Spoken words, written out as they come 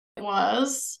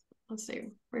was, let's see,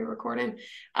 re-recording.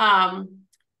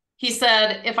 He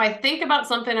said, if I think about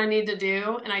something I need to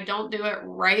do and I don't do it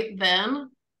right then,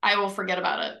 I will forget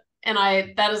about it. And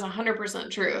that is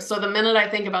 100% true. So the minute I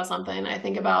think about something, I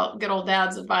think about good old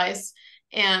dad's advice.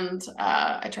 And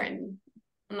I try and,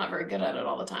 I'm not very good at it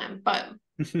all the time, but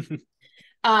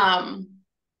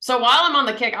so while I'm on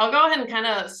the kick, I'll go ahead and kind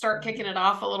of start kicking it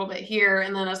off a little bit here.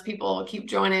 And then as people keep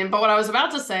joining, but what I was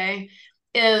about to say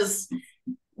is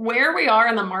where we are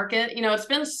in the market, it's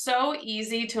been so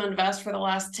easy to invest for the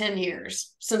last 10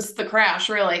 years since the crash,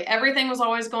 really. Everything was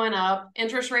always going up.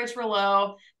 Interest rates were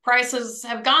low. Prices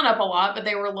have gone up a lot, but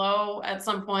they were low at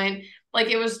some point. Like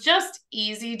it was just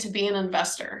easy to be an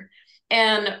investor.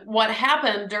 And what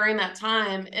happened during that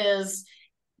time is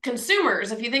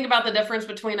consumers, if you think about the difference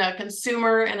between a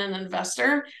consumer and an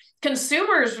investor,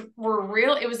 consumers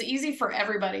it was easy for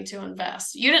everybody to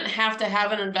invest. You didn't have to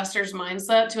have an investor's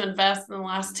mindset to invest in the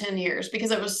last 10 years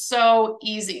because it was so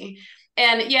easy.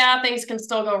 And yeah, things can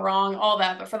still go wrong, all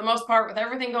that. But for the most part, with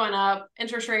everything going up,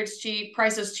 interest rates cheap,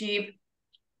 prices cheap,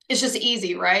 it's just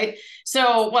easy, right?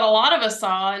 So what a lot of us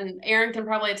saw, and Aaron can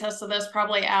probably attest to this,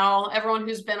 probably Al, everyone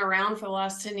who's been around for the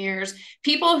last 10 years,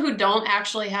 people who don't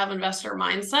actually have investor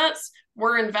mindsets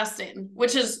were investing,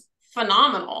 which is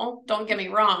phenomenal. Don't get me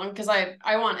wrong, because I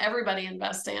want everybody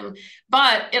investing.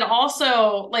 But it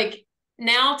also, like,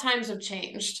 now times have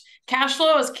changed. Cash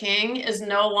flow is king is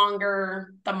no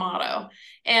longer the motto.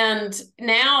 And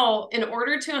now, in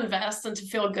order to invest and to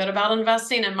feel good about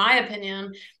investing, in my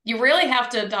opinion, you really have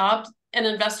to adopt an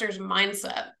investor's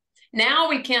mindset. Now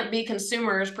we can't be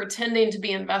consumers pretending to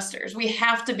be investors. We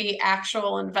have to be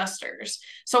actual investors.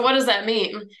 So what does that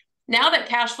mean? Now that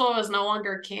cash flow is no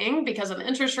longer king because of the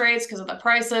interest rates, because of the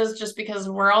prices, just because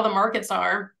of where all the markets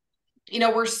are,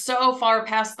 we're so far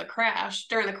past the crash.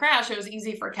 During the crash, it was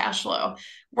easy for cash flow.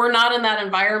 We're not in that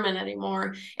environment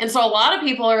anymore. And so a lot of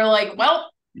people are like, well,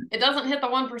 it doesn't hit the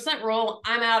 1% rule,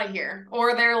 I'm out of here.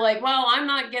 Or they're like, well, I'm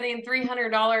not getting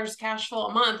 $300 cash flow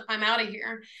a month, I'm out of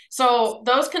here. So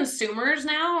those consumers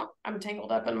now, I'm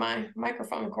tangled up in my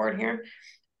microphone cord here.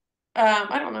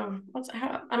 I don't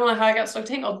know how I got so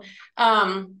tangled.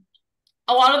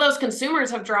 A lot of those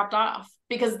consumers have dropped off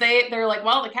because they're like,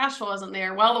 well, the cash flow isn't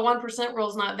there. Well, the 1% rule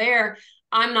is not there.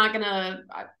 I'm not going to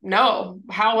know,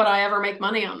 how would I ever make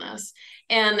money on this?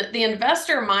 And the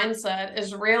investor mindset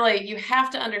is really, you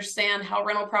have to understand how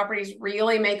rental properties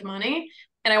really make money.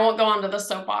 And I won't go on to the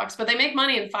soapbox, but they make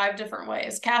money in 5 different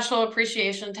ways: cash flow,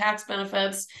 appreciation, tax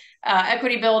benefits,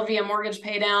 equity build via mortgage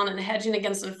pay down, and hedging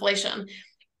against inflation.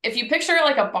 If you picture it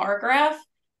like a bar graph,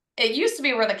 it used to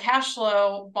be where the cash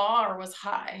flow bar was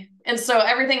high. And so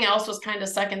everything else was kind of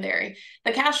secondary.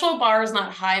 The cash flow bar is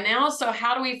not high now. So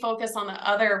how do we focus on the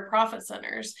other profit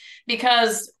centers?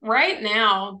 Because right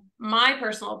now, my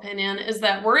personal opinion is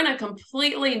that we're in a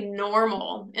completely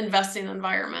normal investing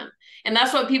environment. And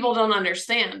that's what people don't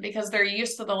understand because they're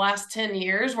used to the last 10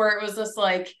 years where it was this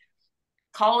like,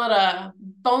 call it a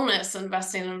bonus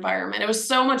investing environment. It was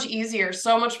so much easier,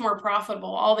 so much more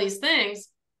profitable, all these things.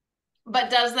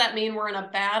 But does that mean we're in a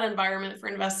bad environment for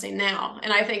investing now?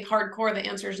 And I think hardcore, the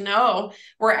answer is no.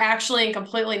 We're actually in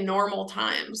completely normal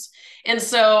times. And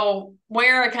so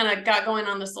where I kind of got going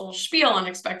on this little spiel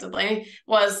unexpectedly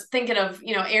was thinking of,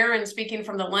 Aaron speaking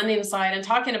from the lending side and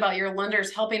talking about your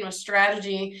lenders helping with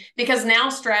strategy, because now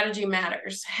strategy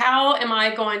matters. How am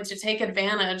I going to take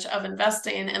advantage of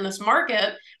investing in this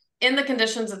market in the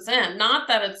conditions it's in? Not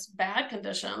that it's bad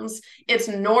conditions, it's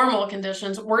normal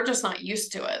conditions. We're just not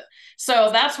used to it. So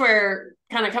that's where,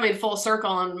 kind of coming full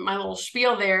circle on my little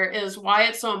spiel there, is why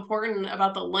it's so important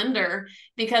about the lender,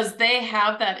 because they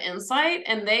have that insight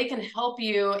and they can help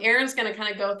you. Aaron's going to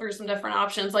kind of go through some different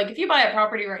options. Like if you buy a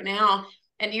property right now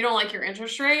and you don't like your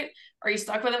interest rate, are you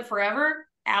stuck with it forever?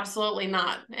 Absolutely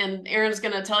not. And Aaron's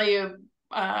going to tell you,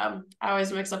 I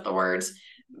always mix up the words,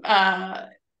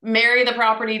 marry the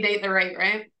property, date the rate,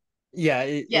 right? Yeah,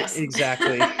 Yes.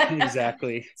 exactly.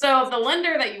 Exactly. So the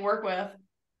lender that you work with,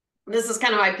 this is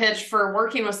kind of my pitch for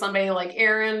working with somebody like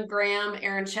Aaron Graham,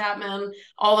 Aaron Chapman,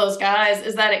 all those guys,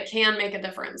 is that it can make a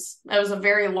difference. That was a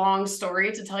very long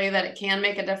story to tell you that it can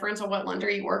make a difference on what lender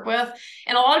you work with.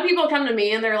 And a lot of people come to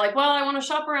me and they're like, well, I want to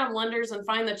shop around lenders and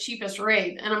find the cheapest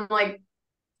rate. And I'm like,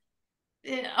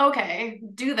 okay,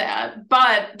 do that.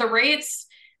 But the rates,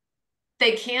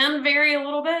 they can vary a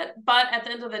little bit, but at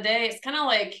the end of the day, it's kind of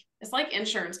like, it's like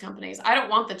insurance companies. I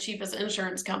don't want the cheapest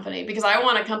insurance company because I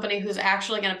want a company who's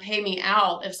actually going to pay me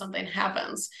out if something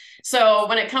happens. So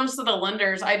when it comes to the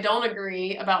lenders, I don't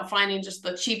agree about finding just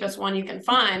the cheapest one you can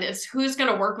find. It's who's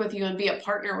going to work with you and be a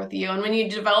partner with you. And when you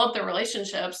develop the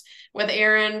relationships with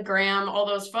Aaron, Graham, all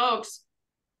those folks,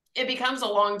 it becomes a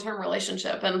long-term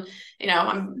relationship. And,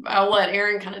 I'll let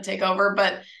Aaron kind of take over,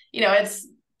 but,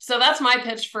 so that's my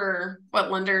pitch for what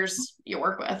lenders you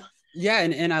work with. Yeah.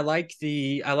 And I like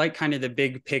kind of the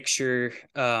big picture,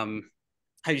 how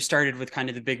you started with kind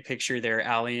of the big picture there,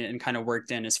 Allie, and kind of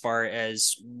worked in as far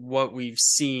as what we've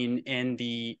seen in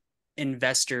the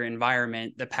investor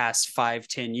environment the past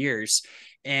 5-10 years.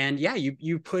 And yeah,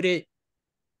 you put it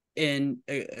in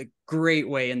a great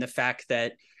way in the fact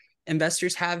that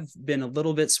investors have been a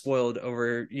little bit spoiled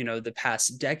over the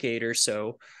past decade or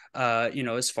so,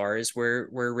 as far as where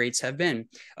rates have been.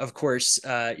 Of course,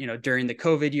 during the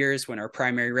COVID years when our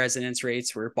primary residence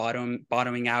rates were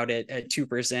bottoming out at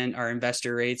 2%, our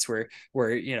investor rates were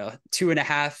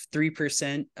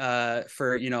 2.5-3%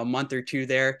 for a month or two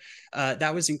there.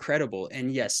 That was incredible.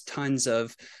 And yes, tons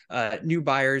of new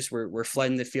buyers were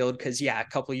flooding the field because a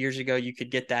couple of years ago you could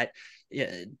get that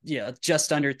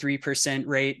just under 3%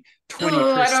 rate,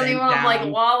 20%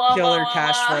 down, killer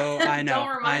cash flow. I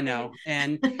know.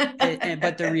 And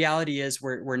but the reality is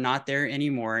we're not there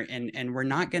anymore, and we're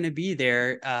not going to be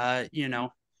there.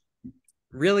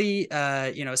 Really,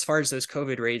 as far as those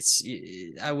COVID rates,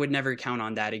 I would never count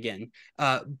on that again.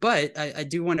 But I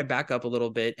do want to back up a little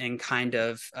bit and kind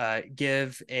of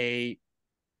give a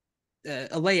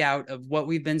layout of what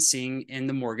we've been seeing in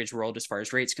the mortgage world as far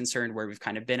as rates concerned, where we've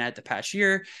kind of been at the past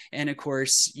year. And of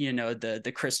course,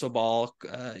 the crystal ball,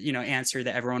 answer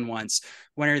that everyone wants.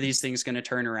 When are these things going to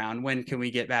turn around? When can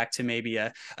we get back to maybe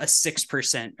a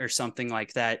 6% or something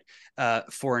like that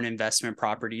for an investment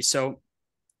property? So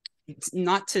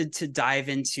not to dive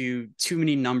into too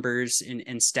many numbers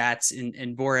and stats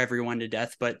and bore everyone to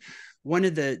death, but one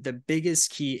of the biggest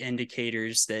key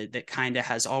indicators that kind of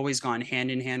has always gone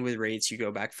hand in hand with rates, you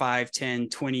go back 5, 10,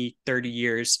 20, 30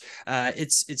 years,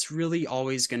 it's really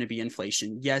always going to be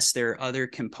inflation. Yes, there are other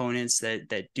components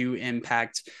that do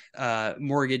impact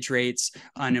mortgage rates,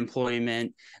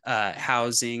 unemployment,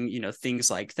 housing,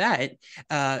 things like that.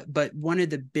 But one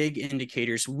of the big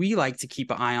indicators we like to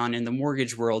keep an eye on in the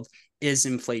mortgage world is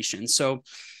inflation. So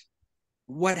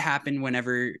what happened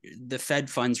whenever the Fed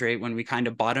funds rate, when we kind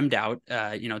of bottomed out,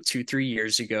 2-3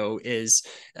 years ago, is,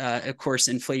 of course,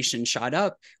 inflation shot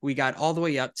up. We got all the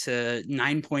way up to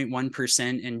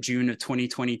 9.1% in June of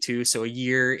 2022. So a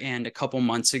year and a couple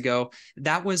months ago,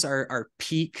 that was our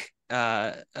peak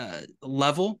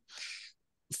level.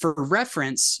 For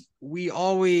reference, we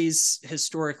always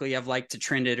historically have liked to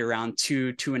trend it around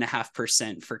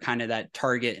 2.5% for kind of that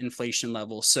target inflation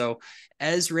level. So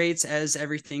as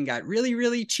everything got really,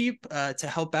 really cheap to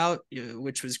help out,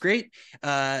 which was great,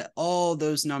 all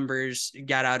those numbers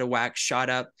got out of whack, shot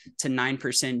up to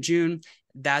 9% June.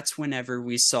 That's whenever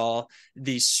we saw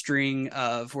the string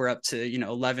of, we're up to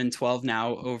 11, 12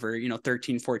 now, over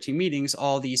 13, 14 meetings,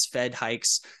 all these Fed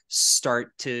hikes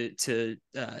start to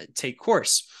take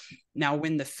course. Now,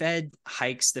 when the Fed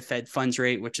hikes the Fed funds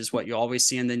rate, which is what you always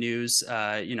see in the news,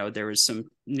 there was some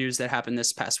news that happened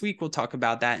this past week. We'll talk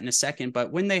about that in a second.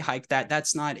 But when they hike that,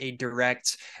 that's not a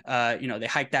direct, they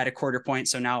hike that a quarter point.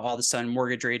 So now all of a sudden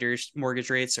mortgage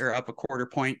rates are up a quarter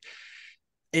point.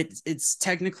 It's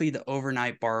technically the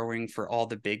overnight borrowing for all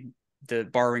the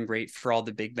borrowing rate for all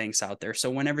the big banks out there. So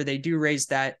whenever they do raise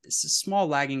that, it's a small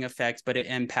lagging effect, but it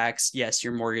impacts, yes,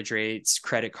 your mortgage rates,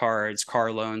 credit cards,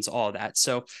 car loans, all that.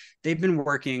 So they've been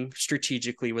working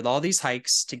strategically with all these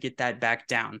hikes to get that back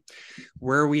down.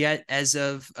 Where are we at as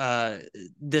of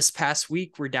this past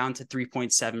week? We're down to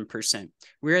 3.7%.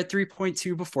 We were at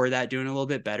 3.2 before that, doing a little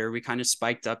bit better. We kind of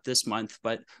spiked up this month,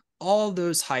 but all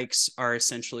those hikes are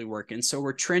essentially working. So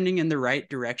we're trending in the right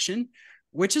direction,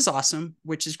 which is awesome,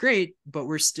 which is great, but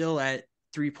we're still at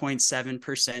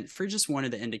 3.7% for just one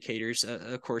of the indicators.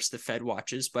 Of course, the Fed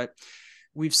watches, but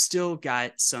we've still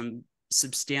got some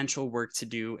substantial work to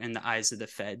do in the eyes of the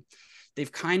Fed.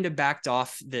 They've kind of backed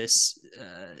off this,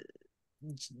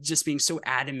 just being so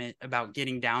adamant about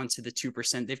getting down to the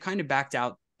 2%. They've kind of backed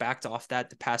off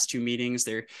that the past two meetings.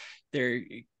 They're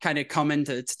kind of coming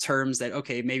to terms that,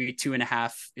 okay, maybe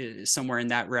 2.5 somewhere in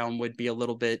that realm would be a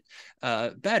little bit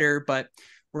better, but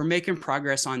we're making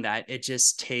progress on that. It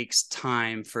just takes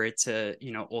time for it to,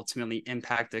 ultimately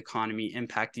impact the economy,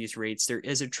 impact these rates. There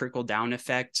is a trickle down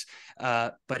effect,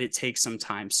 but it takes some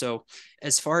time. So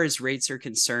as far as rates are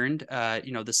concerned,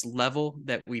 this level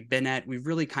that we've been at, we've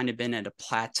really kind of been at a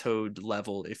plateaued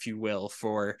level, if you will,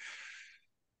 for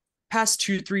past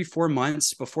 2, 3, 4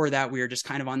 months. Before that, we were just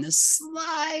kind of on this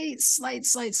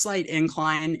slight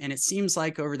incline. And it seems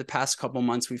like over the past couple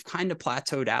months, we've kind of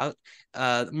plateaued out.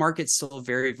 The market's still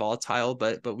very volatile,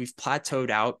 but we've plateaued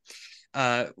out.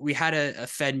 We had a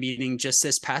Fed meeting just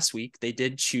this past week. They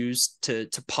did choose to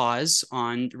pause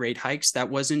on rate hikes. That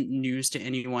wasn't news to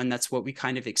anyone. That's what we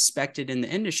kind of expected in the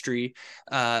industry.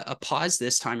 A pause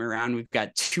this time around. We've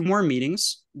got 2 more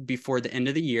meetings before the end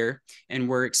of the year, and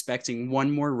we're expecting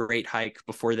 1 more rate hike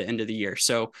before the end of the year.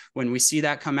 So when we see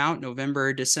that come out November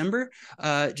or December,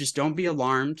 just don't be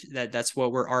alarmed. That's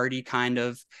what we're already kind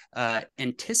of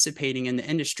anticipating in the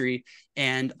industry.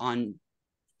 And on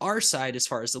our side, as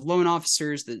far as the loan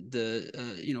officers,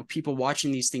 the people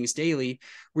watching these things daily,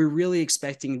 we're really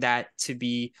expecting that to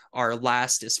be our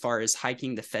last, as far as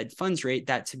hiking the Fed funds rate,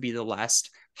 that to be the last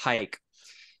hike.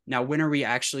 Now, when are we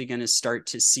actually going to start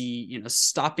to see,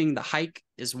 stopping the hike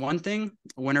is one thing.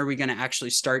 When are we going to actually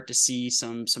start to see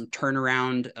some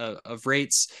turnaround of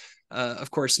rates? Of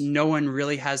course, no one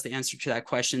really has the answer to that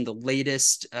question. The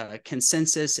latest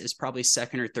consensus is probably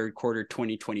second or third quarter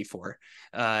 2024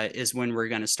 is when we're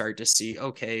going to start to see,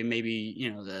 okay,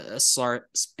 maybe, the start.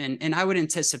 And I would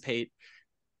anticipate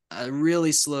a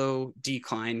really slow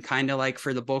decline, kind of like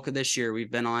for the bulk of this year.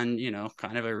 We've been on,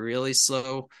 kind of a really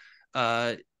slow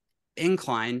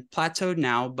incline, plateaued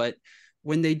now, but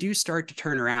when they do start to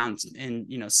turn around in,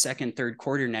 second, third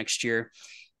quarter next year,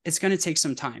 it's going to take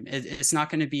some time. It's not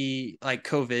going to be like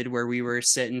COVID, where we were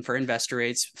sitting for investor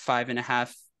rates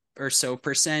 5.5% or so,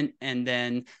 and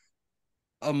then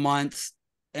a month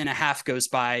and a half goes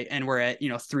by and we're at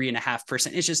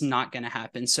 3.5%. It's just not going to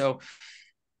happen. So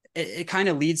it kind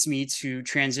of leads me to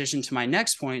transition to my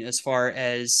next point, as far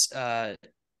as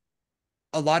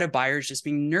a lot of buyers just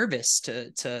being nervous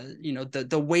to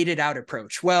the waited out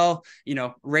approach. Well,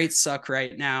 rates suck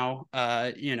right now.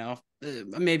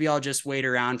 Maybe I'll just wait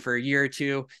around for a year or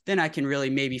two. Then I can really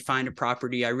maybe find a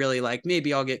property I really like.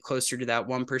 Maybe I'll get closer to that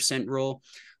 1% rule.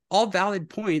 All valid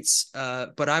points.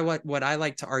 But what I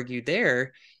like to argue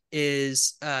there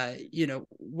is,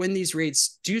 when these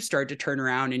rates do start to turn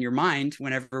around in your mind,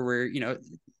 whenever we're,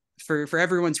 for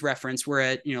everyone's reference, we're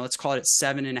at, let's call it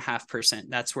 7.5%.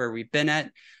 That's where we've been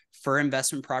at for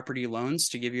investment property loans.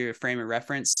 To give you a frame of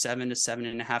reference, 7 to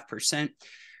 7.5%.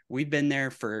 We've been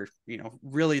there for,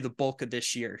 really the bulk of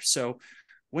this year. So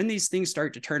when these things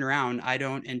start to turn around, I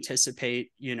don't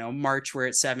anticipate, March we're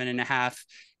at 7.5%,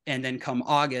 and then come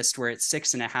August we're at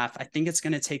 6.5%. I think it's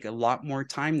going to take a lot more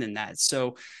time than that.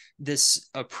 So this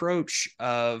approach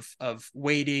of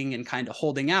waiting and kind of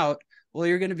holding out, well,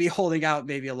 you're going to be holding out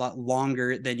maybe a lot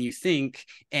longer than you think.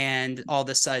 And all of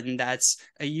a sudden that's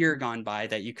a year gone by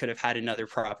that you could have had another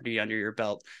property under your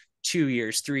belt. 2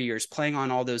 years, 3 years, playing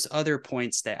on all those other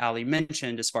points that Ali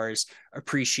mentioned, as far as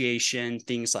appreciation,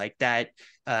 things like that,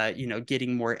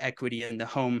 getting more equity in the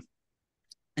home.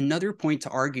 Another point to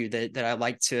argue that I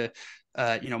like to,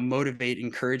 motivate,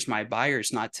 encourage my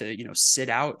buyers not to, sit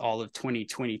out all of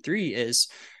 2023 is,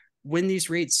 when these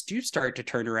rates do start to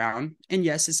turn around, and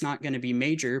yes, it's not going to be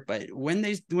major, but when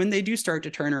they do start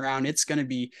to turn around, it's going to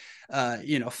be,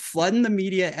 flooding the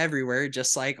media everywhere.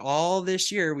 Just like all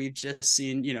this year, we've just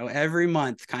seen, every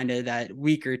month, kind of that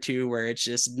week or two where it's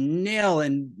just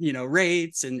nailing,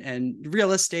 rates and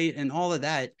real estate and all of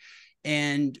that.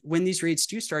 And when these rates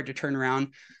do start to turn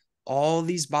around, all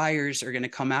these buyers are going to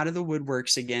come out of the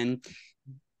woodworks again.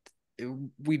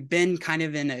 We've been kind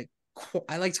of in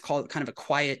I like to call it kind of a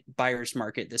quiet buyer's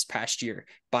market this past year.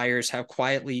 Buyers have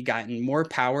quietly gotten more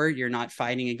power. You're not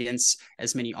fighting against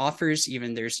as many offers.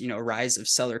 Even there's, a rise of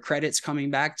seller credits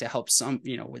coming back to help some,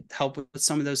 with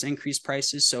some of those increased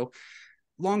prices. So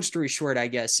long story short, I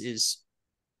guess, is,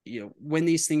 when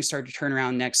these things start to turn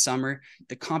around next summer,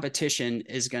 the competition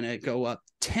is going to go up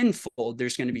tenfold.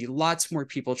 There's going to be lots more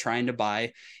people trying to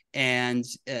buy. And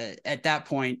at that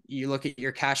point, you look at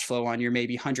your cash flow on your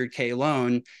maybe 100K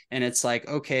loan, and it's like,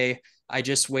 okay, I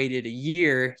just waited a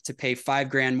year to pay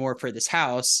 $5,000 more for this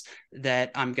house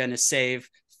that I'm going to save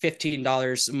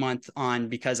 $15 a month on,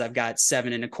 because I've got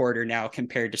 7.25% now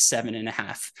compared to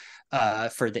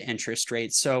 7.5% for the interest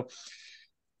rate. So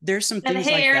there's some things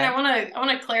hey, like Aaron, that. I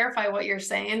want to clarify what you're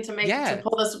saying to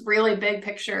pull this really big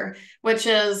picture, which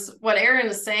is what Aaron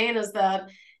is saying is that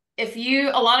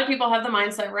a lot of people have the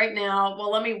mindset right now,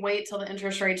 well, let me wait till the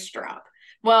interest rates drop.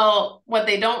 Well, what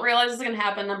they don't realize is going to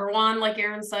happen. Number one, like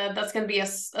Aaron said, that's going to be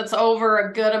it's over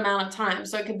a good amount of time.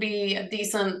 So it could be a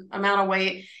decent amount of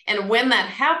wait. And when that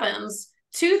happens,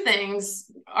 2 things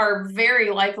are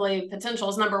very likely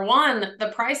potentials. Number one, the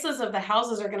prices of the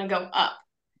houses are going to go up.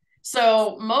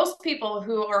 So most people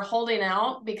who are holding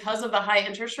out because of the high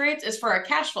interest rates is for a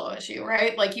cash flow issue,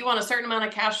 right? Like, you want a certain amount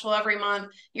of cash flow every month.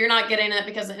 You're not getting it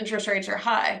because the interest rates are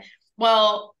high.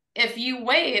 Well, if you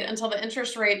wait until the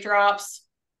interest rate drops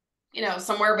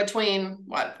somewhere between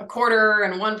what, a quarter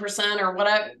and 1% or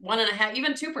what, 1.5%,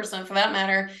 even 2% for that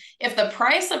matter. If the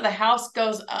price of the house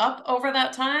goes up over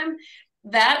that time,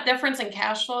 that difference in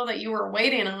cash flow that you were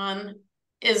waiting on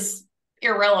is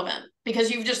irrelevant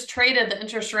because you've just traded the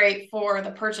interest rate for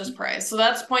the purchase price. So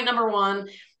that's point number one.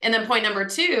 And then point number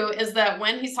two is that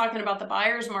when he's talking about the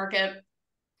buyer's market,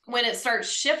 when it starts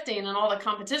shifting and all the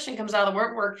competition comes out of the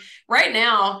woodwork, right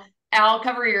now, Al,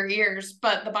 cover your ears,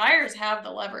 but the buyers have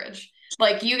the leverage.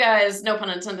 Like you guys, no pun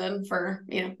intended for,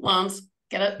 loans.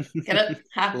 Get it? Get it?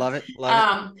 Love it.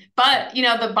 Love it. But,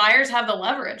 the buyers have the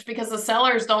leverage because the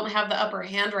sellers don't have the upper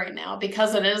hand right now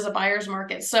because it is a buyer's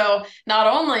market. So not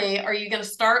only are you going to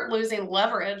start losing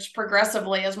leverage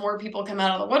progressively as more people come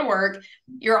out of the woodwork,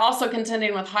 you're also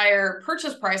contending with higher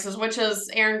purchase prices, which is,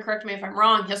 Aaron, correct me if I'm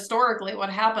wrong, historically what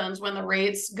happens when the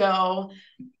rates go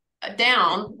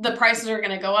down, the prices are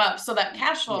going to go up. So that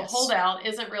cash flow holdout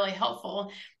isn't really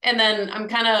helpful. And then I'm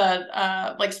kind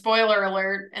of like, spoiler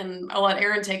alert, and I'll let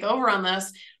Aaron take over on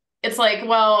this. It's like,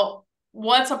 well,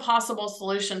 what's a possible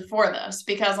solution for this?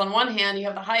 Because on one hand, you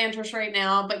have the high interest rate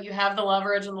now, but you have the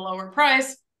leverage and the lower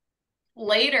price.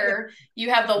 Later,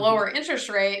 you have the lower interest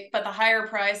rate, but the higher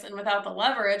price and without the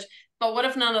leverage. But what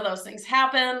if none of those things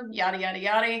happen? Yada, yada,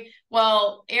 yada.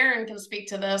 Well, Aaron can speak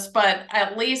to this, but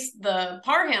at least the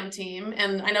Parham team,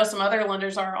 and I know some other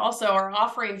lenders are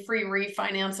offering free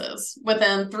refinances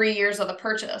within 3 years of the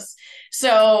purchase.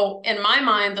 So in my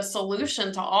mind, the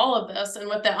solution to all of this and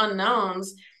with the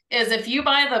unknowns is if you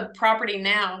buy the property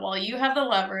now while you have the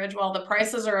leverage, while the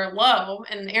prices are low,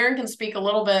 and Aaron can speak a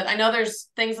little bit. I know there's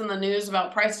things in the news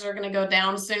about prices are going to go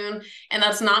down soon, and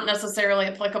that's not necessarily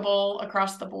applicable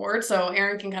across the board. So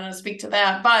Aaron can kind of speak to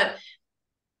that. But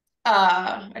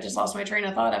I just lost my train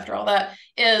of thought after all that,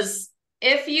 is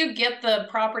if you get the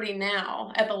property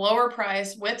now at the lower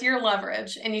price with your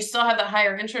leverage and you still have the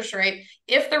higher interest rate,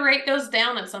 if the rate goes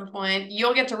down at some point,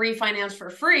 you'll get to refinance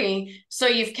for free. So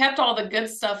you've kept all the good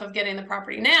stuff of getting the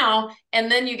property now,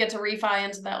 and then you get to refi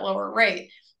into that lower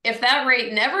rate. If that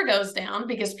rate never goes down,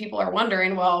 because people are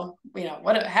wondering, well,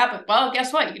 what happened? Well,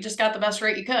 guess what? You just got the best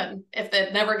rate you could if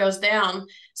it never goes down.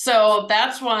 So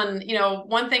that's one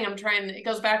thing it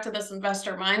goes back to this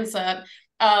investor mindset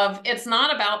of it's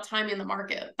not about timing the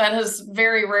market. That has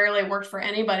very rarely worked for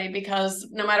anybody because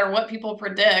no matter what people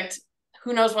predict,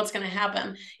 who knows what's going to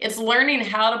happen. It's learning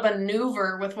how to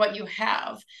maneuver with what you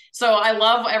have. So I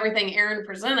love everything Aaron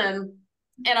presented,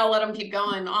 and I'll let him keep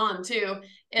going on too.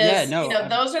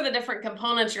 Those are the different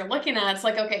components you're looking at. It's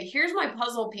like, okay, here's my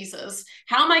puzzle pieces.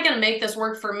 How am I going to make this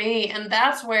work for me? And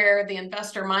that's where the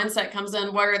investor mindset comes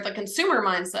in, where the consumer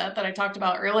mindset that I talked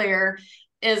about earlier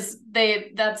is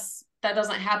that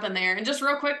doesn't happen there. And just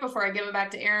real quick before I give it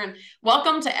back to Aaron,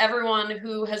 welcome to everyone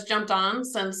who has jumped on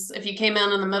since, if you came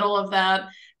in the middle of that.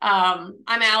 I'm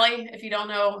Allie. If you don't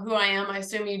know who I am, I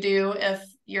assume you do if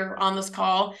you're on this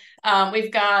call.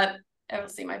 We've got,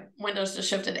 let's see, my windows just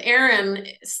shifted. Aaron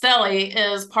Stelly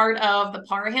is part of the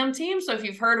Parham team. So if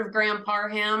you've heard of Graham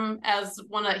Parham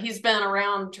he's been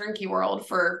around Turnkey World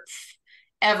for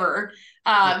ever.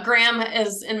 Graham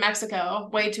is in Mexico,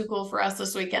 way too cool for us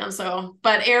this weekend.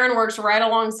 But Aaron works right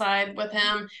alongside with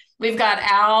him. We've got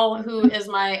Al, who is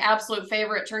my absolute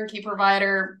favorite turnkey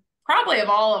provider, probably of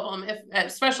all of them,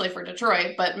 especially for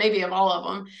Detroit, but maybe of all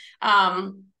of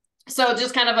them. So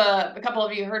just kind of a couple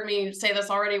of you heard me say this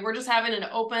already. We're just having an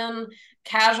open,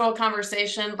 casual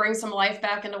conversation, bring some life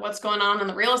back into what's going on in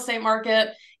the real estate market.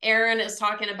 Aaron is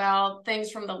talking about things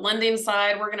from the lending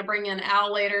side. We're going to bring in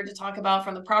Al later to talk about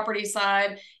from the property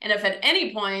side. And if at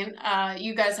any point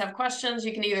you guys have questions,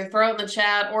 you can either throw it in the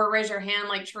chat or raise your hand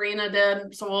like Trina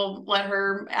did. So we'll let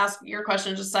her ask your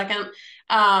question in just a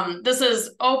second. This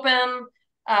is open,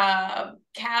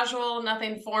 casual,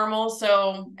 nothing formal.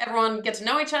 So everyone gets to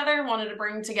know each other. Wanted to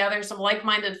bring together some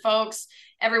like-minded folks.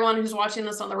 Everyone who's watching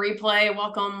this on the replay,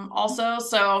 welcome also.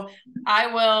 So I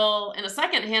will, in a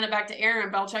second, hand it back to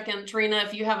Aaron, but I'll check in. Trina,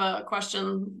 if you have a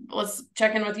question, let's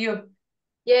check in with you.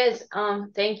 Yes,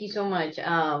 thank you so much.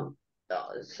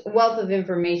 Wealth of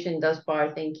information thus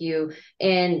far, thank you.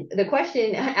 And the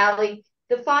question, Allie,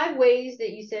 the 5 ways that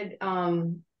you said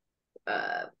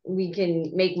we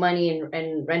can make money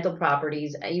in rental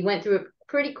properties, you went through it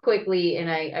pretty quickly,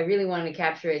 and I really wanted to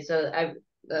capture it. So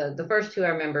the first 2 I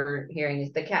remember hearing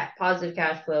is the positive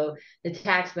cash flow, the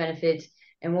tax benefits,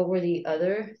 and what were the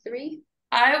other 3?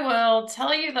 I will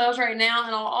tell you those right now,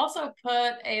 and I'll also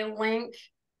put a link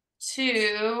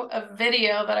to a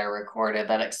video that I recorded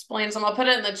that explains them. I'll put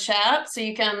it in the chat so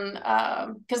you can,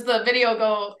 because the video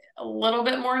go a little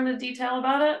bit more into detail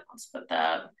about it. Let's put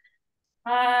that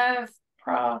 5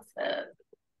 profit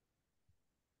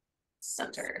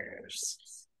centers.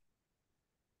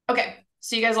 Okay,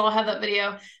 so you guys all have that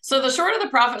video. So the short of the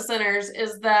profit centers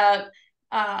is that,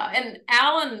 and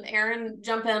Al and Aaron,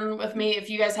 jump in with me if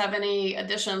you guys have any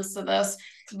additions to this,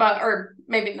 but, or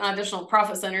maybe not additional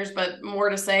profit centers, but more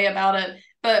to say about it.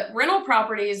 But rental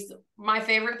properties, my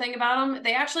favorite thing about them,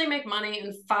 they actually make money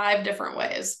in 5 different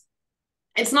ways.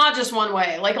 It's not just one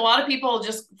way. Like, a lot of people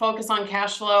just focus on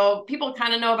cash flow. People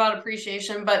kind of know about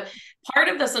appreciation, but part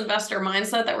of this investor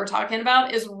mindset that we're talking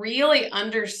about is really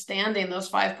understanding those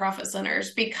 5 profit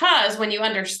centers, because when you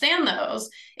understand those,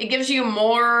 it gives you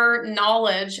more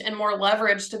knowledge and more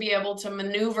leverage to be able to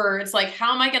maneuver. It's like,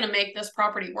 how am I going to make this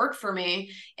property work for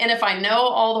me? And if I know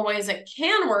all the ways it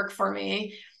can work for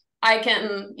me, I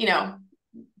can, you know,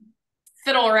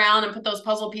 fiddle around and put those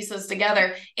puzzle pieces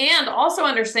together. And also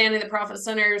understanding the profit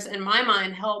centers, in my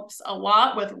mind, helps a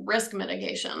lot with risk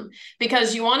mitigation,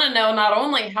 because you want to know not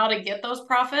only how to get those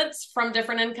profits from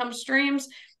different income streams,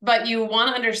 but you want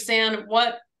to understand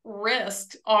what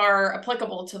risks are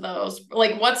applicable to those.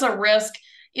 Like, what's a risk,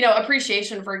 you know,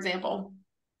 appreciation, for example.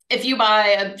 If you buy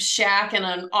a shack in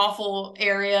an awful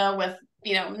area with,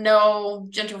 you know, no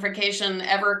gentrification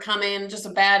ever coming, just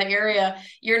a bad area,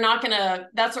 you're not gonna,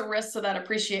 that's a risk to that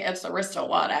appreciate. It's a risk to a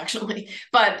lot, actually,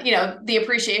 but, you know, the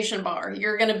appreciation bar,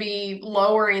 you're going to be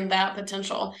lowering that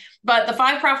potential. But the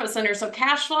 5 profit centers, so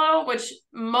cash flow, which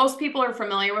most people are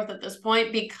familiar with at this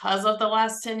point because of the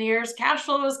last 10 years, cash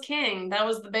flow was king. That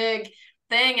was the big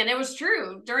thing. And it was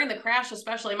true during the crash,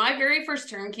 especially. My very first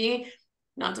turnkey,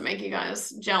 not to make you guys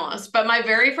jealous, but my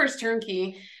very first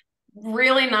turnkey,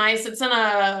 really nice. It's in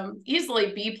a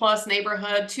easily B+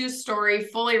 neighborhood, 2-story,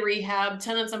 fully rehabbed,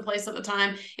 tenants in place at the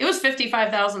time. It was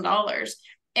 $55,000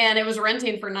 and it was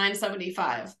renting for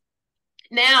 $975.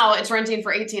 Now it's renting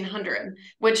for $1,800,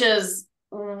 which is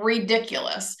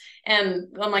ridiculous.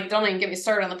 And I'm like, don't even get me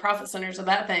started on the profit centers of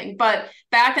that thing. But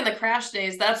back in the crash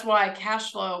days, that's why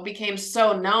cash flow became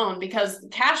so known, because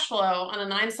cash flow on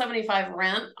a $975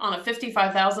 rent on a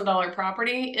 $55,000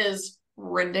 property is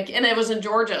ridiculous. And it was in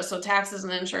Georgia, so taxes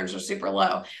and insurance are super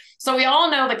low. So we all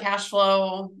know the cash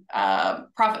flow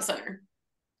profit center.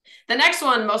 The next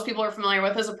one most people are familiar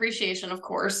with is appreciation, of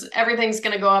course. Everything's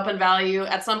going to go up in value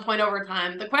at some point over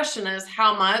time. The question is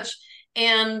how much,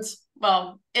 and,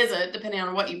 well, is it, depending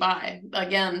on what you buy.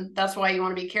 Again, that's why you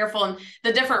want to be careful. And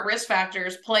the different risk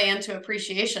factors play into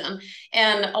appreciation.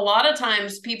 And a lot of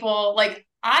times people, like,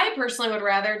 I personally would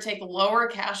rather take lower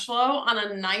cash flow on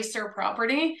a nicer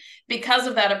property because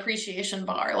of that appreciation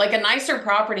bar. Like, a nicer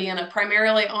property in a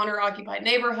primarily owner-occupied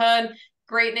neighborhood,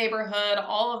 great neighborhood,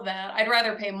 all of that, I'd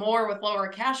rather pay more with lower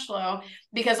cash flow,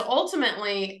 because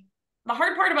ultimately the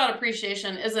hard part about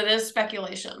appreciation is it is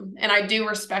speculation, and I do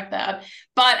respect that.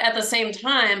 But at the same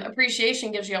time,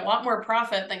 appreciation gives you a lot more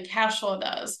profit than cash flow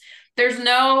does. There's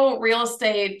no real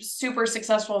estate super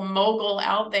successful mogul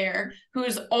out there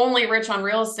who's only rich on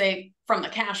real estate from the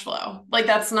cash flow. Like,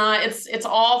 that's not, it's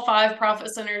all 5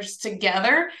 profit centers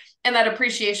together, and that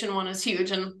appreciation one is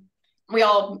huge. And we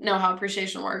all know how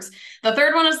appreciation works. The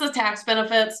third one is the tax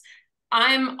benefits.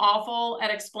 I'm awful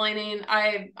at explaining.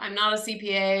 I'm not a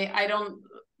CPA. I don't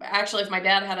actually, if my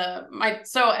dad had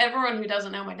so everyone who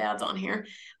doesn't know, my dad's on here.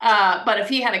 But if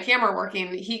he had a camera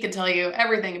working, he could tell you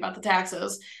everything about the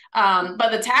taxes.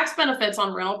 But the tax benefits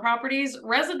on rental properties,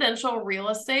 residential real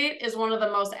estate is one of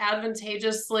the most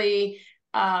advantageously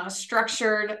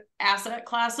structured asset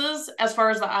classes as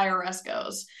far as the IRS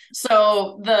goes.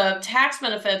 So the tax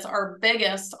benefits are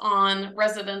biggest on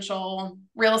residential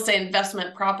real estate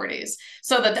investment properties.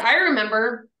 So that I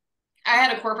remember I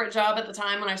had a corporate job at the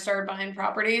time when I started buying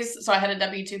properties. So I had a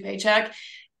W-2 paycheck.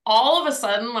 All of a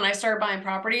sudden, when I started buying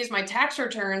properties, my tax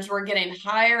returns were getting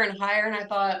higher and higher. And I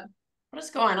thought, what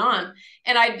is going on?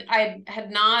 And I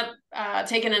had not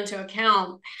taken into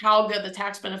account how good the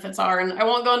tax benefits are. And I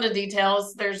won't go into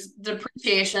details. There's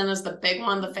depreciation is the big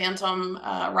one, the phantom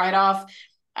write-off.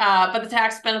 But the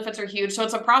tax benefits are huge. So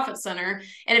it's a profit center.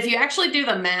 And if you actually do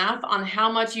the math on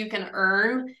how much you can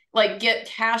earn, like get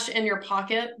cash in your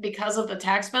pocket because of the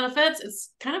tax benefits,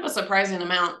 it's kind of a surprising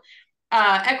amount.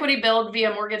 Equity build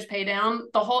via mortgage pay down.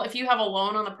 If you have a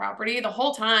loan on the property, the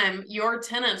whole time your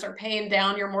tenants are paying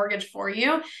down your mortgage for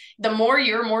you. The more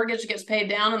your mortgage gets paid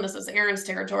down, and this is Aaron's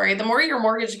territory, the more your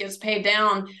mortgage gets paid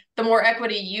down, the more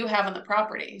equity you have in the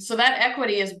property. So that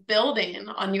equity is building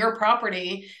on your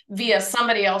property via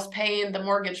somebody else paying the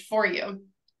mortgage for you.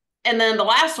 And then the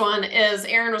last one is,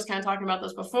 Aaron was kind of talking about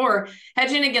this before,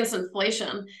 hedging against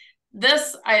inflation.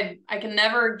 This, I can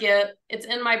never get, it's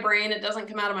in my brain. It doesn't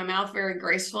come out of my mouth very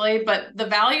gracefully, but the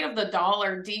value of the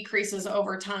dollar decreases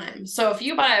over time. So if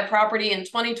you buy a property in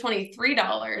 2023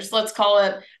 dollars, let's call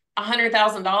it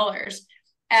 $100,000,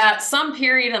 at some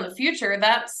period in the future,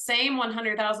 that same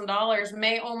 $100,000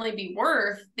 may only be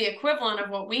worth the equivalent of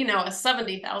what we know as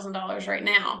 $70,000 right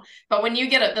now. But when you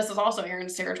get it, this is also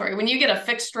Aaron's territory. When you get a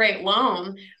fixed rate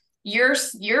loan,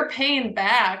 you're paying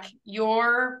back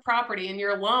your property and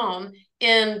your loan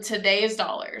in today's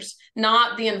dollars,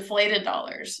 not the inflated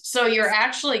dollars. So you're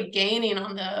actually gaining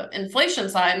on the inflation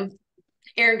side.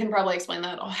 Aaron can probably explain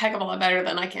that a heck of a lot better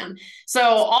than I can. So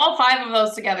all 5 of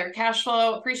those together: cash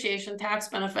flow, appreciation, tax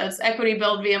benefits, equity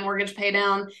build via mortgage pay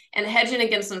down, and hedging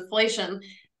against inflation.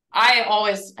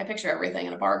 I picture everything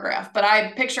in a bar graph, but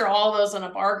I picture all those in a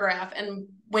bar graph. And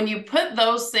when you put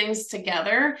those things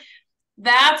together,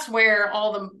 that's where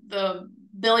all the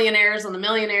billionaires and the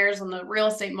millionaires and the real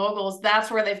estate moguls, that's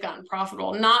where they've gotten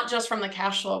profitable, not just from the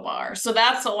cash flow bar. So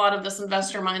that's a lot of this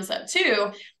investor mindset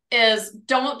too, is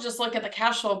don't just look at the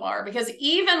cash flow bar, because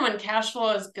even when cash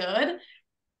flow is good,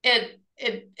 it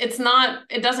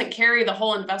doesn't carry the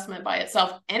whole investment by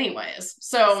itself anyways.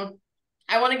 So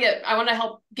I want to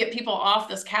help get people off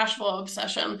this cash flow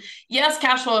obsession. Yes,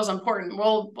 cash flow is important.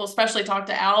 We'll especially talk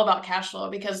to Al about cash flow,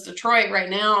 because Detroit right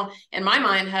now, in my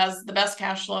mind, has the best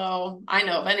cash flow I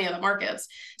know of any of the markets.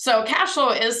 So cash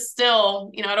flow is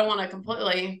still, I don't want to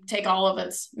completely take all of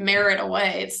its merit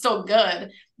away. It's still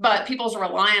good, but people's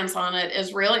reliance on it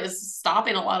is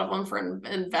stopping a lot of them from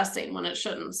investing when it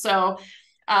shouldn't. So,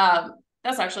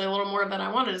 that's actually a little more than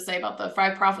I wanted to say about the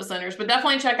 5 profit centers, but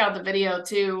definitely check out the video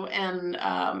too, and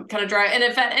kind of drive. And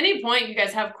if at any point you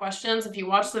guys have questions, if you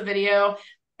watch the video,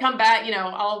 come back.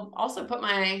 I'll also put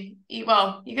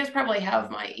you guys probably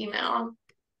have my email.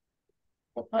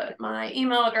 We'll put my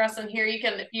email address in here.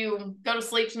 If you go to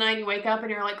sleep tonight, you wake up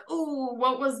and you're like, oh,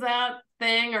 what was that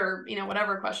thing? Or,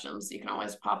 whatever questions, you can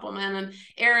always pop them in. And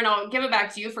Aaron, I'll give it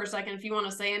back to you for a second if you want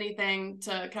to say anything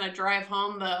to kind of drive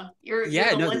home you're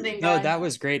the lending guy. No, that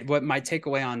was great. What my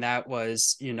takeaway on that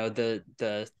was,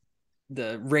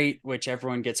 the rate which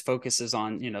everyone focuses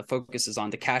on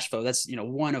the cash flow. That's,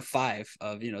 one of 5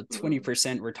 of,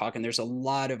 20%. We're talking, there's a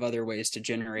lot of other ways to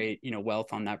generate,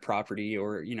 wealth on that property,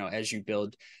 or, as you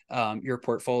build your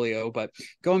portfolio. But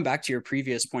going back to your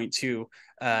previous point too,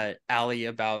 Allie,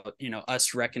 about,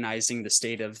 us recognizing the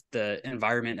state of the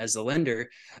environment as a lender.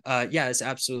 Yeah, it's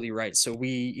absolutely right. So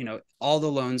we, all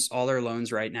our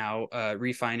loans right now,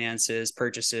 refinances,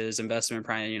 purchases, investment,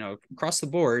 across the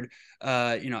board,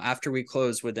 after we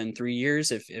close within 3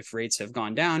 years, if rates have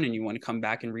gone down and you want to come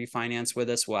back and refinance with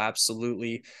us, we'll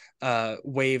absolutely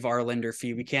waive our lender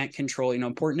fee. We can't control,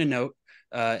 important to note,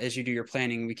 as you do your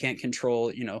planning, we can't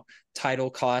control, title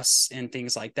costs and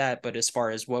things like that. But as far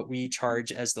as what we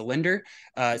charge as the lender,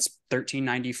 it's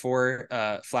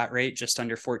 $1,394 flat rate, just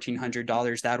under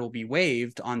 $1,400. That will be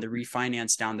waived on the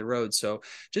refinance down the road. So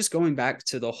just going back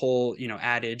to the whole,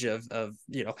 adage of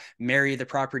marry the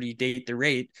property, date the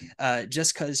rate.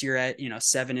 Just because you're at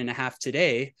 7.5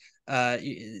 today,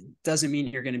 doesn't mean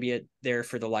you're going to be there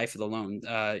for the life of the loan.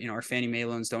 Our Fannie Mae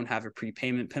loans don't have a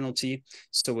prepayment penalty,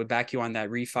 so we'll back you on that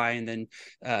refi. And then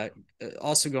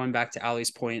also going back to Allie's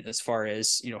point, as far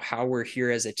as how we're here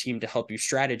as a team to help you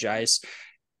strategize.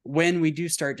 When we do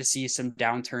start to see some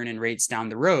downturn in rates down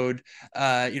the road,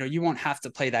 you won't have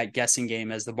to play that guessing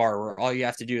game as the borrower. All you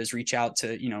have to do is reach out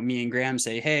to, me and Graham,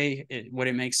 say, hey, would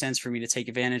it make sense for me to take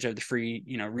advantage of the free,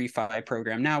 refi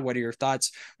program now? What are your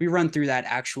thoughts? We run through that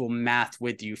actual math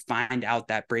with you, find out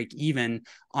that break even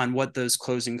on what those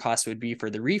closing costs would be for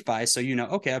the refi. So,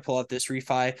 okay, I pull up this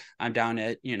refi, I'm down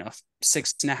at,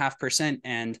 6.5%.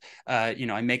 And,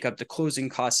 I make up the closing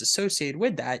costs associated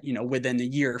with that, within the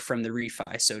year from the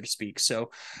refi, so to speak.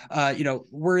 So,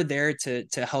 we're there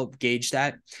to help gauge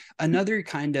that. Another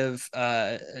kind of,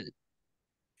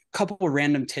 couple of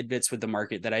random tidbits with the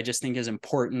market that I just think is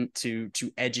important to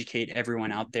educate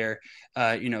everyone out there,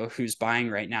 who's buying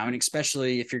right now. And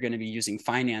especially if you're going to be using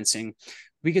financing,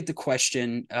 we get the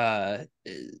question,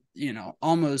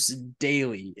 almost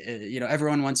daily.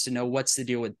 Everyone wants to know what's the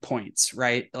deal with points,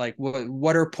 right? Like,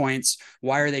 what are points?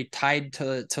 Why are they tied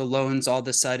to loans all of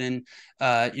a sudden?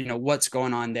 What's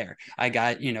going on there? I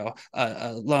got,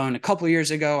 a loan a couple of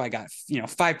years ago. I got,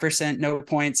 5% no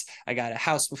points. I got a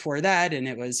house before that, and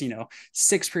it was,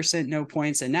 6% no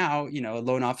points. And now, a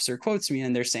loan officer quotes me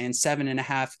and they're saying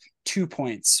 7.5, 2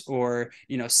 points, or,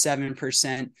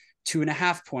 7%,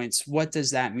 2.5 points. What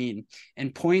does that mean?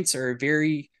 And points are a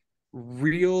very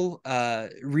real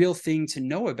thing to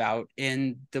know about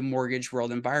in the mortgage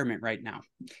world environment right now.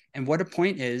 And what a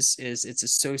point is it's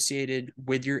associated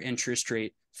with your interest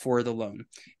rate for the loan.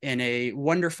 In a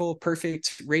wonderful,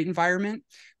 perfect rate environment,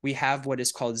 we have what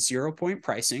is called 0 point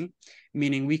pricing,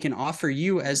 meaning we can offer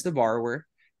you as the borrower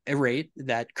a rate,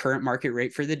 that current market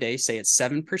rate for the day, say it's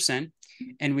 7%,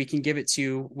 and we can give it to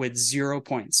you with 0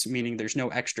 points, meaning there's no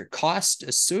extra cost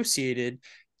associated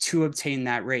to obtain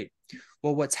that rate.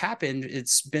 Well, what's happened,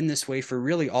 it's been this way for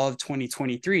really all of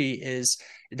 2023, is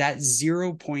that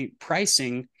 0 point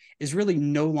pricing is really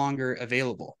no longer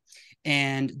available.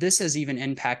 And this has even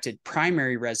impacted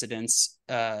primary residence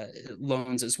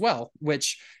loans as well,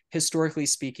 which historically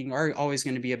speaking are always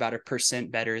going to be about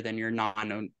 1% better than your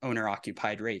non-owner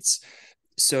occupied rates.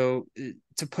 So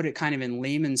to put it kind of in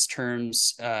layman's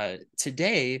terms,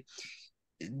 today,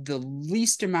 the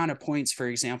least amount of points, for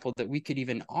example, that we could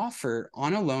even offer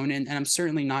on a loan, and I'm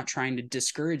certainly not trying to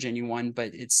discourage anyone,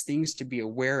 but it's things to be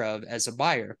aware of as a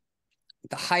buyer.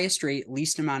 The highest rate,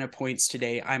 least amount of points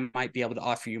today I might be able to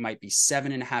offer you might be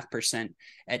 7.5%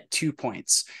 at 2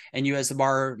 points. And you as the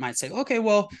borrower might say, okay,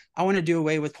 well, I want to do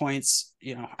away with points.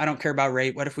 I don't care about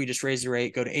rate. What if we just raise the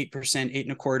rate, go to 8%,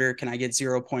 8.25? Can I get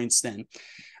 0 points then?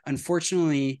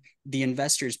 Unfortunately, the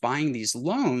investors buying these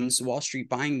loans, Wall Street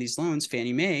buying these loans,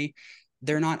 Fannie Mae,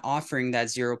 they're not offering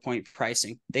that 0 point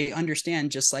pricing. They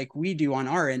understand, just like we do on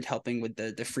our end, helping with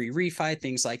the free refi,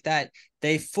 things like that.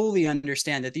 They fully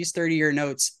understand that these 30-year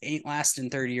notes ain't lasting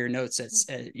 30-year notes at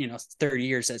 30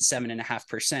 years at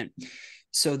 7.5%.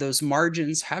 So those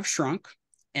margins have shrunk,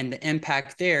 and the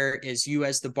impact there is you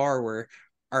as the borrower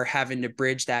are having to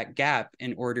bridge that gap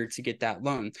in order to get that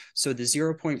loan. So the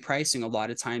 0 point pricing a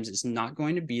lot of times is not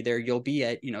going to be there. You'll be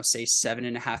at, say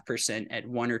 7.5% at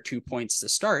 1 or 2 points to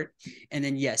start. And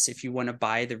then yes, if you want to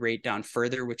buy the rate down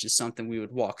further, which is something we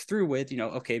would walk through with,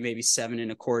 okay, maybe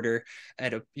 7.25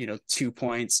 at 2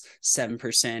 points,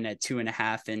 7% at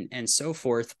 2.5 and so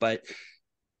forth. But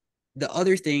the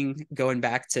other thing, going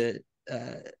back to,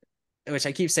 which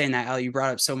I keep saying that, Ali, you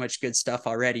brought up so much good stuff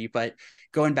already, but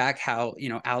going back how,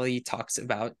 Ali talks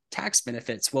about tax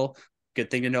benefits. Well, good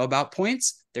thing to know about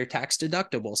points, they're tax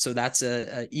deductible. So that's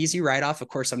a easy write-off. Of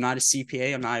course, I'm not a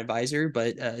CPA, I'm not an advisor,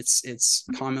 but it's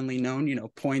commonly known,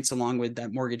 points along with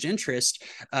that mortgage interest,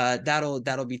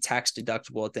 that'll be tax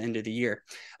deductible at the end of the year.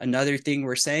 Another thing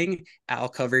we're saying, I'll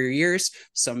cover your ears.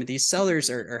 Some of these sellers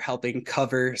are helping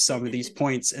cover some of these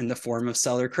points in the form of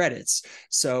seller credits.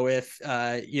 So if,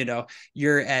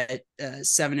 you're at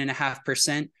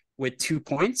 7.5% with 2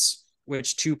 points,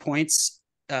 which 2 points,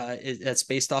 that's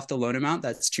based off the loan amount.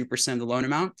 That's 2% of the loan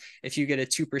amount. If you get a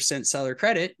 2% seller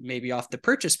credit, maybe off the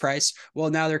purchase price,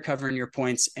 well, now they're covering your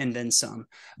points and then some.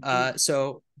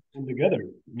 So together,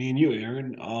 me and you,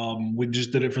 Aaron, we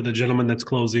just did it for the gentleman that's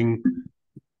closing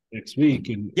next week.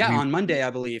 And on Monday, I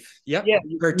believe. Yep. Yeah.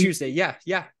 Or Tuesday.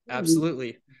 Yeah,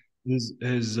 absolutely. His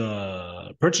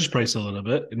purchase price a little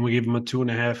bit, and we gave him a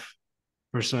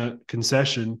 2.5%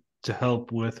 concession to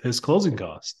help with his closing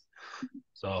cost.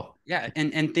 So yeah,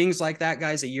 and things like that,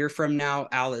 guys. A year from now,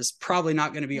 Al is probably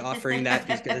not going to be offering that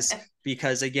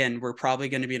because again, we're probably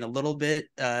going to be in a little bit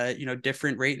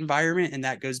different rate environment, and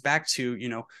that goes back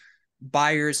to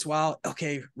buyers. While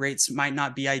okay, rates might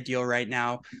not be ideal right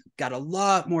now, got a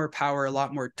lot more power, a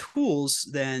lot more tools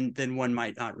than one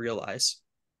might not realize.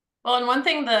 Well, and one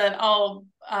thing that I'll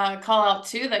call out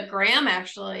too that Graham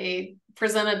actually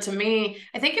presented to me,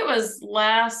 I think it was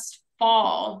last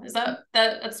fall. Is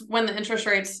that's when the interest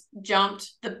rates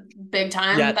jumped the big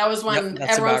time? Yeah, that was when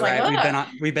everyone's like, right.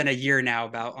 We've been a year now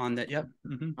about on that. Yep.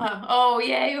 Mm-hmm. Oh,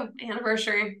 yay,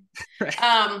 anniversary.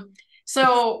 Right.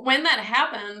 So when that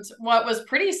happened, what was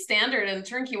pretty standard in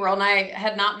turnkey world, and I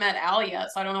had not met Al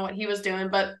yet, so I don't know what he was doing,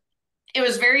 but it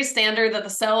was very standard that the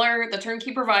seller, the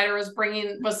turnkey provider was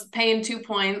paying 2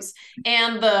 points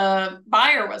and the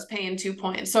buyer was paying 2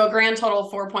 points. So a grand total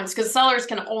of 4 points, because sellers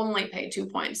can only pay 2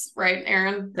 points, right,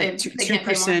 Aaron? They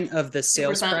 2% of the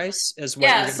sales price is what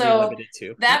you're going to be limited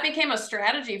to. That became a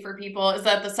strategy for people, is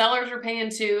that the sellers are paying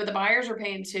 2, the buyers are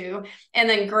paying 2. And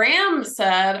then Graham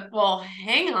said, well,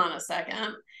 hang on a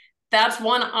second. That's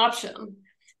one option.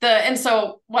 And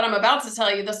so what I'm about to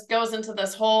tell you, this goes into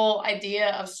this whole idea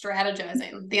of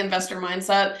strategizing the investor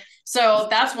mindset. So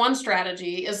that's one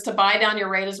strategy, is to buy down your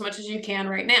rate as much as you can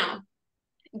right now.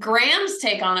 Graham's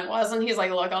take on it wasn't, he's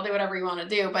like, look, I'll do whatever you want to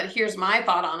do. But here's my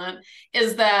thought on it,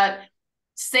 is that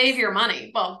save your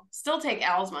money. Well, still take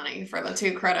Al's money for the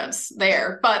 2 credits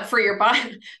there. But for your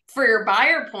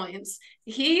buyer points,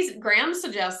 Graham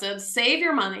suggested save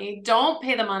your money. Don't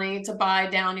pay the money to buy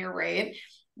down your rate.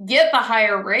 get the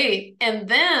higher rate, and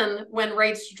then when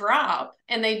rates drop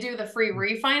and they do the free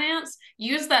refinance,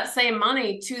 use that same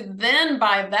money to then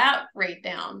buy that rate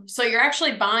down. So you're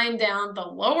actually buying down the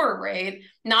lower rate,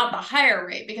 not the higher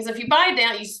rate. Because if you buy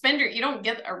down, you don't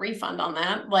get a refund on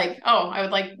that. Like, oh, I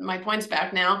would like my points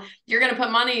back now. You're going to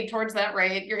put money towards that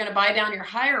rate. You're going to buy down your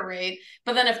higher rate.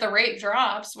 But then if the rate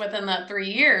drops within that 3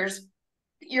 years,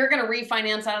 you're going to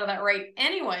refinance out of that rate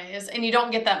anyways, and you don't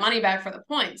get that money back for the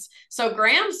points. So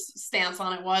Graham's stance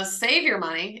on it was save your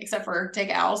money, except for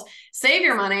take Al's, save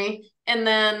your money, and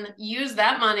then use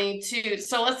that money to,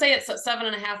 so let's say it's at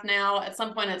 7.5 now, at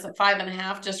some point it's at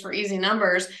 5.5, just for easy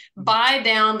numbers, buy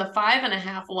down the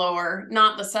 5.5 lower,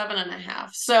 not the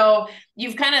 7.5. So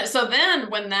you've kind of, so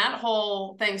then when that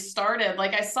whole thing started,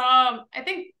 like I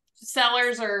think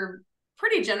sellers are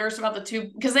pretty generous about the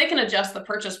two, because they can adjust the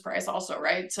purchase price also,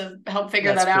 right, to help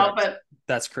figure that out. But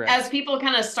that's correct. As people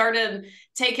kind of started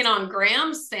taking on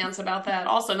Graham's stance about that,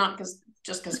 also not just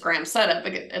because Graham said it,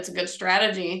 but it's a good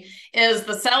strategy, is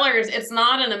the sellers, it's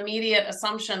not an immediate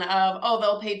assumption of, oh,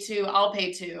 they'll pay 2, I'll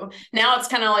pay 2. Now it's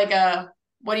kind of like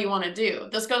what do you want to do?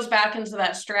 This goes back into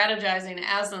that strategizing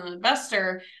as an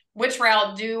investor. Which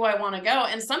route do I want to go?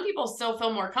 And some people still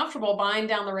feel more comfortable buying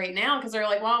down the rate now because they're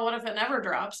like, well, what if it never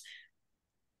drops?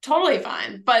 Totally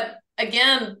fine. But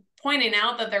again, pointing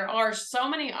out that there are so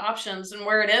many options, and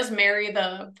where it is marry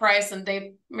the price,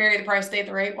 date the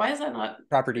rate. Why is that not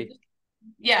property?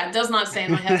 Yeah, it does not stay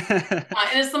in my head.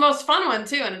 And it's the most fun one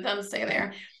too, and it doesn't stay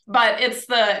there. But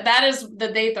that is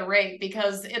the date the rate,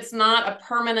 because it's not a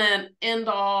permanent end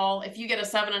all. If you get a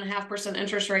 7.5%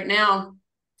 interest rate now,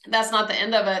 that's not the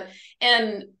end of it.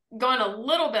 And going a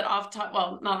little bit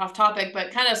not off topic,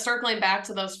 but kind of circling back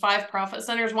to those 5 profit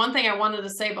centers. One thing I wanted to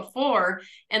say before,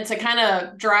 and to kind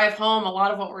of drive home a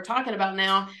lot of what we're talking about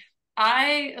now,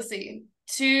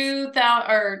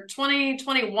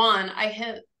 2021, I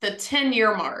hit the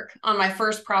 10-year mark on my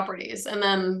first properties. And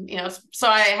then, so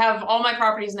I have all my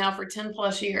properties now for 10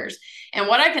 plus years. And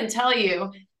what I can tell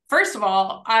you, first of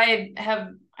all, I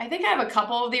think I have a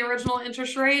couple of the original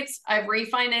interest rates. I've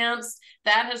refinanced.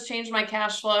 That has changed my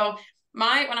cash flow. When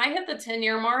I hit the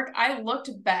 10-year mark, I looked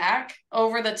back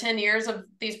over the 10 years of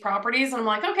these properties, and I'm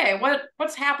like, okay,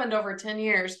 what's happened over 10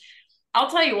 years? I'll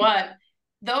tell you what,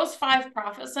 those 5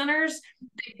 profit centers,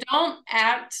 they don't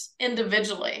act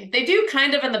individually. They do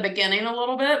kind of in the beginning a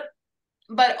little bit,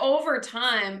 but over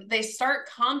time, they start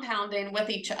compounding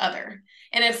with each other.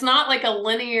 And it's not like a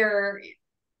linear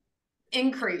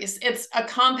increase, it's a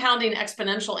compounding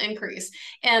exponential increase.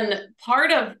 And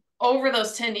over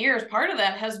those 10 years, part of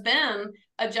that has been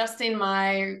adjusting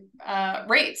my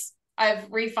rates. I've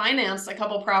refinanced a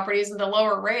couple properties into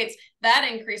lower rates. That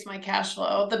increased my cash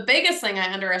flow. The biggest thing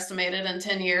I underestimated in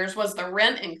 10 years was the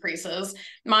rent increases.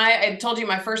 I told you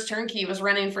my first turnkey was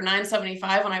renting for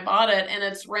 $975 when I bought it, and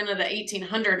it's rented at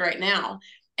 $1,800 right now.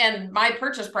 And my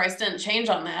purchase price didn't change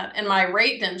on that. And my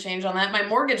rate didn't change on that. My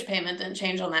mortgage payment didn't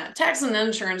change on that. Tax and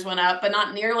insurance went up, but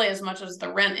not nearly as much as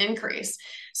the rent increase.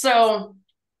 So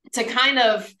to kind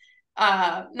of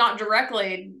not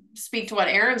directly speak to what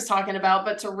Aaron's talking about,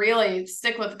 but to really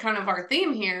stick with kind of our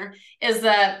theme here, is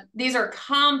that these are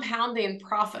compounding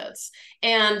profits.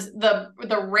 And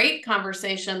the rate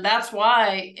conversation, that's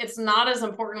why it's not as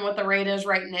important what the rate is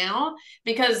right now,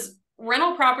 because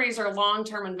rental properties are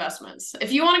long-term investments.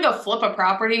 If you want to go flip a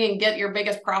property and get your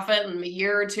biggest profit in a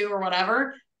year or two or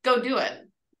whatever, go do it.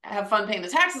 Have fun paying the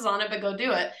taxes on it, but go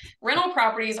do it. Rental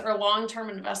properties are long-term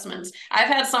investments. I've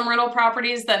had some rental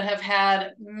properties that have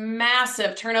had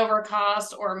massive turnover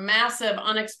costs or massive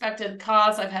unexpected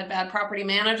costs. I've had bad property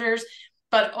managers,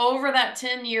 but over that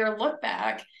 10-year look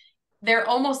back, they're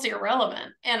almost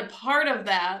irrelevant. And part of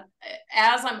that,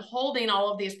 as I'm holding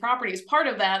all of these properties, part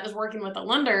of that is working with the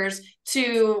lenders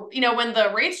to, when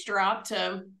the rates drop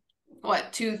to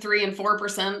 2%, 3%, and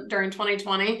 4% during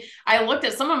 2020, I looked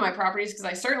at some of my properties because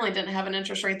I certainly didn't have an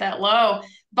interest rate that low.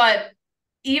 But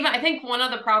even I think one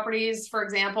of the properties, for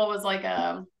example, was like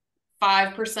a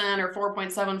 5% or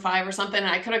 4.75 or something.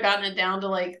 And I could have gotten it down to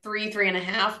like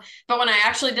 3.5. But when I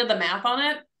actually did the math on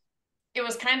it, it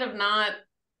was kind of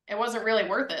it wasn't really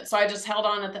worth it. So I just held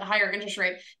on at the higher interest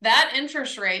rate. That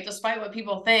interest rate, despite what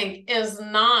people think, is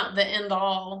not the end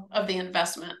all of the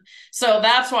investment. So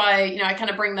that's why, I kind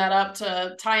of bring that up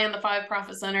to tie in the 5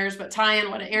 profit centers, but tie in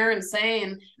what Aaron's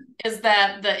saying is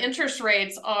that the interest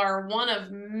rates are one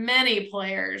of many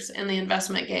players in the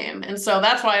investment game. And so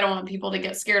that's why I don't want people to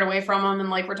get scared away from them. And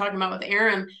like we're talking about with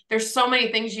Aaron, there's so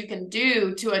many things you can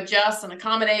do to adjust and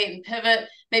accommodate and pivot.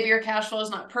 Maybe your cash flow is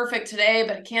not perfect today,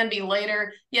 but it can be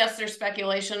later. Yes, there's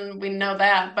speculation. We know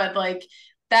that, but like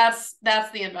that's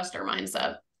the investor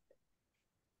mindset.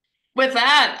 With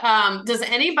that, does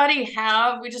anybody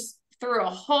have, we just threw a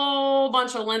whole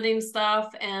bunch of lending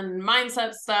stuff and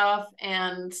mindset stuff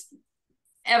and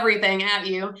everything at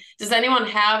you. Does anyone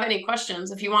have any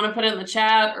questions? If you want to put it in the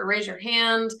chat or raise your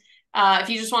hand, if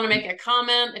you just want to make a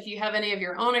comment, if you have any of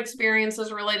your own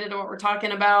experiences related to what we're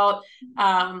talking about.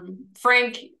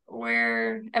 Frank,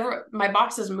 my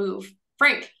boxes move.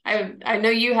 Frank, I know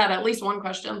you had at least one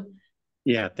question.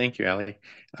 Yeah, thank you, Allie.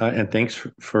 And thanks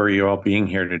for you all being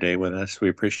here today with us. We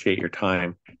appreciate your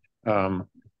time.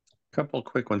 Couple of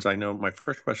quick ones. I know my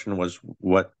first question was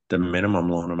what the minimum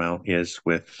loan amount is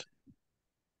with.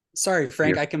 Sorry,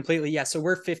 Frank, I completely, yeah. So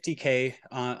we're 50K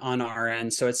on our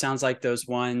end. So it sounds like those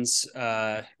ones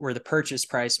where the purchase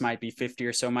price might be 50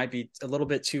 or so might be a little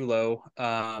bit too low.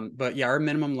 But yeah, our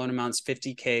minimum loan amount is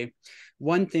 50K.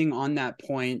 One thing on that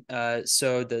point,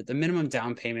 so the minimum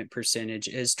down payment percentage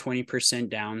is 20%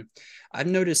 down. I've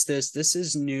noticed this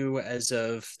is new as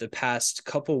of the past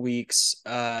couple weeks.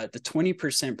 The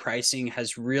 20% pricing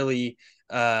has really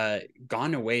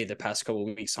gone away the past couple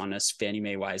of weeks on us Fannie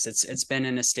Mae wise. It's been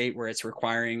in a state where it's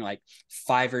requiring like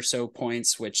 5 or so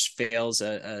points, which fails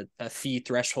a fee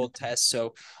threshold test.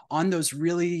 So on those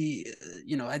really,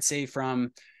 I'd say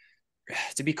from,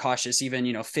 to be cautious,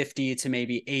 even 50 to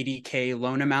maybe 80K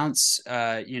loan amounts,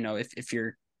 if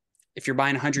you're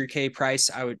buying 100K price,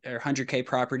 or 100K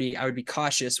property, I would be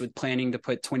cautious with planning to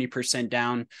put 20%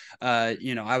 down.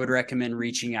 I would recommend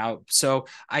reaching out. So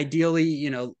ideally,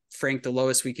 Frank, the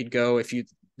lowest we could go, if you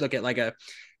look at like a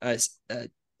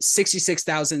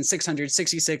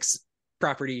 66,666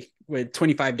 property with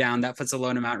 25 down, that puts a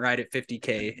loan amount right at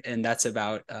 50K. And that's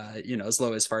about, as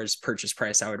low as far as purchase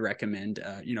price, I would recommend,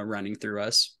 running through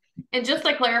us. And just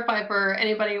to clarify for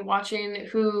anybody watching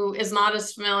who is not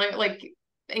as familiar, like,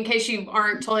 in case you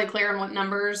aren't totally clear on what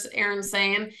numbers Aaron's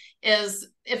saying, is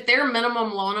if their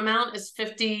minimum loan amount is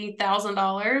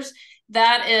 $50,000,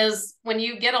 that is when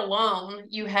you get a loan,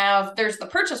 there's the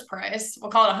purchase price. We'll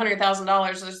call it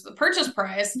 $100,000. There's the purchase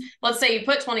price. Let's say you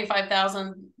put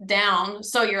 25,000 down,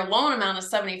 so your loan amount is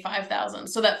 75,000.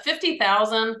 So that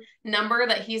 50,000 number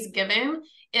that he's giving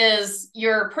is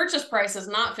your purchase price is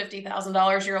not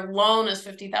 $50,000. Your loan is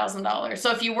 $50,000.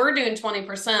 So if you were doing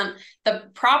 20%, the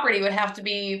property would have to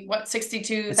be what,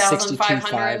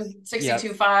 62,500,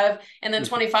 62.5, and then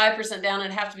 25% down,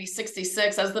 it'd have to be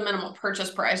 66 as the minimum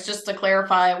purchase price, just to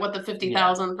clarify what the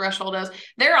 50,000 threshold is.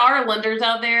 There are lenders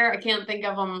out there, I can't think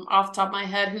of them off the top of my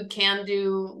head, who can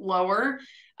do lower.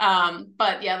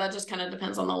 But yeah, that just kind of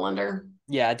depends on the lender.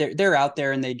 Yeah, they're out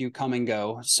there and they do come and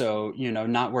go. So,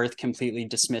 not worth completely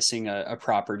dismissing a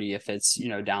property if it's,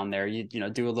 down there. You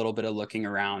do a little bit of looking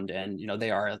around and, they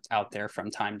are out there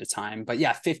from time to time. But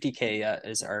yeah, 50K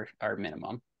is our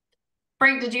minimum.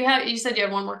 Frank, you said you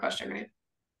had one more question, right?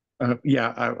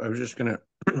 Yeah, I was just going to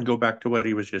go back to what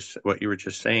you were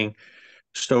just saying.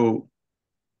 So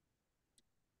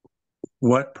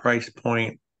what price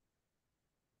point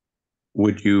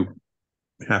would you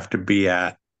have to be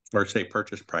at, or say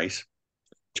purchase price,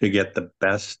 to get the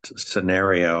best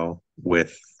scenario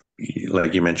with,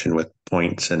 like you mentioned, with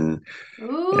points and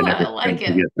I like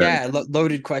it. Yeah,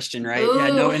 loaded question, right? Ooh. Yeah,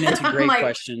 no, and it's a great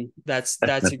question. That's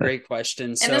a great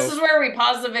question. So, and this is where we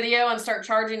pause the video and start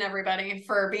charging everybody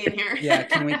for being here. Yeah,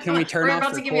 can we turn off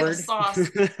about to give you the sauce.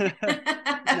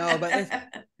 No, but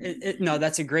no,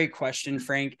 that's a great question,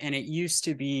 Frank. And it used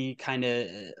to be kind of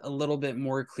a little bit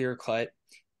more clear cut.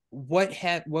 What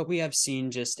we have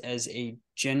seen just as a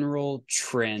general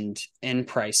trend in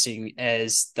pricing,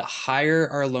 as the higher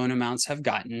our loan amounts have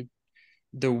gotten,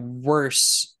 the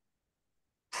worse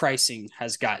pricing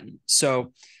has gotten.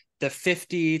 So the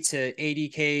 50 to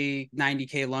 80K,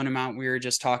 90K loan amount we were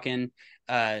just talking,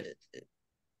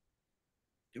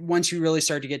 once you really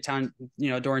start to get down,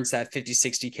 towards that 50,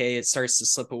 60K, it starts to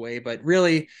slip away. But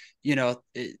really,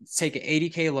 take an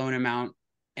 80K loan amount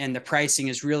and the pricing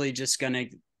is really just going to,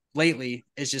 lately,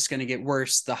 is just going to get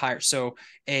worse the higher. So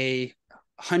a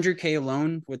 100K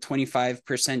loan with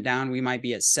 25% down, we might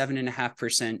be at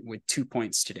 7.5% with 2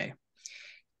 points today.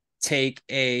 Take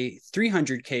a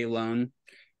 300K loan,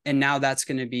 and now that's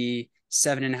going to be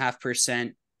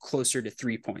 7.5%, closer to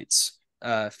 3 points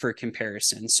for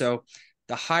comparison. So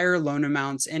the higher loan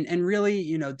amounts, and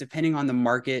really, depending on the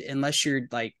market, unless you're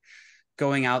like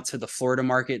going out to the Florida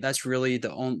market, that's really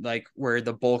the only, where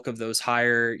the bulk of those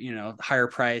higher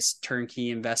price turnkey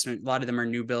investment, a lot of them are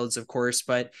new builds, of course,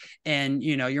 but, and,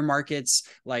 your markets,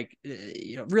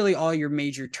 really all your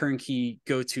major turnkey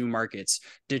go-to markets,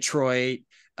 Detroit,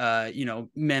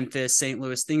 Memphis, St.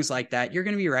 Louis, things like that, you're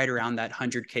going to be right around that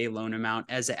 100K loan amount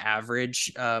as an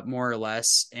average, more or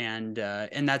less. And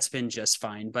that's been just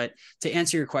fine. But to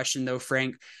answer your question though,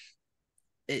 Frank,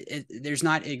 there's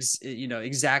not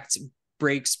exact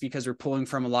breaks because we're pulling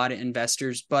from a lot of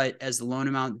investors, but as the loan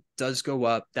amount does go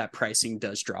up, that pricing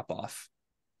does drop off.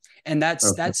 And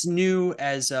that's new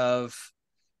as of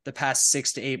the past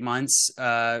 6 to 8 months.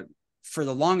 For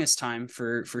the longest time,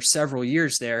 for several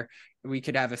years there, we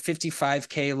could have a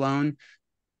 55K loan,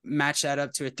 match that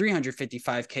up to a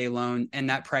 355K loan, and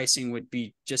that pricing would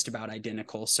be just about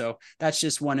identical. So that's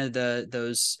just one of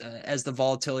those as the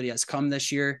volatility has come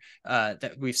this year,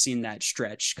 that we've seen that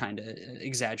stretch kind of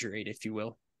exaggerate, if you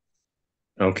will.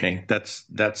 Okay,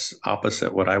 that's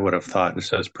opposite what I would have thought.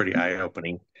 So it's pretty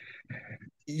eye-opening.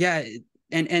 Yeah.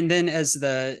 And then as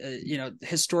the,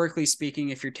 historically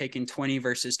speaking, if you're taking 20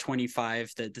 versus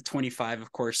 25, the 25,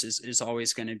 of course, is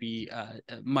always going to be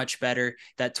much better.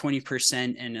 That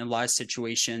 20% in a lot of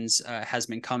situations has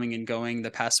been coming and going the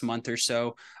past month or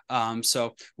so.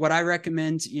 So what I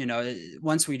recommend,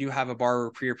 once we do have a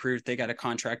borrower pre-approved, they got a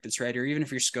contract that's ready, or even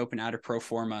if you're scoping out a pro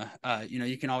forma,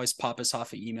 you can always pop us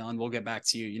off an email and we'll get back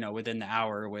to you, within the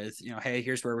hour with, hey,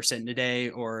 here's where we're sitting today,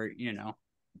 or,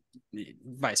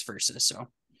 vice versa. So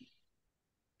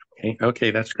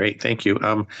okay, that's great. Thank you.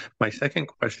 My second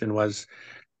question was,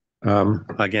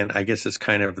 again, I guess it's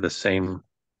kind of the same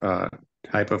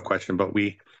type of question, but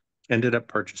we ended up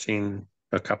purchasing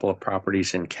a couple of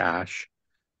properties in cash.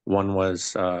 One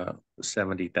was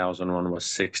 70,000, one was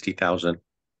 60,000.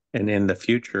 And in the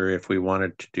future, if we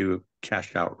wanted to do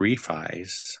cash out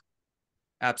refis.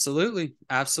 Absolutely.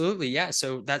 Yeah.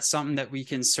 So that's something that we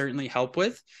can certainly help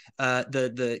with.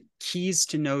 The keys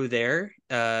to know there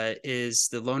is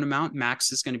the loan amount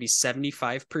max is going to be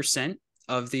 75%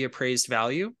 of the appraised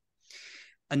value.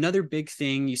 Another big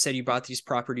thing, you said you bought these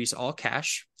properties all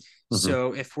cash. Mm-hmm.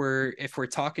 So if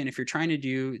you're trying to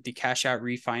do the cash out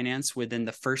refinance within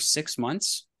the first 6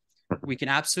 months, we can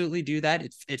absolutely do that.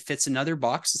 It fits another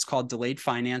box. It's called delayed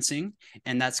financing.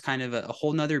 And that's kind of a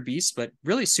whole nother beast, but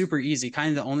really super easy.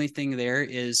 Kind of the only thing there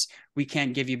is we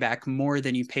can't give you back more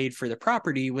than you paid for the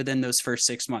property within those first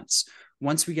 6 months.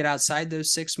 Once we get outside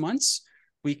those 6 months,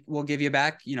 we will give you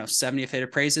back, 70. If it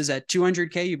appraises at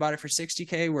 200K, you bought it for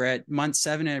 60K. We're at month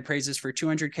 7 and it appraises for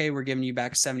 200K. We're giving you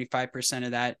back 75%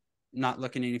 of that. Not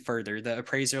looking any further. The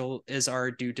appraisal is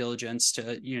our due diligence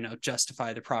to,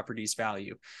 justify the property's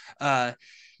value.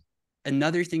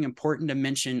 Another thing important to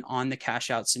mention on the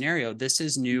cash out scenario, this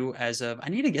is new as of, I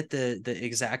need to get the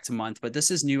exact month, but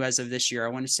this is new as of this year. I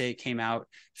want to say it came out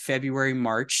February,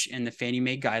 March in the Fannie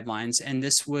Mae guidelines. And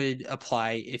this would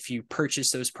apply if you purchase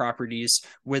those properties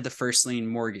with the first lien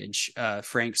mortgage,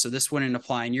 Frank. So this wouldn't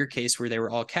apply in your case where they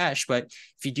were all cash, but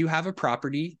if you do have a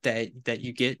property that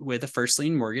you get with a first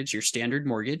lien mortgage, your standard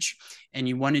mortgage, and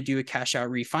you want to do a cash out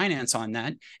refinance on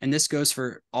that, and this goes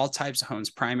for all types of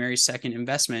homes, primary, second,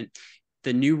 investment,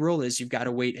 the new rule is you've got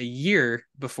to wait a year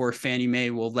before Fannie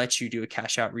Mae will let you do a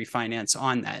cash out refinance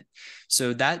on that.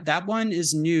 So that one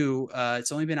is new.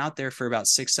 It's only been out there for about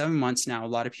 6-7 months now. A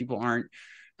lot of people aren't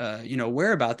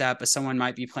aware about that, but someone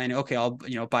might be planning, okay, I'll,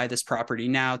 buy this property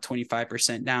now,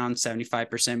 25% down,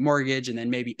 75% mortgage. And then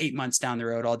maybe 8 months down the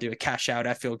road, I'll do a cash out.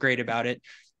 I feel great about it.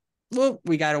 Well,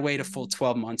 we got to wait a full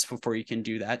 12 months before you can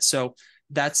do that. So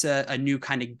that's a new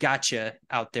kind of gotcha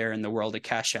out there in the world of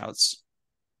cash outs.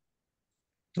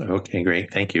 Okay,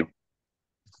 great. Thank you.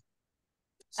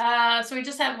 So we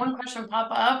just had one question pop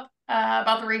up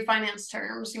about the refinance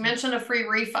terms. You mentioned a free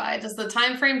refi. Does the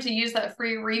time frame to use that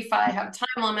free refi have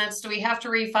time limits? Do we have to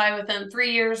refi within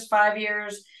 3 years, 5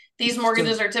 years? These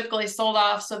mortgages are typically sold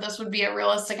off, so this would be a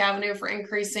realistic avenue for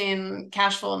increasing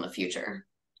cash flow in the future.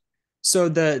 So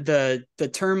the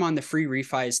term on the free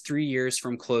refi is 3 years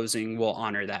from closing. We'll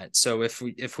honor that. So if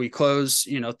we close,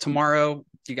 tomorrow,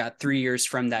 you got 3 years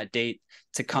from that date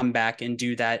to come back and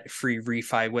do that free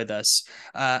refi with us.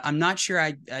 I'm not sure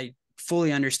I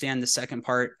fully understand the second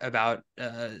part about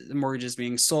the mortgages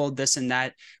being sold, this and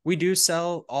that. We do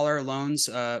sell all our loans.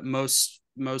 Most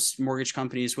mortgage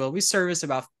companies will. We service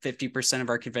about 50% of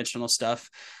our conventional stuff.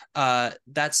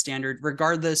 That's standard,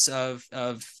 regardless of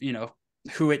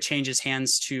who it changes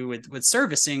hands to with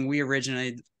servicing. We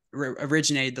originated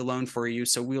the loan for you,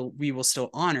 so we will still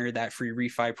honor that free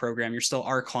refi program. You're still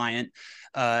our client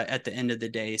at the end of the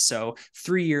day. So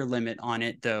 3-year limit on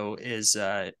it though is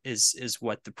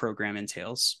what the program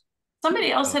entails.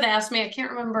 Somebody else had asked me, I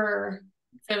can't remember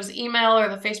if it was email or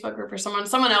the Facebook group or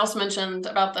someone else mentioned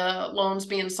about the loans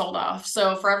being sold off.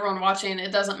 So for everyone watching,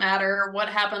 it doesn't matter what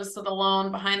happens to the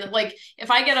loan behind it. Like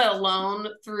if I get a loan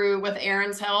through with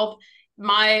Aaron's help,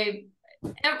 my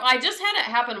I just had it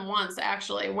happen once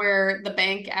actually, where the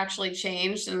bank actually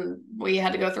changed and we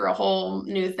had to go through a whole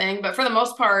new thing. But for the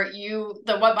most part,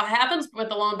 what happens with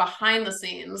the loan behind the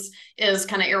scenes is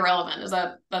kind of irrelevant.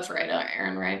 That's right,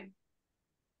 Aaron, right?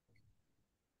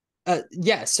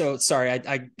 Yeah, so sorry,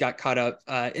 I got caught up.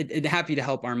 Happy to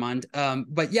help, Armand.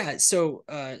 But yeah, so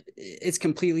it's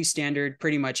completely standard.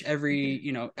 Pretty much every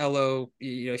LO,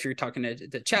 if you're talking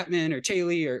to Chapman or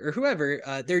Chaley or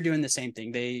whoever, they're doing the same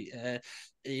thing. They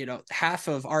half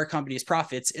of our company's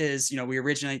profits is we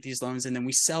originate these loans and then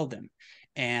we sell them,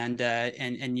 and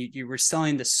you were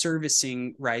selling the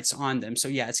servicing rights on them. So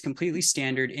yeah, it's completely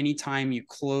standard. Anytime you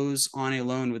close on a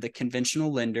loan with a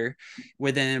conventional lender,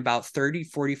 within about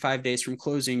 30-45 days from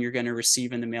closing, you're going to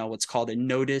receive in the mail what's called a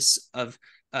notice of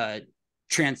a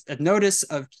notice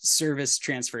of service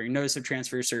transfer, notice of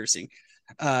transfer servicing.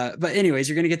 But anyways,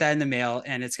 you're going to get that in the mail,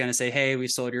 and it's going to say, hey, we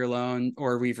sold your loan,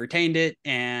 or we've retained it,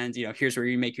 and here's where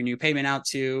you make your new payment out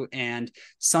to. And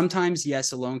sometimes,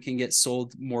 yes, a loan can get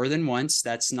sold more than once.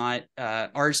 That's not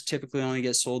ours. Typically only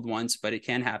gets sold once, but it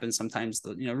can happen sometimes,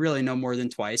 really no more than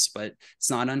twice, but it's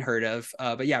not unheard of.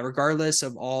 But yeah, regardless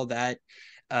of all that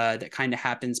that kind of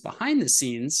happens behind the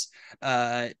scenes,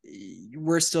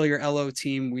 we're still your LO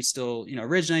team. We still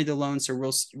originate the loan, so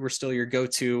we're still your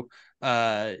go-to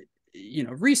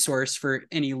resource for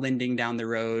any lending down the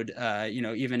road.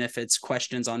 Even if it's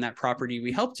questions on that property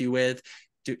we helped you with,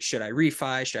 should I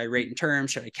refi, should I rate in term,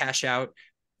 should I cash out,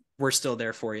 we're still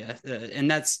there for you. And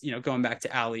that's going back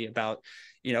to Ali about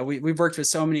we've worked with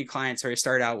so many clients where I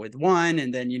start out with one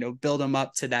and then build them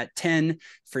up to that 10.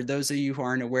 For those of you who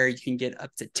aren't aware, you can get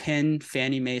up to 10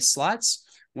 Fannie Mae slots.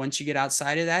 Once you get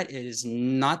outside of that, it is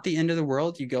not the end of the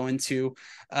world. You go into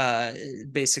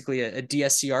basically a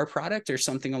DSCR product or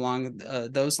something along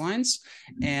those lines,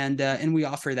 and we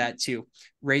offer that too.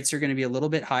 Rates are going to be a little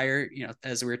bit higher,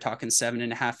 as we were talking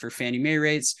 7.5 for Fannie Mae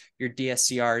rates. Your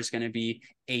DSCR is going to be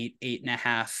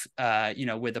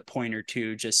 8.5, with a point or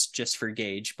two just for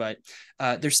gauge. But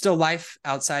there's still life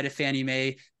outside of Fannie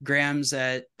Mae. Graham's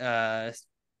at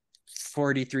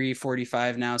 43,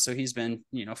 45 now, so he's been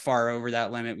far over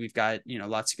that limit. We've got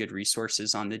lots of good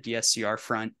resources on the DSCR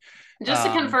front. Just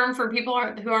to confirm for people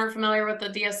who aren't familiar with the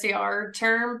DSCR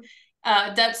term,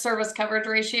 debt service coverage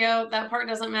ratio, that part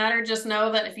doesn't matter. Just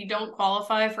know that if you don't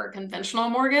qualify for a conventional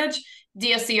mortgage,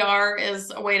 DSCR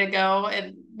is a way to go.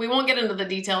 And we won't get into the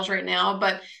details right now,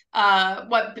 but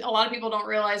what a lot of people don't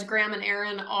realize, Graham and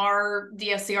Aaron are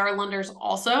DSCR lenders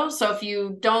also. So if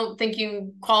you don't think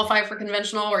you qualify for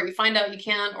conventional, or you find out you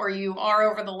can't, or you are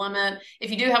over the limit,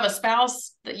 if you do have a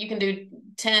spouse, that you can do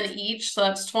 10 each, so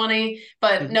that's 20.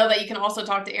 But know that you can also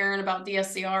talk to Aaron about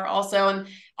DSCR also. And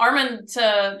Armin,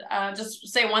 to just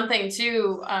say one thing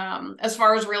too, as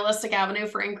far as realistic avenue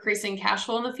for increasing cash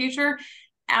flow in the future,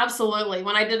 absolutely.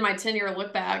 When I did my 10-year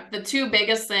look back, the two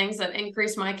biggest things that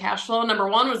increased my cash flow, number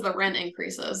one was the rent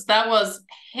increases. That was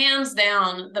hands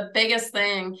down the biggest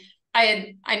thing.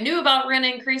 I knew about rent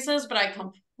increases, but I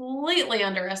completely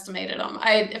underestimated them.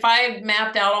 If I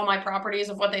mapped out all my properties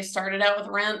of what they started out with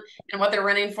rent and what they're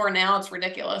renting for now, it's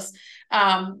ridiculous.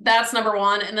 That's number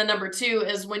one. And then number two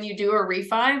is when you do a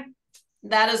refi,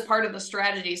 that is part of the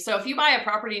strategy. So if you buy a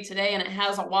property today and it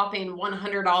has a whopping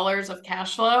 $100 of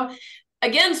cash flow,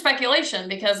 again, speculation,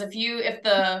 because if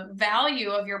the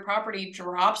value of your property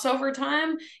drops over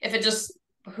time, if it just,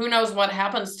 who knows what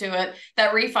happens to it,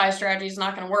 that refi strategy is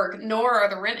not going to work, nor are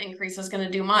the rent increases going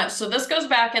to do much. So this goes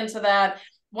back into that,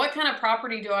 what kind of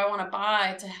property do I want to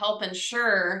buy to help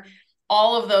ensure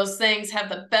all of those things have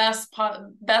the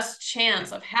best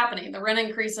chance of happening? The rent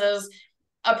increases,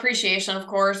 appreciation, of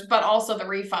course, but also the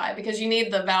refi, because you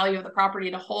need the value of the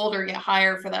property to hold or get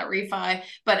higher for that refi.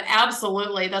 But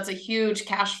absolutely, that's a huge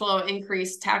cash flow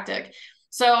increase tactic.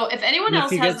 So if anyone else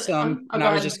has some, and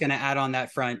I was just going to add on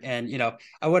that front, and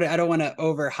I don't want to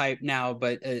overhype now,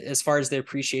 but as far as the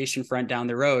appreciation front down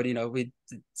the road,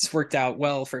 it's worked out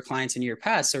well for clients in year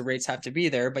past, so rates have to be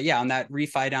there. But yeah, on that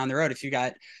refi down the road, if you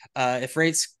got if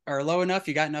rates are low enough,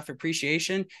 you got enough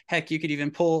appreciation, heck, you could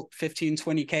even pull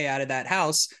 15-20K out of that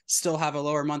house, still have a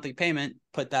lower monthly payment,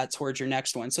 put that towards your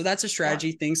next one. So that's a strategy.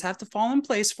 Yeah. Things have to fall in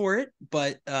place for it,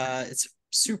 but it's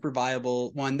super viable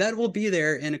one that will be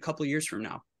there in a couple of years from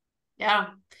now. Yeah.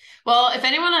 Well, if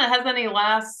anyone has any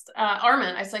last,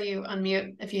 Armin, I saw you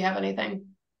unmute if you have anything.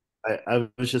 I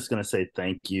was just going to say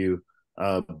thank you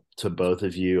to both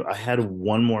of you. I had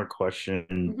one more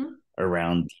question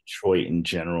around Detroit in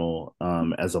general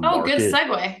as a market. Oh, good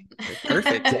segue.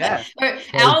 Perfect. Yeah.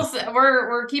 Al's,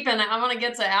 we're keeping, I want to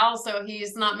get to Al so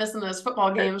he's not missing those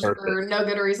football games for no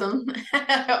good reason.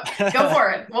 Go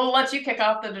for it. We'll let you kick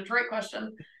off the Detroit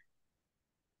question.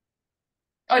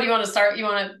 Oh, do you want to start? You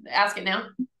want to ask it now?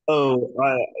 Oh,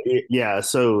 yeah.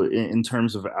 So in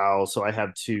terms of Al, so I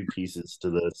have two pieces to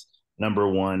this. Number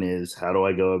one is how do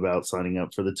I go about signing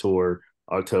up for the tour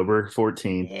October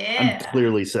 14th? I'm Yeah.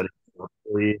 clearly setting it up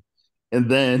for you. And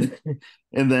then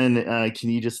can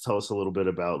you just tell us a little bit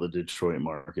about the Detroit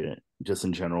market just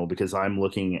in general? Because I'm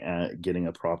looking at getting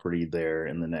a property there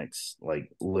in the next,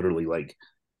 like literally like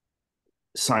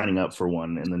signing up for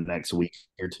one in the next week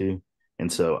or two.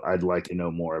 And so I'd like to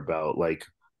know more about like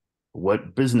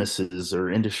what businesses or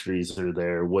industries are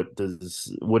there, what does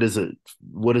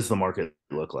the market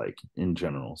look like in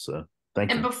general. So thank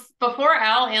And you. before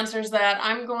Al answers that,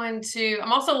 I'm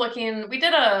also looking, we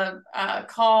did a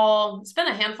call, it's been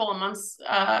a handful of months.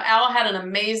 Al had an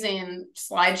amazing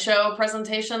slideshow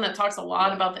presentation that talks a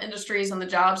lot about the industries and the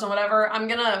jobs and whatever. I'm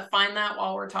going to find that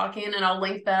while we're talking and I'll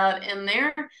link that in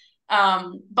there.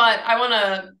 But I want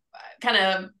to kind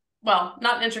of, well,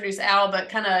 not introduce Al, but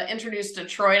kind of introduce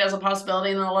Detroit as a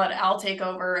possibility, and then I'll let Al take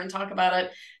over and talk about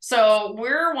it. So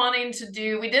we're wanting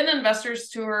to we did an investors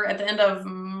tour at the end of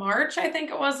March, I think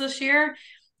it was this year.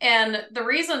 And the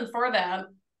reason for that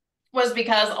was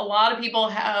because a lot of people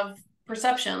have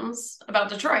perceptions about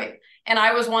Detroit. And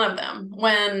I was one of them.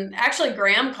 When actually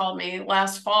Graham called me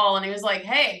last fall and he was like,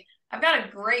 hey, I've got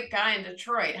a great guy in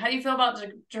Detroit. How do you feel about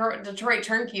Detroit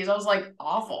turnkeys? I was like,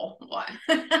 awful. What?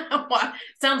 What?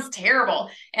 Sounds terrible.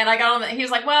 And I got on he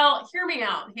was like, well, hear me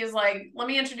out. He was like, let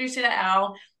me introduce you to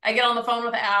Al. I get on the phone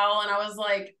with Al and I was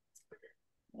like,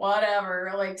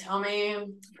 whatever, like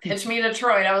pitch me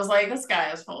Detroit. I was like, this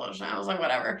guy is full of shit. I was like,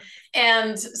 whatever.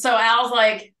 And so Al's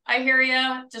like, I hear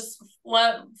you, just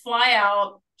fly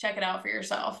out, check it out for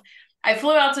yourself. I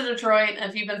flew out to Detroit, and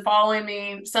if you've been following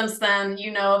me since then, you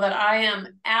know that I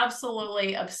am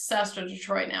absolutely obsessed with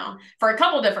Detroit now for a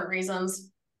couple different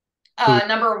reasons. Food.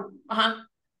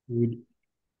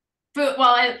 Food.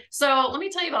 Well, so let me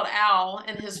tell you about Al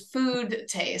and his food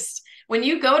taste. When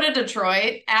you go to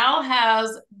Detroit, Al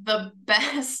has the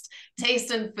best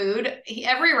taste in food.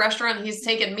 Every restaurant he's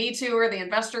taken me to or the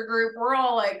investor group, we're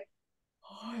all like,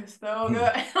 oh, it's so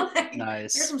good. Like,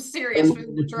 Nice. There's some serious food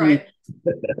in Detroit.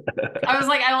 I was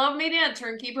like, I love meeting a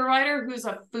turnkey provider who's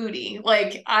a foodie.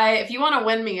 Like, if you want to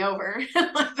win me over,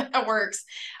 that works.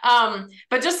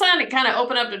 But just to kind of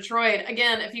open up Detroit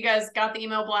again, if you guys got the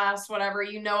email blast, whatever,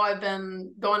 you know, I've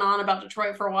been going on about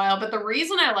Detroit for a while. But the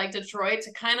reason I like Detroit,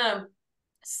 to kind of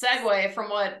segue from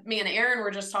what me and Aaron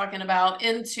were just talking about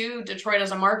into Detroit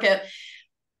as a market,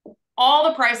 all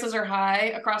the prices are high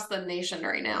across the nation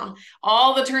right now.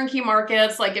 All the turnkey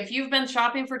markets, like if you've been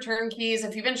shopping for turnkeys,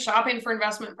 if you've been shopping for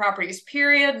investment properties,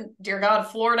 period, dear God,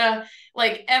 Florida,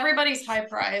 like everybody's high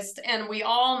priced. And we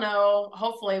all know,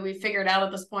 hopefully we figured out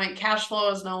at this point, cash flow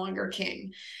is no longer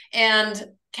king. And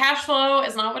cash flow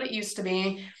is not what it used to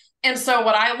be. And so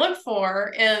what I look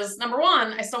for is, number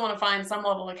one, I still want to find some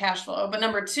level of cash flow. But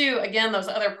number two, again, those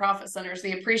other profit centers,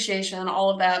 the appreciation, all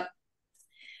of that.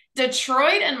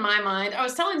 Detroit, in my mind, I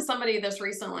was telling somebody this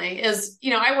recently, is, you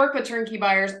know, I work with turnkey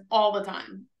buyers all the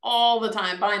time,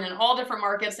 buying in all different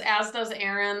markets, as does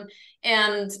Aaron.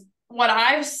 And what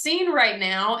I've seen right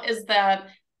now is that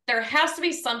there has to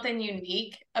be something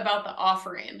unique about the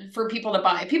offering for people to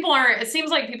buy. It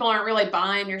seems like people aren't really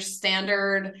buying your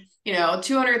standard, you know,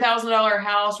 $200,000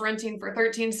 house renting for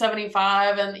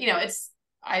 $1,375. And, you know,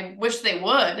 I wish they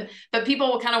would, but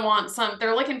people will kind of want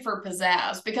they're looking for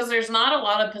pizzazz, because there's not a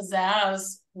lot of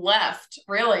pizzazz left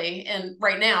really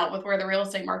right now with where the real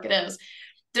estate market is.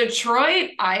 Detroit,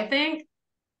 I think,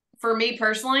 for me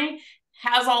personally,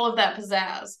 has all of that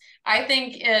pizzazz. I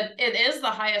think it is the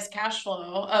highest cash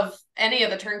flow of any of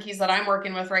the turnkeys that I'm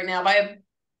working with right now by a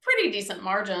pretty decent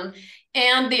margin.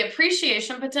 And the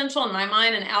appreciation potential in my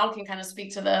mind, and Al can kind of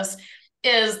speak to this,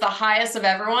 is the highest of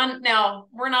everyone. Now,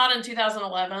 we're not in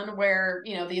 2011 where,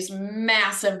 you know, these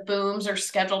massive booms are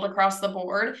scheduled across the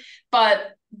board,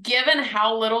 but given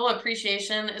how little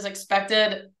appreciation is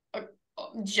expected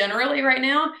generally right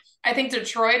now, I think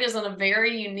Detroit is in a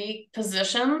very unique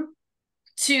position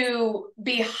to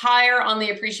be higher on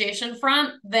the appreciation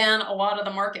front than a lot of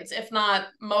the markets, if not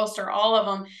most or all of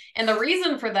them. And the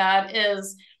reason for that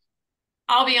is,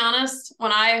 I'll be honest,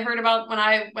 when I heard about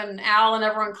when Al and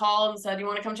everyone called and said, you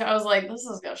want to come to, I was like, this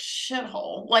is a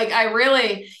shithole. Like, I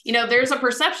really, you know, there's a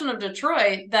perception of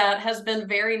Detroit that has been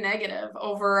very negative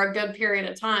over a good period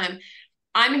of time.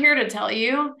 I'm here to tell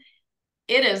you,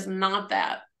 it is not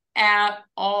that at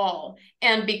all.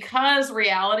 And because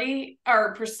reality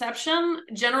or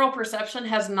general perception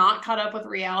has not caught up with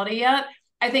reality yet,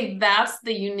 I think that's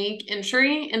the unique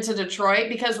entry into Detroit,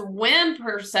 because when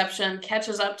perception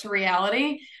catches up to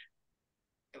reality,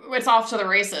 it's off to the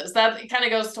races. That kind of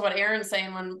goes to what Aaron's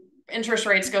saying. When interest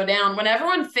rates go down, when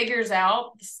everyone figures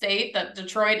out the state that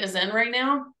Detroit is in right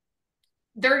now,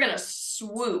 they're going to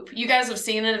swoop. You guys have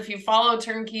seen it. If you follow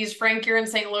Turnkeys, Frank, you're in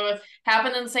St. Louis,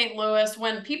 happened in St. Louis.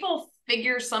 When people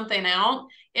figure something out,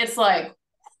 it's like,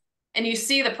 and you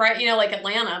see the price, like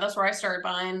Atlanta, that's where I started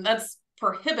buying. That's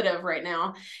prohibitive right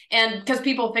now. And because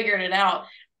people figured it out.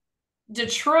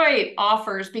 Detroit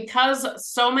offers, because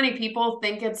so many people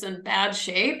think it's in bad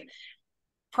shape,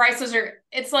 prices are,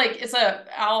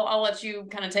 I'll let you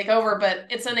kind of take over, but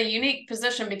it's in a unique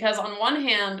position because on one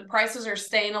hand, prices are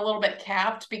staying a little bit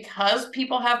capped because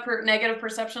people have negative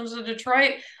perceptions of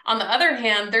Detroit. On the other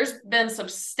hand, there's been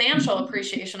substantial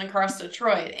appreciation across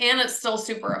Detroit and it's still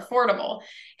super affordable.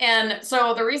 And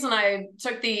so the reason I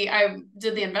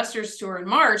did the investors tour in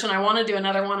March and I want to do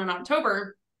another one in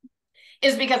October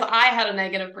is because I had a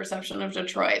negative perception of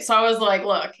Detroit. So I was like,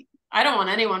 look, I don't want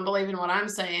anyone believing what I'm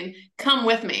saying. Come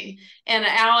with me. And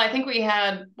Al, I think we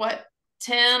had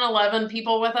 10, 11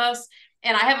 people with us.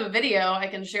 And I have a video I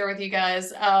can share with you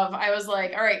guys of, I was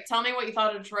like, all right, tell me what you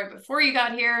thought of Detroit before you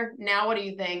got here. Now, what do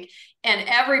you think? And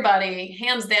everybody,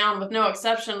 hands down, with no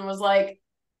exception, was like,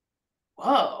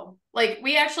 whoa. Like,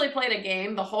 we actually played a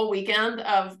game the whole weekend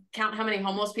of count how many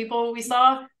homeless people we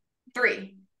saw.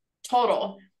 3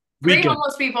 total. 3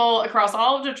 homeless people across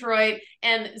all of Detroit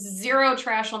and 0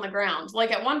 trash on the ground. Like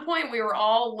at one point we were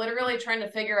all literally trying to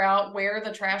figure out where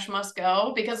the trash must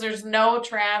go because there's no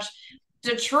trash.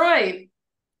 Detroit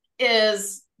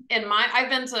is, I've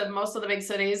been to most of the big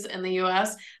cities in the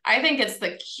US. I think it's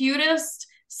the cutest,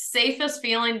 safest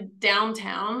feeling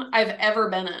downtown I've ever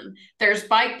been in. There's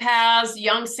bike paths,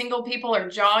 young single people are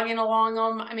jogging along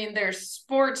them. I mean, there's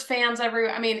sports fans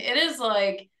everywhere. I mean, it is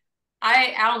like,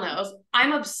 Al knows,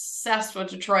 I'm obsessed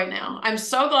with Detroit now. I'm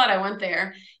so glad I went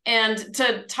there. And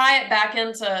to tie it back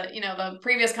into, the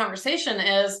previous conversation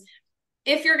is,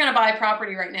 if you're going to buy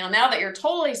property right now that you're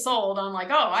totally sold on like,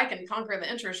 oh, I can conquer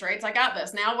the interest rates, I got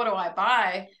this. Now what do I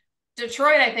buy?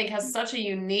 Detroit, I think, has such a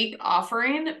unique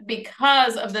offering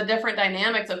because of the different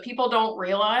dynamics of people don't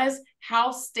realize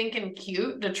how stinking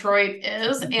cute Detroit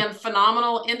is and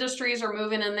phenomenal industries are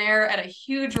moving in there at a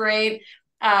huge rate.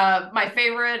 My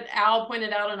favorite, Al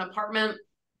pointed out an apartment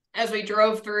as we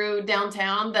drove through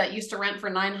downtown that used to rent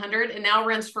for $900 and now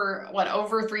rents for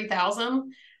over $3,000.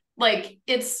 Like,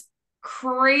 it's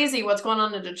crazy what's going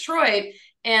on in Detroit.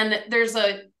 And there's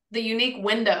the unique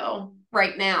window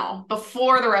right now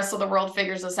before the rest of the world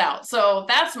figures this out. So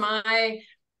that's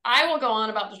I will go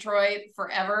on about Detroit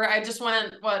forever. I just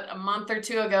went, a month or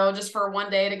 2 ago, just for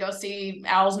one day to go see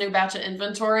Al's new batch of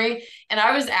inventory. And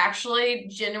I was actually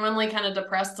genuinely kind of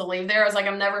depressed to leave there. I was like,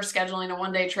 I'm never scheduling a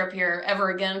one-day trip here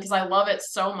ever again because I love it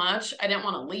so much. I didn't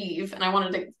want to leave and I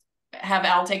wanted to have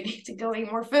Al take me to go eat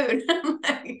more food.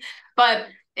 But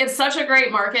it's such a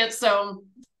great market. So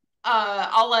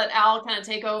I'll let Al kind of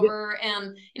take over.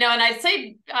 And, and I'd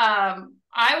say,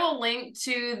 I will link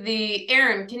to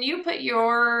Aaron, can you put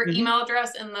your email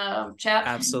address in the chat?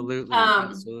 Absolutely.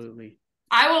 Absolutely.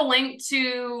 I will link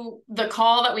to the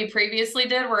call that we previously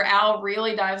did where Al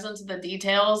really dives into the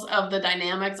details of the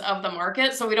dynamics of the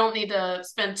market. So we don't need to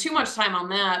spend too much time on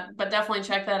that, but definitely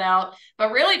check that out.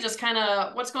 But really just kind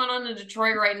of what's going on in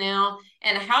Detroit right now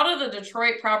and how do the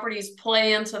Detroit properties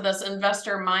play into this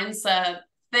investor mindset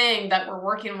thing that we're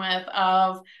working with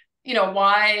of,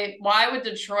 why would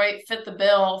Detroit fit the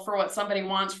bill for what somebody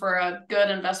wants for a good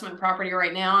investment property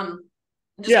right now? And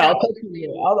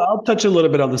I'll touch a little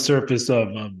bit on the surface of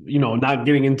not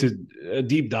getting into a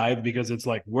deep dive because it's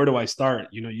like, where do I start?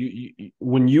 You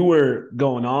when you were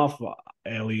going off,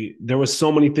 Ellie, there was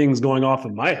so many things going off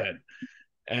in my head,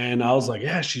 and I was like,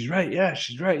 yeah, she's right. Yeah,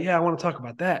 she's right. Yeah, I want to talk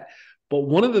about that. But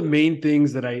one of the main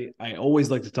things that I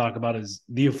always like to talk about is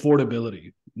the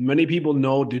affordability. Many people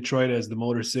know Detroit as the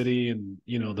Motor City, and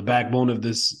the backbone of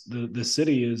the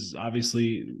city is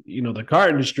obviously the car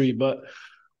industry. But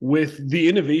with the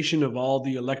innovation of all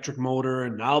the electric motor,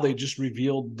 and now they just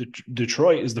revealed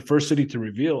Detroit is the first city to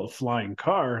reveal a flying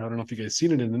car. I don't know if you guys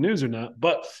seen it in the news or not,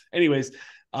 but anyways,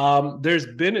 there's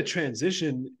been a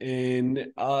transition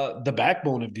in the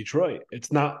backbone of Detroit.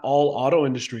 It's not all auto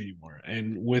industry anymore.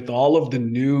 And with all of the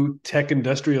new tech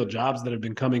industrial jobs that have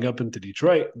been coming up into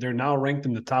Detroit, they're now ranked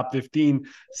in the top 15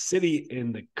 city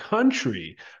in the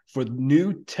country for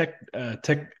new tech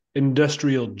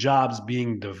industrial jobs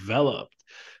being developed.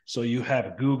 So you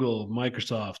have Google,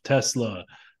 Microsoft, Tesla,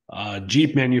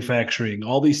 Jeep manufacturing,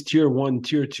 all these tier 1,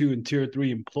 tier 2, and tier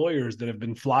 3 employers that have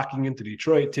been flocking into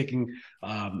Detroit, taking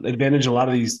advantage of a lot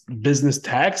of these business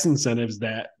tax incentives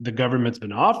that the government's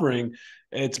been offering.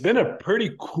 It's been a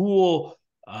pretty cool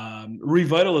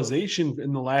revitalization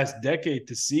in the last decade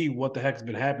to see what the heck's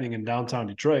been happening in downtown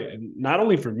Detroit. And not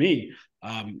only for me,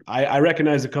 I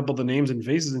recognize a couple of the names and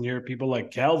faces in here. People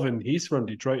like Calvin, he's from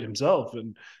Detroit himself.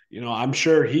 And, I'm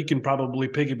sure he can probably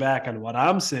piggyback on what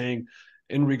I'm saying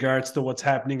in regards to what's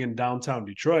happening in downtown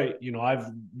Detroit. I've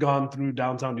gone through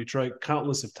downtown Detroit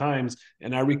countless of times,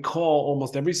 and I recall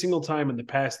almost every single time in the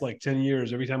past, like 10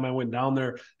 years, every time I went down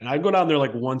there, and I'd go down there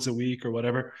like once a week or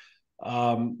whatever.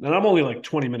 And I'm only like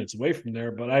 20 minutes away from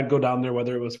there, but I'd go down there,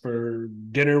 whether it was for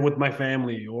dinner with my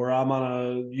family or I'm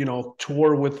on a,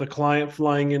 tour with the client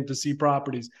flying in to see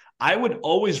properties. I would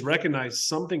always recognize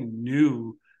something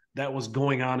new that was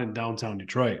going on in downtown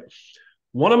Detroit.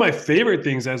 One of my favorite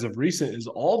things as of recent is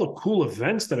all the cool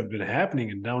events that have been happening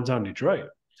in downtown Detroit.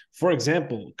 For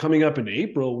example, coming up in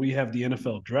April, we have the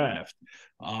NFL draft.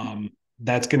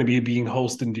 That's going to be being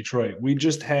hosted in Detroit. We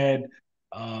just had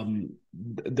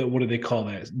what do they call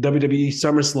that? WWE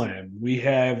SummerSlam. We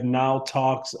have now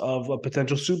talks of a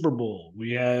potential Super Bowl.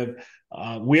 We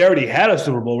already had a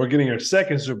Super Bowl. We're getting our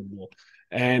second Super Bowl.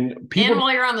 And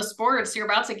while you're on the sports, you're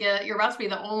about to be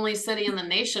the only city in the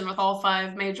nation with all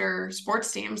 5 major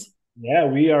sports teams. Yeah,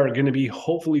 we are going to be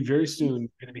hopefully very soon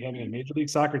going to be having a Major League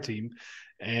Soccer team.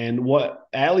 And what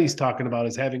Allie's talking about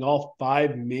is having all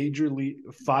 5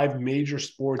 major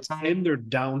sports in their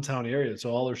downtown area. So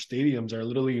all their stadiums are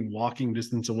literally in walking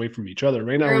distance away from each other.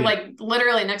 Right now, they're like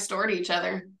literally next door to each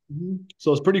other.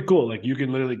 So it's pretty cool. Like you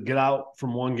can literally get out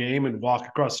from one game and walk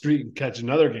across the street and catch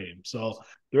another game. So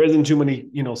there isn't too many,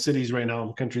 cities right now in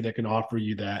the country that can offer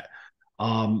you that.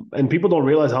 And people don't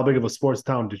realize how big of a sports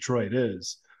town Detroit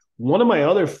is. One of my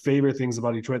other favorite things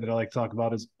about Detroit that I like to talk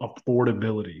about is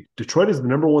affordability. Detroit is the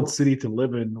number 1 city to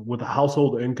live in with a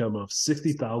household income of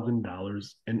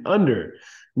 $60,000 and under.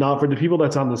 Now, for the people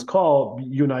that's on this call,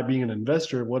 you and I being an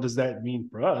investor, what does that mean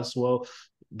for us? Well,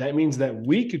 that means that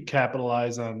we could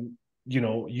capitalize on,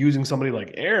 using somebody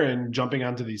like Aaron jumping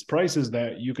onto these prices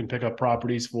that you can pick up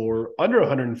properties for under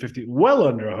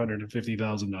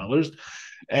 $150,000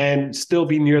 and still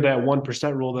be near that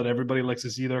 1% rule that everybody likes to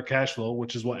see their cash flow,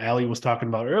 which is what Allie was talking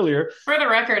about earlier. For the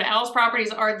record, Al's properties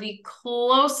are the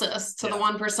closest to the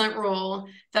 1% rule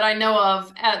that I know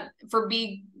of for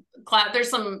B class. There's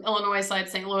some Illinois side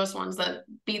St. Louis ones that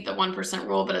beat the 1%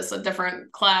 rule, but it's a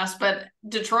different class. But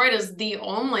Detroit is the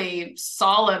only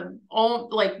solid,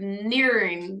 like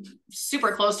nearing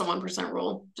super close to 1%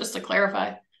 rule, just to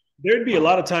clarify. There'd be a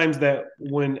lot of times that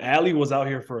when Allie was out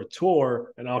here for a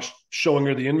tour and I was showing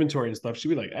her the inventory and stuff, she'd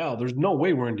be like, Al, there's no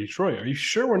way we're in Detroit. Are you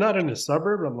sure we're not in a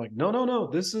suburb? I'm like, no.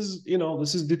 This is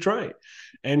Detroit.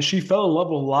 And she fell in love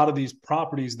with a lot of these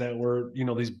properties that were,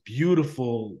 these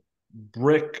beautiful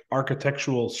brick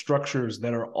architectural structures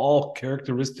that are all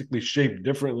characteristically shaped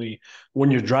differently when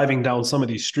you're driving down some of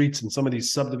these streets and some of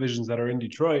these subdivisions that are in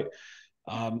Detroit.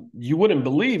 You wouldn't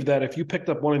believe that if you picked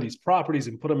up one of these properties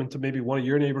and put them into maybe one of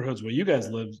your neighborhoods where you guys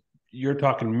live, you're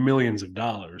talking millions of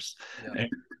dollars. Yeah. And,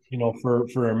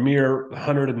 for a mere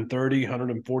 $130,000,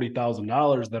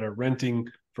 $140,000 that are renting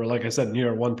for, like I said,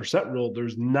 near a 1% rule,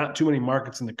 there's not too many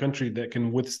markets in the country that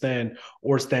can withstand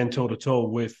or stand toe to toe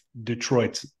with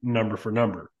Detroit's number for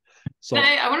number. So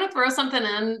I want to throw something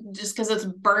in just because it's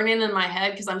burning in my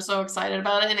head because I'm so excited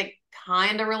about it. And it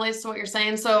kind of relates to what you're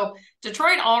saying. So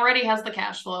Detroit already has the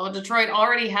cash flow. Detroit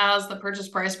already has the purchase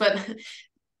price, but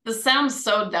this sounds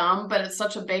so dumb, but it's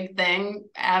such a big thing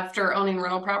after owning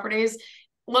rental properties.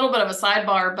 A little bit of a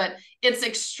sidebar, but it's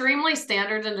extremely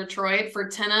standard in Detroit for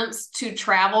tenants to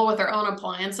travel with their own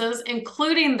appliances,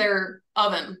 including their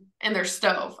oven and their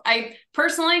stove. I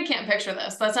personally can't picture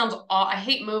this. That sounds I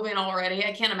hate moving already.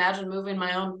 I can't imagine moving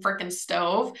my own freaking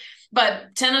stove.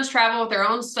 But tenants travel with their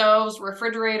own stoves,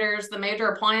 refrigerators, the major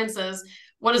appliances.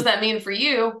 What does that mean for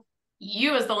you?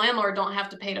 You as the landlord don't have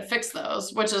to pay to fix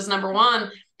those, which is number 1.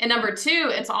 And number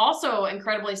 2, it's also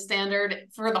incredibly standard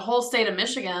for the whole state of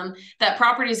Michigan that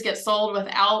properties get sold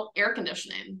without air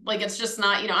conditioning. Like it's just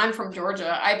not, I'm from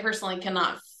Georgia. I personally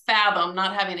cannot fathom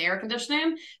not having air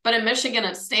conditioning, but in Michigan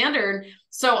it's standard.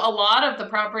 So a lot of the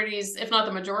properties, if not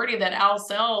the majority that Al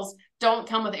sells, don't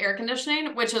come with air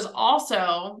conditioning, which is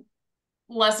also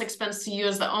less expense to you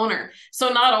as the owner. So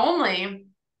not only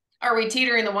are we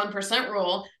teetering the 1%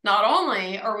 rule, not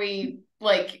only are we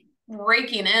like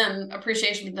raking in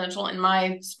appreciation potential, in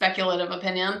my speculative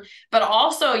opinion, but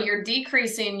also you're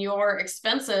decreasing your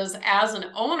expenses as an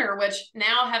owner, which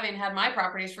now having had my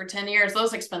properties for 10 years,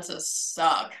 those expenses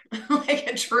suck.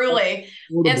 Like truly.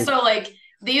 And so like,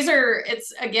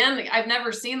 it's again, I've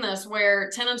never seen this where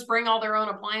tenants bring all their own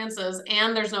appliances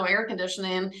and there's no air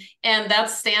conditioning, and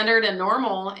that's standard and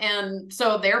normal. And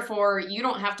so therefore you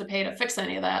don't have to pay to fix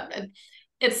any of that.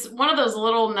 it's one of those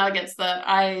little nuggets that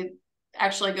I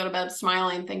actually go to bed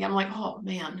smiling, thinking, I'm like, oh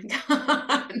man,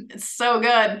 God, it's so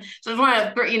good. So I just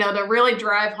want to, to really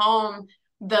drive home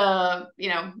the,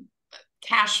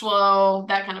 cash flow,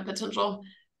 that kind of potential.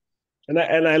 And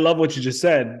I love what you just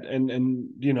said. And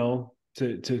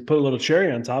to put a little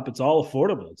cherry on top, it's all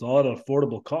affordable. It's all at an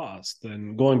affordable cost.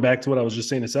 And going back to what I was just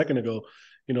saying a second ago,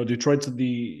 Detroit's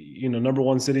the number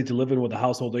one city to live in with a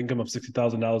household income of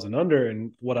 $60,000 and under.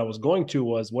 And what I was going to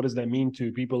was, what does that mean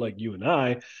to people like you and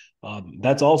I?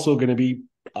 That's also going to be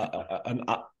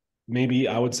maybe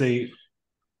I would say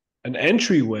an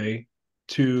entryway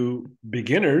to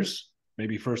beginners,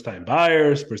 maybe first time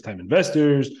buyers, first time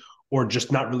investors, or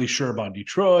just not really sure about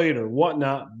Detroit or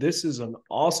whatnot. This is an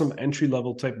awesome entry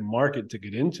level type market to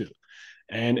get into.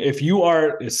 And if you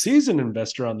are a seasoned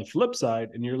investor on the flip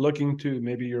side, and you're looking to,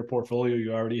 maybe your portfolio,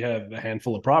 you already have a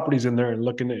handful of properties in there and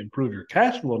looking to improve your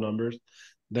cash flow numbers,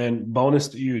 then bonus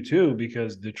to you too,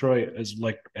 because Detroit, is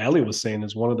like Allie was saying,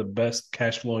 is one of the best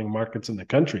cash flowing markets in the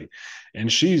country.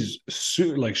 And she's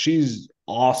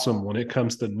awesome when it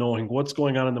comes to knowing what's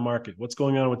going on in the market, what's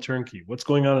going on with Turnkey, what's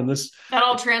going on in this. That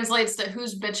all translates to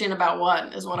who's bitching about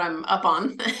what is what I'm up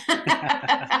on.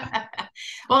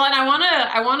 Well, and I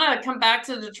want to come back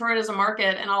to Detroit as a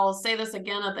market, and I'll say this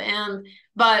again at the end,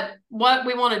 but what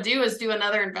we want to do is do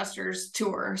another investors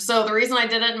tour. So the reason I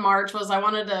did it in March was I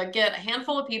wanted to get a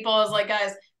handful of people. I was like,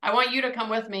 guys, I want you to come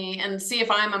with me and see if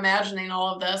I'm imagining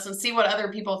all of this and see what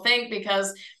other people think,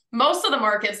 because most of the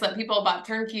markets that people bought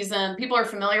turnkeys in, people are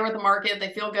familiar with the market.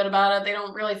 They feel good about it. They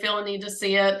don't really feel a need to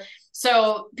see it.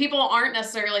 So people aren't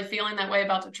necessarily feeling that way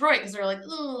about Detroit because they're like,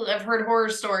 ooh, I've heard horror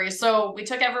stories. So we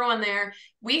took everyone there.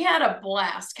 We had a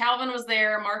blast. Calvin was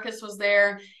there. Marcus was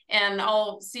there. And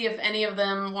I'll see if any of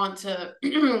them want to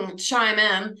chime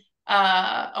in.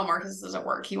 Marcus is at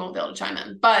work. He won't be able to chime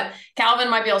in. But Calvin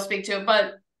might be able to speak to it.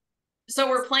 But so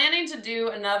we're planning to do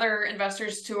another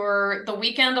investors tour the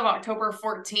weekend of October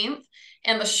 14th.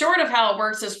 And the short of how it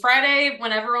works is Friday,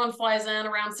 when everyone flies in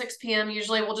around 6 p.m.,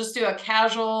 usually we'll just do a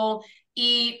casual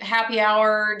eat, happy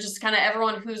hour, just kind of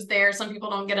everyone who's there. Some people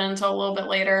don't get in until a little bit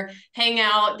later, hang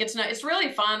out, get to know. It's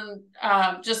really fun,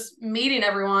 just meeting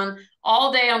everyone.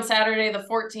 All day on Saturday, the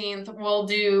 14th, we'll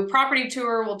do property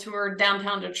tour. We'll tour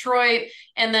downtown Detroit.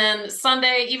 And then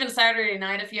Sunday, even Saturday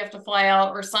night, if you have to fly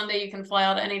out, or Sunday, you can fly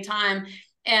out anytime.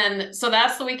 And so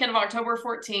that's the weekend of October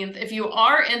 14th. If you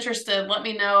are interested, let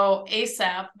me know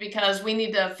ASAP, because we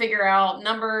need to figure out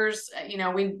numbers.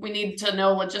 We need to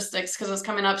know logistics because it's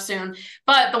coming up soon.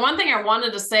 But the one thing I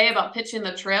wanted to say about pitching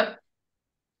the trip,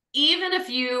 even if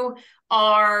you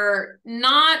are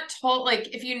not told,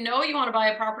 like if you want to buy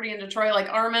a property in Detroit, like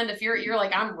Armand, if you're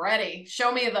like, I'm ready,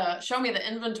 show me the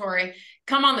inventory,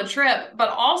 come on the trip. But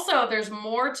also there's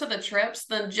more to the trips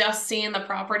than just seeing the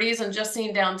properties and just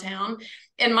seeing downtown.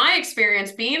 In my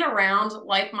experience, being around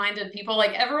like-minded people,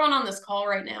 like everyone on this call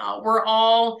right now, we're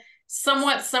all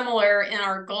somewhat similar in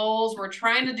our goals. We're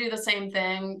trying to do the same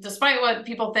thing. Despite what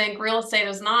people think, real estate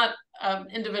is not an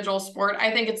individual sport. I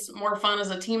think it's more fun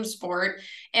as a team sport.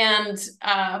 And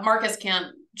Marcus can't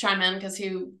chime in because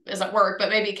he is at work, but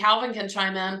maybe Calvin can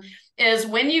chime in, is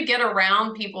when you get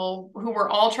around people who were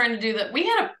all trying to do that.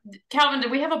 Calvin, did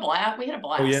we have a blast? We had a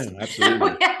blast. Oh yeah,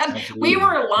 absolutely. We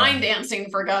were line dancing,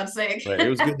 for God's sake. Right. It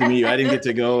was good to meet you. I didn't get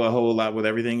to go a whole lot with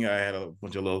everything. I had a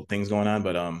bunch of little things going on,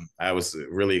 but I was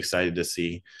really excited to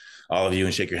see all of you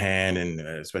and shake your hand, and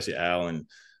especially Al,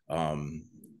 and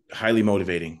highly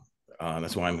motivating.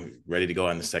 That's why I'm ready to go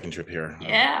on the second trip here.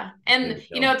 Yeah. And,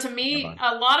 to me,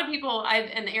 a lot of people,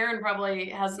 and Aaron probably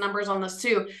has numbers on this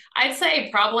too. I'd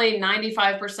say probably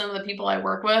 95% of the people I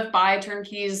work with buy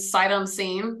turnkeys sight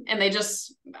unseen. And they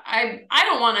just, I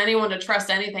don't want anyone to trust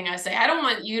anything I say. I don't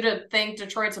want you to think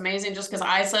Detroit's amazing just because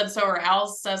I said so or Al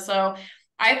says so.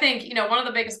 I think, one of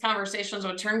the biggest conversations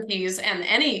with turnkeys, and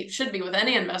should be with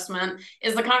any investment,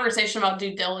 is the conversation about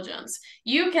due diligence.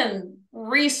 You can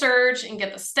research and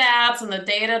get the stats and the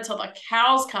data till the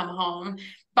cows come home,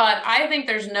 but I think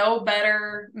there's no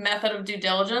better method of due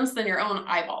diligence than your own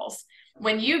eyeballs.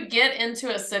 When you get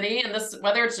into a city, and this,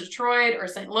 whether it's Detroit or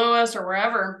St. Louis or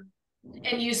wherever,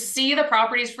 and you see the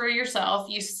properties for yourself,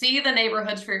 you see the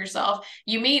neighborhoods for yourself,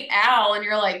 you meet Al and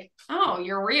you're like, oh,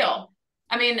 you're real.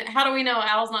 I mean, how do we know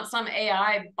Al's not some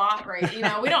AI bot, right? We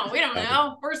don't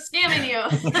know. We're scamming you.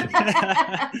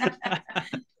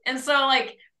 And so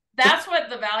that's what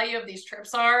the value of these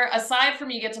trips are. Aside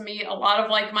from you get to meet a lot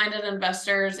of like-minded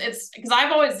investors, it's because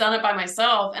I've always done it by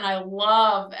myself, and I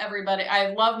love everybody.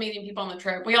 I love meeting people on the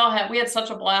trip. We had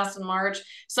such a blast in March.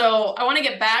 So I want to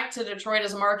get back to Detroit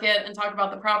as a market and talk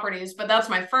about the properties, but that's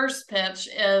my first pitch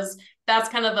is that's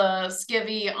kind of the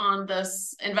skivvy on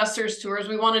this investors tours.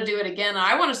 We want to do it again.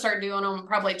 I want to start doing them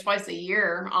probably twice a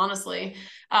year, honestly.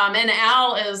 And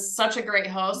Al is such a great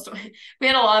host. We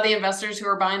had a lot of the investors who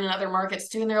are buying in other markets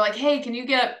too. And they're like, hey, can you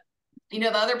get,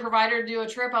 the other provider to do a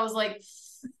trip? I was like,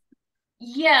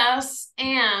 yes.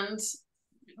 And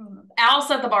Al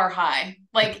set the bar high.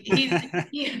 Like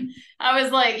I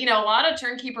was like, a lot of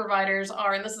turnkey providers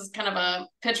are, and this is kind of a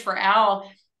pitch for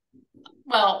Al.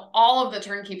 Well, all of the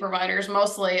turnkey providers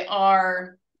mostly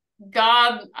are,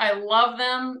 God, I love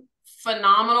them.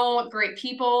 Phenomenal, great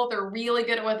people. They're really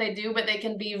good at what they do, but they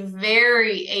can be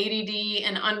very ADD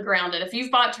and ungrounded. If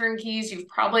you've bought turnkeys, you've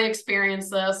probably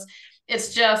experienced this.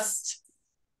 It's just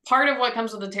part of what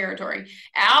comes with the territory.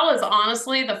 Al is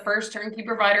honestly the first turnkey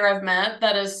provider I've met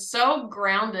that is so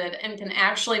grounded and can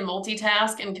actually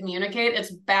multitask and communicate.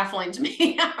 It's baffling to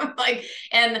me. I'm like,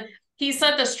 and he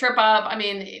set this trip up. I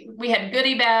mean, we had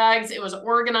goodie bags. It was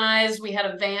organized. We had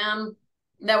a van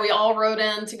that we all rode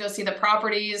in to go see the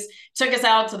properties, took us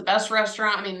out to the best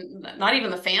restaurant. I mean, not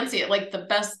even the fancy, like the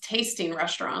best tasting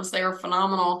restaurants. They were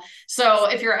phenomenal. So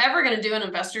if you're ever going to do an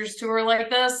investors tour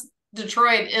like this,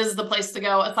 Detroit is the place to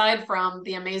go, aside from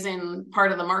the amazing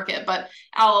part of the market. But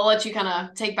I'll let you kind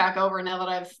of take back over now that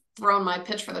I've thrown my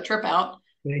pitch for the trip out.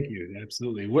 Thank you.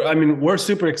 Absolutely. We're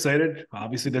super excited.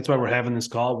 Obviously, that's why we're having this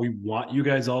call. We want you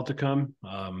guys all to come.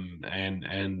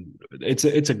 And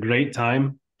it's a great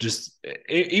time. Just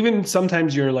even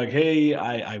sometimes you're like, hey,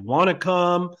 I want to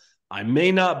come. I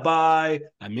may not buy.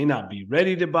 I may not be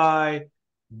ready to buy.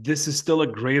 This is still a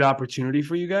great opportunity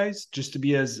for you guys just to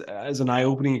be as an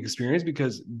eye-opening experience,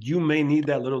 because you may need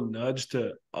that little nudge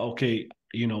to, okay,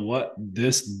 you know what,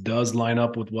 this does line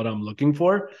up with what I'm looking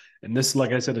for. And this,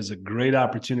 like I said, is a great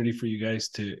opportunity for you guys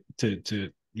to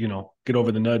get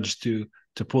over the nudge to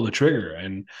pull the trigger.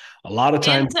 And a lot of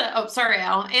times, sorry,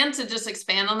 Al, and to just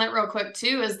expand on that real quick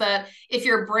too, is that if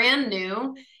you're brand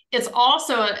new, it's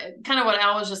also kind of what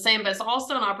Al was just saying, but it's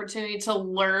also an opportunity to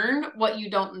learn what you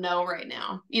don't know right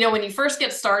now. When you first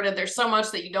get started, there's so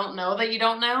much that you don't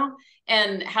know.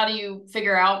 And how do you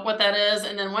figure out what that is?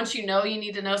 And then once you know you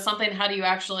need to know something, how do you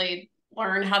actually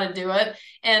learn how to do it?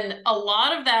 And a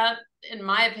lot of that, in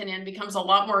my opinion, becomes a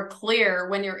lot more clear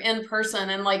when you're in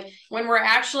person. And like when we're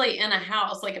actually in a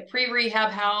house, like a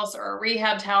pre-rehab house or a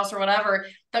rehabbed house or whatever,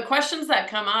 the questions that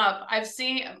come up,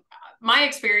 my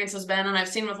experience has been, and I've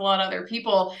seen with a lot of other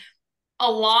people,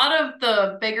 a lot of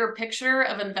the bigger picture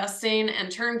of investing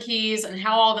and turnkeys and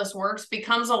how all this works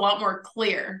becomes a lot more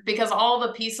clear because all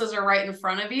the pieces are right in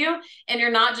front of you. And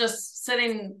you're not just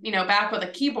sitting, back with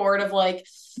a keyboard of like,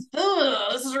 oh,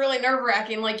 this is really nerve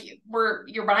wracking. Like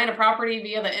you're buying a property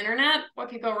via the internet. What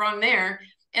could go wrong there?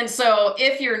 And so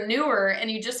if you're newer and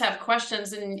you just have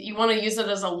questions and you want to use it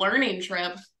as a learning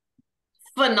trip,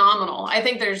 phenomenal. I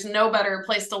think there's no better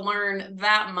place to learn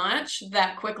that much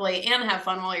that quickly and have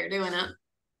fun while you're doing it.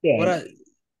 Yeah.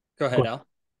 Go ahead, Al.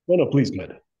 No, please go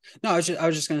ahead. No, I was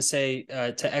just going to say,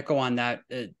 to echo on that,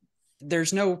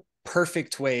 there's no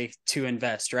perfect way to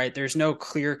invest, right? There's no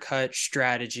clear cut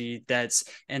strategy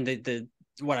and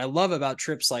what I love about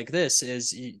trips like this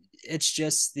is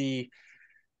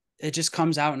it just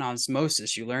comes out in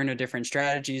osmosis. You learn the different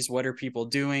strategies. What are people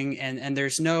doing? And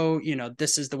there's no,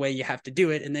 this is the way you have to do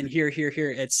it. And then here,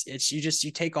 it's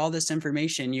you take all this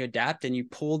information, you adapt and you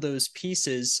pull those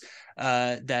pieces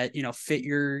that, fit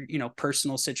your,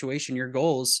 personal situation, your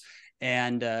goals.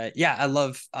 And I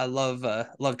love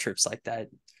trips like that.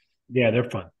 Yeah, they're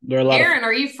fun. They're a lot. Aaron,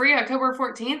 are you free October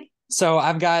 14th? So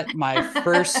I've got my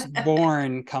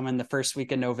firstborn coming the first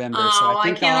week of November. Oh, so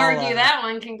I can't argue that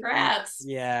one. Congrats.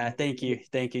 Yeah, thank you.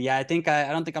 Yeah, I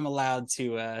don't think I'm allowed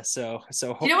to. So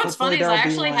what's funny is I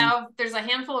actually there's a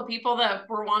handful of people that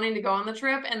were wanting to go on the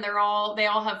trip, and they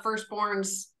all have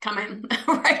firstborns coming.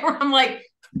 Right, where I'm like,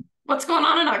 what's going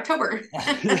on in October?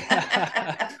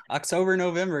 October,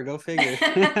 November, go figure.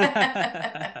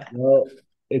 Well,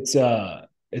 it's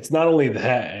not only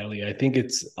that, Ellie. I think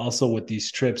it's also with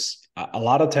these trips. A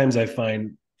lot of times I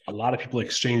find a lot of people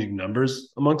exchanging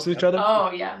numbers amongst each other.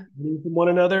 Oh, yeah. From one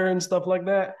another and stuff like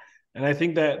that. And I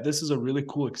think that this is a really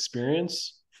cool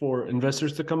experience for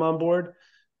investors to come on board.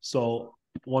 So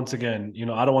once again,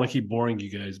 I don't want to keep boring you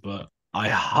guys, but I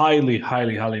highly,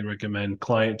 highly, highly recommend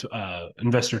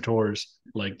investor tours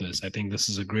like this. I think this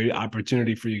is a great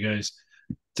opportunity for you guys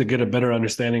to get a better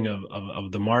understanding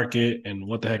of the market and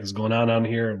what the heck is going on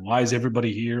here and why is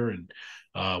everybody here and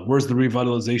where's the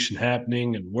revitalization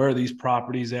happening and where are these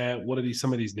properties at? What do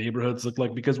some of these neighborhoods look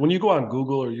like? Because when you go on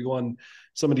Google or you go on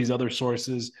some of these other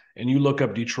sources and you look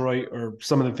up Detroit or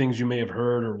some of the things you may have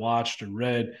heard or watched or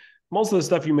read, most of the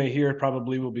stuff you may hear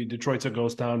probably will be Detroit's a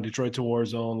ghost town, Detroit's a war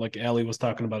zone, like Allie was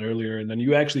talking about earlier. And then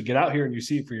you actually get out here and you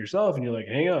see it for yourself, and you're like,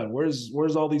 hang on, where's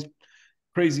all these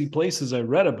crazy places I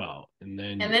read about? And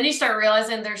then you start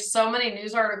realizing there's so many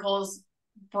news articles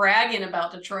bragging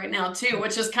about Detroit now too,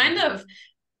 which is kind of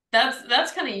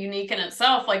that's kind of unique in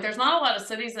itself. Like there's not a lot of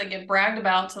cities that get bragged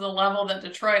about to the level that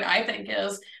Detroit, I think,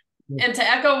 is. And to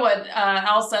echo what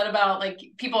Al said about like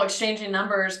people exchanging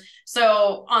numbers.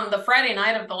 So on the Friday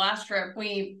night of the last trip,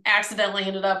 we accidentally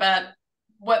ended up at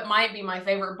what might be my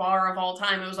favorite bar of all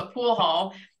time. It was a pool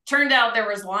hall. Turned out there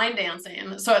was line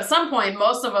dancing. So at some point,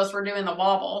 most of us were doing the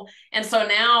wobble. And so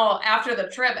now after the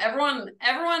trip,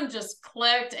 everyone just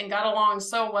clicked and got along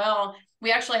so well.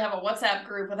 We actually have a WhatsApp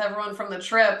group with everyone from the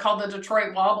trip called the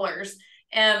Detroit Wobblers.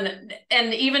 And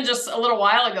even just a little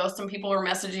while ago, some people were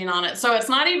messaging on it. So it's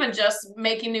not even just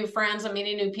making new friends and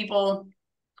meeting new people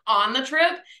on the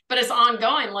trip, but it's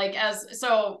ongoing.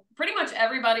 So pretty much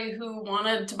everybody who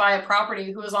wanted to buy a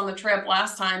property who was on the trip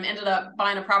last time ended up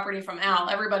buying a property from Al.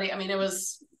 Everybody, I mean, it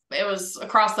was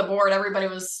across the board. Everybody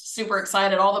was super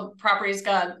excited. All the properties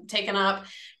got taken up.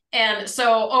 And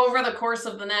so over the course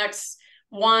of the next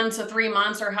 1 to 3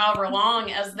 months or however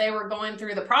long, as they were going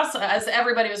through the process, as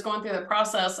everybody was going through the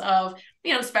process of,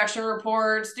 inspection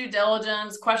reports, due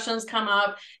diligence, questions come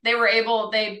up, they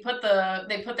put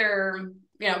their,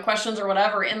 questions or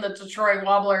whatever in the Detroit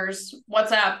Wobblers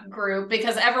WhatsApp group,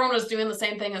 because everyone was doing the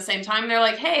same thing at the same time. They're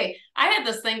like, hey, I had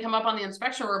this thing come up on the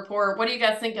inspection report. What do you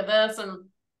guys think of this? And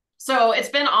so it's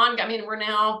been on, I mean, we're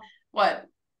now,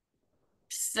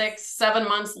 6-7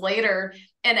 months later,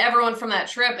 and everyone from that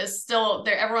trip is still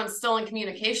there. Everyone's still in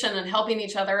communication and helping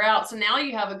each other out. So now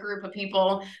you have a group of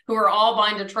people who are all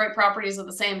buying Detroit properties at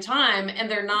the same time, and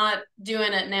they're not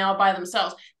doing it now by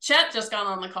themselves. Chet just got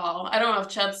on the call. I don't know if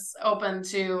Chet's open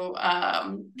to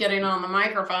getting on the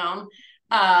microphone,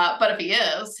 but if he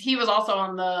is, he was also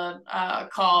on the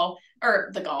call,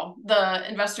 or the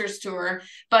investors tour.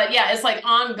 But yeah, it's like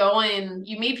ongoing.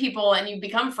 You meet people and you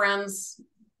become friends,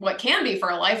 what can be for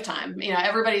a lifetime.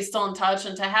 Everybody's still in touch.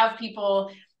 And to have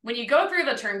people, when you go through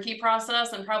the turnkey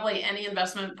process, and probably any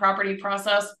investment property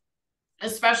process,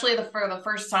 especially for the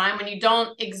first time, when you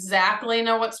don't exactly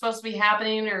know what's supposed to be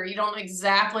happening, or you don't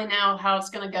exactly know how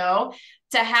it's going to go,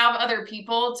 to have other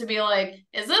people to be like,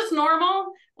 is this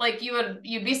normal? Like you'd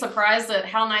be surprised at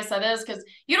how nice that is, because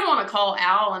you don't want to call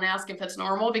Al and ask if it's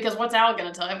normal, because what's Al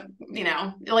going to tell you?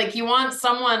 Like you want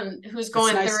someone who's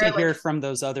going it's nice through to it. Hear from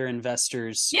those other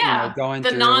investors, yeah, going the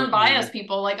through non-biased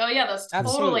people. Like, oh yeah, that's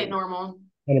Absolutely. totally normal.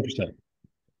 100%.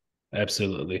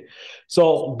 Absolutely.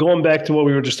 So going back to what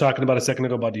we were just talking about a second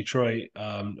ago about Detroit,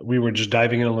 we were just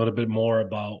diving in a little bit more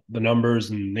about the numbers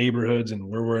and neighborhoods and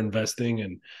where we're investing.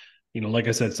 And like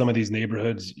I said, some of these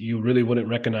neighborhoods you really wouldn't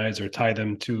recognize or tie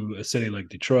them to a city like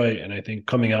Detroit. And I think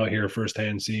coming out here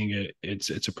firsthand, seeing it,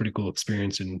 it's a pretty cool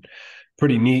experience, and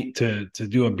pretty neat to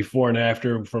do a before and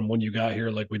after from when you got here,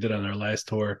 like we did on our last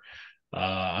tour,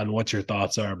 on what your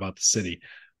thoughts are about the city.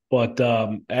 But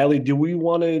Allie, do we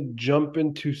want to jump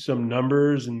into some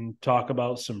numbers and talk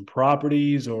about some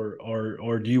properties, or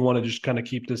do you want to just kind of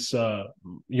keep this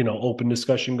open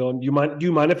discussion going? Do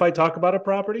you mind if I talk about a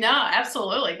property? No,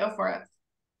 absolutely, go for it.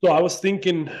 So I was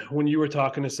thinking when you were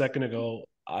talking a second ago,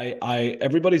 I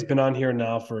everybody's been on here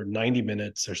now for 90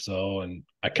 minutes or so, and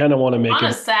I kind of want to make on it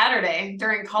a Saturday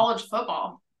during college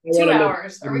football. 2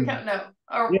 hours. Are we cutting? No.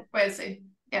 Oh, yeah. Wait, let's see.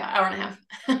 Yeah, hour and a half.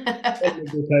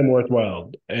 Time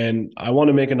worthwhile. And I want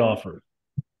to make an offer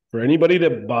for anybody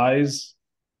that buys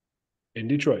in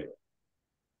Detroit,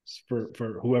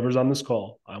 for whoever's on this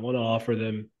call. I want to offer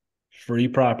them free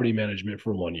property management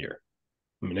for 1 year.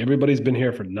 I mean, everybody's been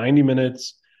here for 90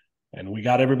 minutes, and we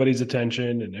got everybody's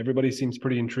attention, and everybody seems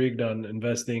pretty intrigued on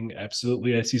investing.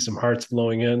 Absolutely. I see some hearts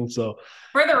flowing in. So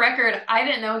for the record, I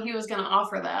didn't know he was going to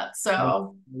offer that.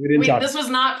 So this was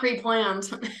not pre-planned.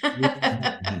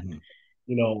 I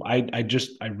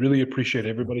really appreciate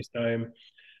everybody's time.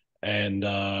 And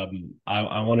I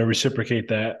want to reciprocate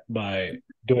that by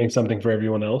doing something for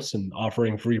everyone else and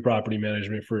offering free property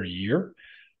management for a year.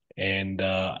 And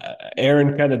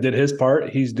Aaron kind of did his part.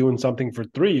 He's doing something for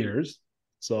 3 years.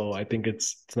 So I think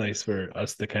it's nice for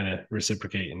us to kind of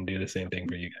reciprocate and do the same thing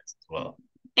for you guys as well.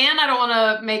 And I don't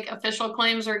want to make official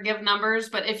claims or give numbers,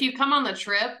 but if you come on the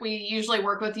trip, we usually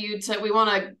work with you we want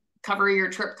to cover your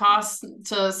trip costs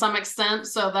to some extent.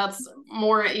 So that's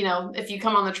more, if you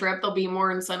come on the trip, there'll be more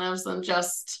incentives than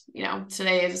just,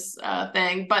 today's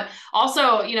thing. But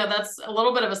also, that's a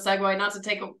little bit of a segue, not to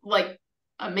take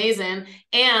amazing.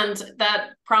 And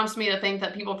that prompts me to think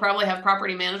that people probably have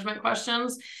property management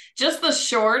questions. Just the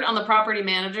short on the property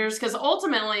managers, because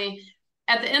ultimately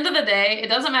at the end of the day, it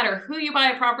doesn't matter who you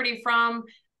buy a property from.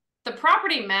 The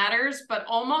property matters, but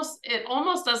it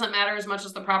almost doesn't matter as much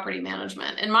as the property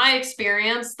management. In my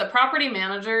experience, the property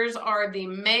managers are the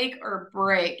make or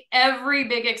break. Every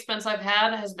big expense I've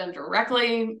had has been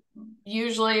directly,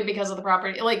 usually because of the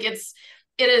property. Like it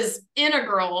is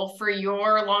integral for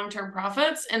your long-term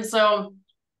profits. And so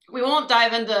we won't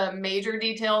dive into major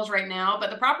details right now, but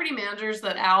the property managers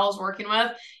that Al's working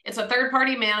with, it's a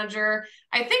third-party manager.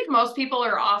 I think most people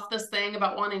are off this thing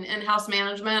about wanting in-house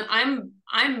management.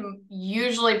 I'm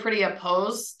usually pretty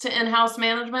opposed to in-house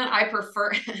management. I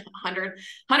prefer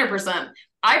 100%.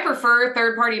 I prefer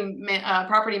third-party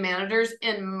property managers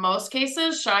in most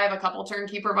cases, shy of a couple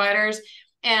turnkey providers.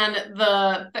 And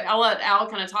I'll let Al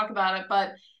kind of talk about it,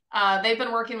 but they've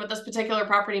been working with this particular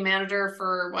property manager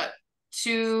for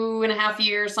 2.5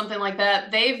 years, something like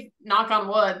that. They've, knock on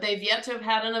wood, they've yet to have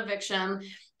had an eviction.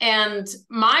 And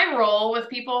my role with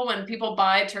people, when people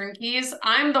buy turnkeys,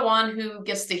 I'm the one who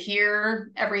gets to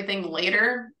hear everything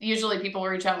later. Usually people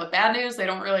reach out with bad news. They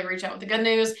don't really reach out with the good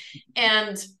news.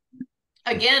 And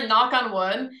again, knock on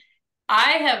wood,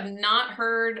 I have not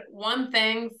heard one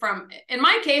thing from, in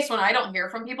my case, when I don't hear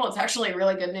from people, it's actually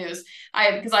really good news.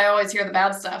 Because I always hear the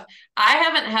bad stuff. I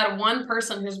haven't had one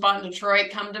person who's bought in Detroit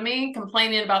come to me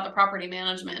complaining about the property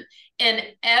management. In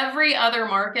every other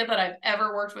market that I've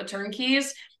ever worked with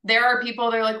turnkeys, there are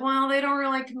people, they're like, well, they don't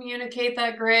really communicate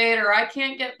that great, or I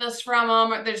can't get this from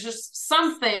them. Or there's just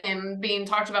something being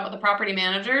talked about with the property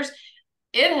managers.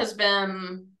 It has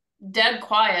been dead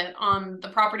quiet on the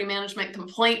property management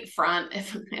complaint front,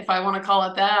 if I want to call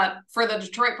it that, for the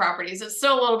Detroit properties. It's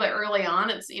still a little bit early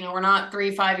on. It's, we're not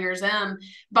 3-5 years in,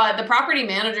 but the property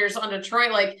managers on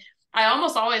Detroit, like I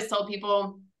always tell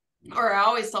people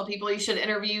you should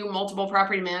interview multiple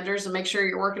property managers and make sure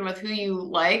you're working with who you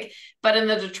like. But in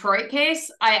the Detroit case,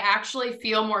 I actually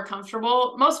feel more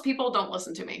comfortable. Most people don't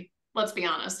listen to me, let's be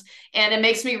honest. And it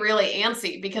makes me really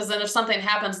antsy, because then if something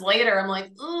happens later, I'm like,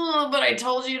 oh, but I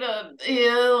told you to,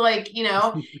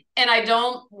 and I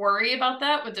don't worry about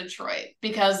that with Detroit,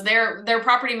 because their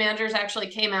property managers actually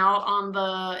came out on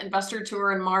the investor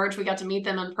tour in March. We got to meet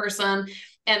them in person,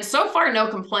 and so far, no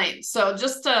complaints. So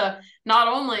just to, not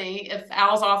only if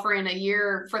Al's offering a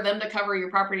year for them to cover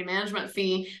your property management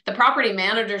fee, the property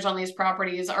managers on these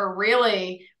properties are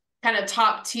really kind of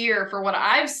top tier for what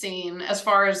I've seen as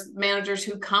far as managers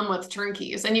who come with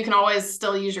turnkeys. And you can always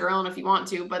still use your own if you want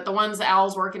to, but the ones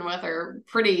Al's working with are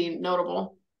pretty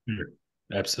notable.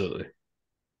 Absolutely.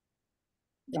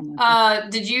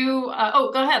 Did you,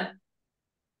 go ahead.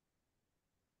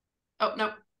 Oh,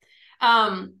 no.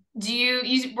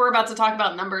 We're about to talk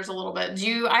about numbers a little bit.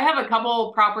 I have a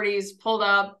couple properties pulled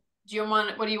up.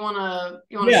 What do you want to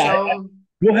show?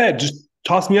 Go ahead. Just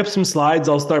toss me up some slides.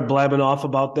 I'll start blabbing off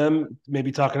about them,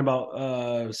 maybe talking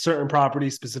about certain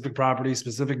properties,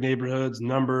 specific neighborhoods,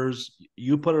 numbers.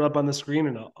 You put it up on the screen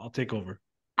and I'll take over.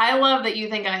 I love that you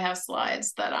think I have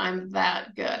slides, that I'm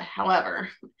that good. However,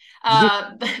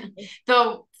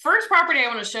 the first property I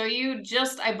want to show you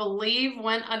I believe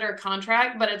went under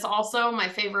contract, but it's also my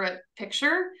favorite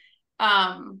picture.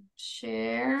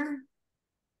 Share.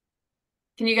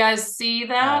 Can you guys see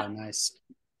that? Oh, nice.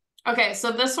 Okay,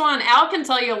 so this one, Al can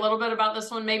tell you a little bit about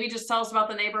this one. Maybe just tell us about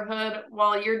the neighborhood.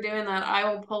 While you're doing that,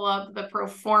 I will pull up the pro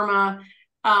forma.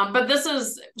 But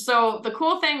the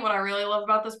cool thing, what I really love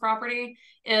about this property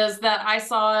is that I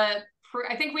saw it,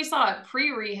 I think we saw it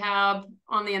pre-rehab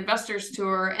on the investors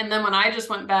tour. And then when I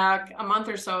just went back a month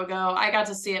or so ago, I got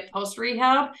to see it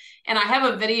post-rehab. And I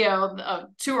have a video, a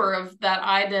tour of that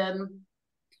I did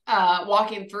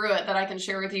walking through it that I can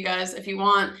share with you guys if you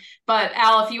want. But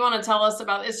Al, if you want to tell us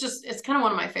about it's kind of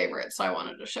one of my favorites, so I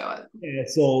wanted to show it. Yeah,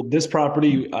 so this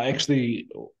property actually,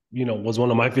 was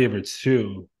one of my favorites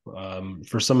too.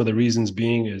 For some of the reasons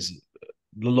being is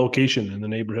the location and the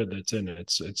neighborhood that's in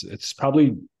it. It's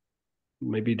probably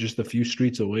maybe just a few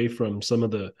streets away from some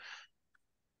of the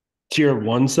tier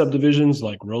 1 subdivisions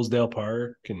like Rosedale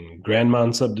Park and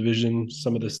Grandmont subdivision.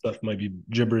 Some of this stuff might be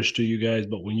gibberish to you guys,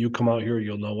 but when you come out here,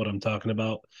 you'll know what I'm talking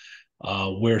about.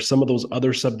 Where some of those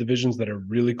other subdivisions that are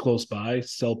really close by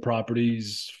sell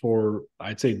properties for,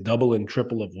 I'd say, double and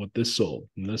triple of what this sold.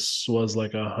 And this was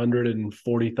like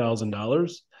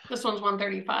 $140,000. This one's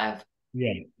 135.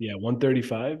 Yeah,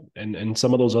 135. And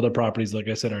some of those other properties, like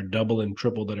I said, are double and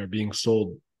triple that are being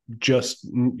sold just,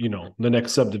 the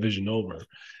next subdivision over.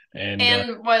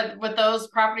 And with those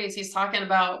properties he's talking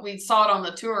about, we saw it on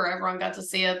the tour. Everyone got to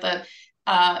see it, that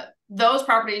those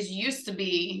properties used to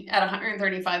be at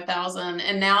 135,000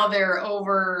 and now they're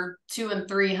over 200,000 and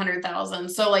 300,000.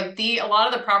 So like a lot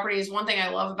of the properties, one thing I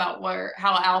love about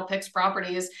how Al picks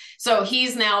properties. So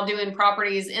he's now doing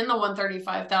properties in the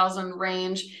 135,000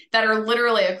 range that are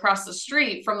literally across the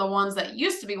street from the ones that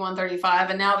used to be 135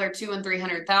 and now they're 200,000 and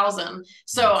 300,000.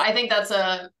 So I think that's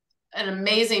an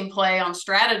amazing play on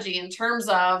strategy in terms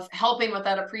of helping with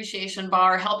that appreciation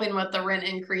bar, helping with the rent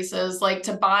increases, like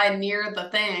to buy near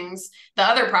the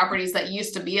other properties that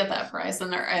used to be at that price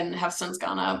and have since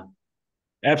gone up.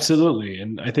 Absolutely.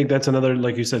 And I think that's another,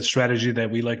 like you said, strategy that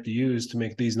we like to use to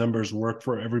make these numbers work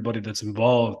for everybody that's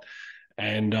involved.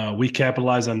 And we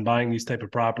capitalize on buying these type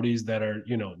of properties that are,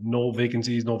 no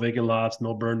vacancies, no vacant lots,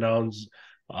 no burn downs.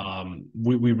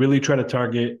 We really try to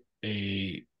target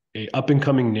a up and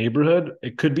coming neighborhood.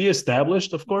 It could be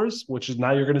established, of course, which is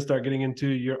now you're going to start getting into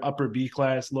your upper B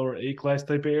class, lower A class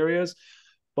type of areas.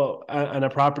 But on a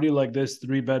property like this,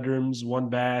 3 bedrooms, 1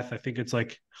 bath, I think it's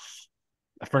like,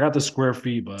 I forgot the square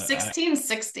feet, but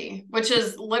 1660, which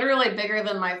is literally bigger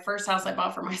than my first house I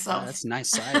bought for myself. That's a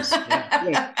nice size.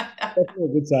 Yeah. Definitely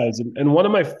a good size. And one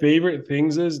of my favorite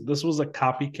things is this was a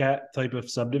copycat type of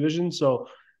subdivision. So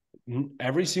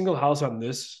every single house on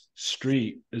this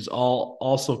street is all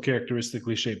also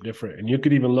characteristically shaped different. And you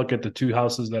could even look at the 2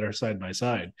 houses that are side by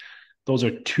side. Those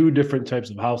are 2 different types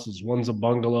of houses. One's a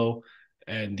bungalow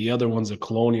and the other one's a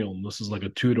colonial. And this is like a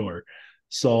 2-door.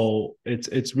 So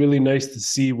it's really nice to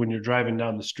see when you're driving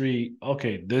down the street,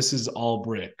 okay, this is all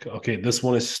brick. Okay, this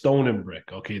one is stone and brick.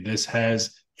 Okay, this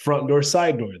has front door,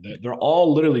 side door. They're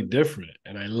all literally different.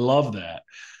 And I love that.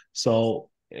 So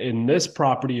in this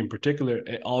property in particular,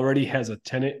 it already has a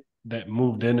tenant that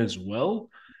moved in as well.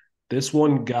 This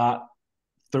one got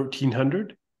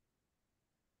 1,300.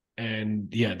 And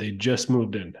yeah, they just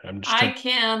moved in.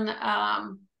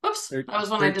 Oops, that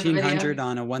was when I did the video. 1,300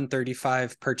 on a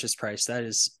 135 purchase price. That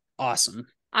is awesome.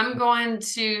 I'm going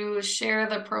to share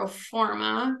the pro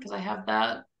forma because I have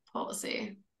that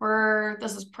policy.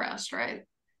 This is pressed, right?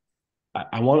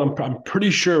 I'm pretty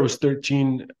sure it was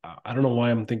 13. I don't know why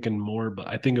I'm thinking more, but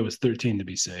I think it was 13 to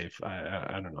be safe.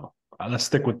 I don't know. Let's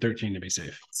stick with 13 to be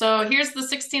safe. So here's the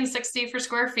 1660 for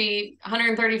square feet,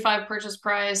 135 purchase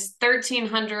price,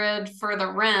 1,300 for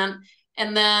the rent.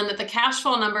 And then the cash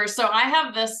flow numbers. So I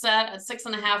have this set at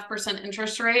 6.5%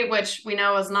 interest rate, which we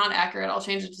know is not accurate. I'll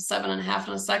change it to 7.5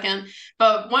 in a second.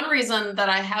 But one reason that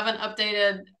I haven't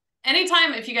updated,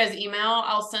 anytime if you guys email,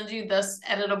 I'll send you this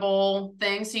editable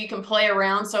thing so you can play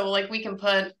around. So like we can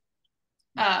put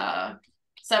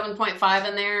 7.5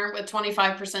 in there with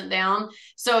 25% down.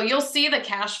 So you'll see the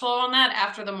cash flow on that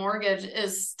after the mortgage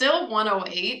is still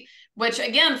 108. Which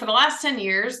again, for the last 10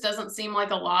 years doesn't seem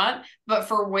like a lot, but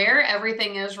for where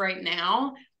everything is right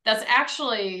now, that's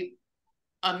actually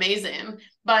amazing.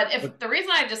 But the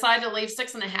reason I decided to leave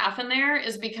 6.5 in there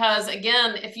is because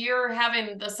again, if you're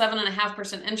having the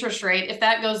 7.5% interest rate, if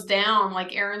that goes down,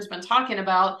 like Aaron's been talking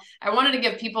about, I wanted to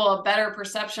give people a better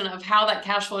perception of how that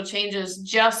cash flow changes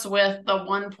just with the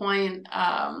 1 point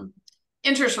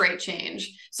interest rate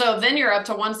change. So then you're up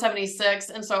to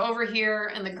 176. And so over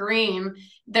here in the green,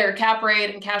 their cap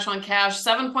rate and cash on cash,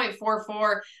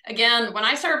 7.44. Again, when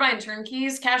I started buying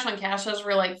turnkeys, cash on cashes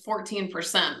were like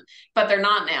 14%, but they're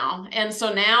not now. And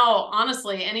so now,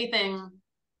 honestly, anything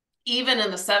even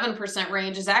in the 7%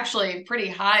 range is actually pretty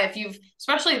high.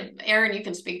 Especially Aaron, you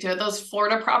can speak to it. Those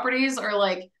Florida properties are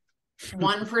like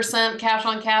 1% cash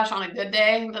on cash on a good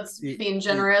day. That's being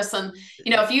generous. And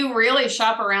if you really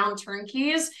shop around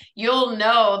turnkeys, you'll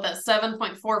know that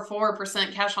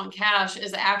 7.44% cash on cash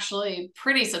is actually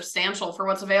pretty substantial for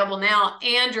what's available now.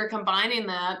 And you're combining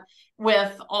that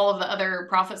with all of the other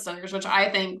profit centers, which I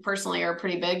think personally are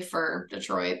pretty big for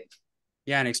Detroit.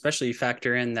 Yeah, and especially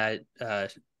factor in that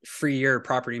free year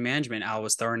property management Al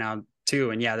was throwing out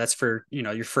too. And yeah, that's for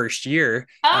your first year.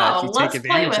 If you take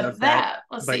advantage of that.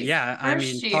 But yeah, I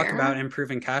mean, talk about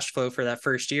improving cash flow for that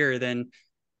first year, then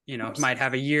might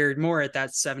have a year more at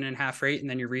that 7.5 rate, and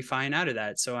then you're refining out of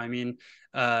that. So I mean,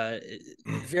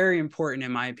 very important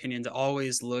in my opinion to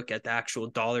always look at the actual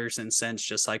dollars and cents,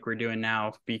 just like we're doing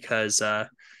now, because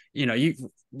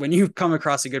when you come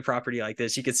across a good property like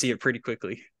this, you can see it pretty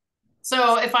quickly.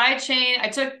 So if I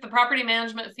took the property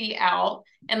management fee out,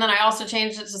 and then I also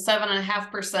changed it to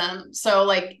 7.5%. So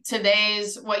like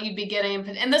today's what you'd be getting,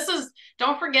 and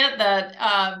don't forget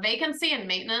that vacancy and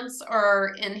maintenance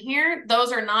are in here.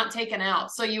 Those are not taken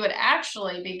out. So you would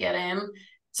actually be getting,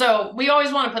 so we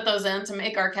always want to put those in to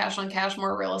make our cash on cash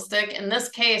more realistic. In this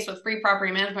case, with free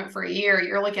property management for a year,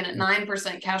 you're looking at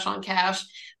 9% cash on cash,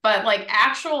 but like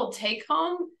actual take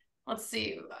home, let's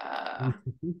see,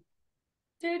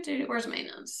 where's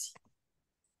maintenance?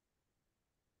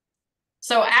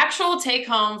 So actual take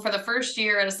home for the first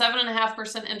year at a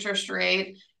 7.5% interest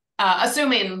rate,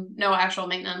 assuming no actual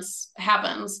maintenance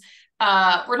happens,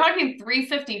 we're talking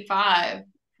 $355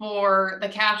 for the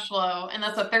cash flow, and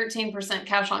that's a 13%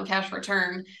 cash on cash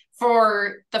return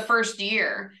for the first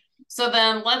year. So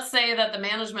then let's say that the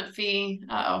management fee,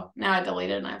 now I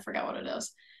deleted it and I forgot what it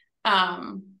is.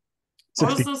 What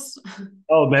was this?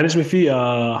 Oh, management fee,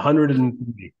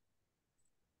 150.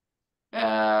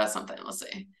 Something. Let's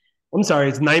see. I'm sorry,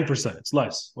 it's 9%. It's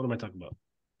less. What am I talking about?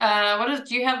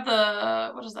 Do you have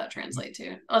what does that translate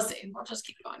to? Let's see. We'll just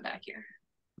keep going back here.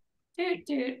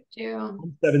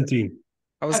 17.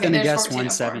 I was going to guess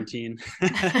 117.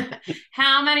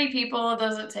 How many people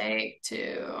does it take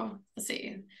to, let's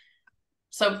see.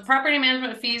 So property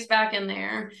management fees back in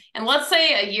there. And let's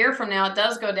say a year from now, it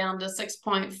does go down to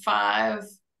 6.5.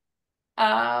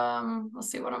 Let's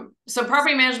see so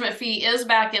property management fee is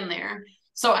back in there.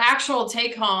 So actual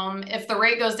take home, if the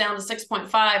rate goes down to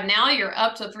 6.5, now you're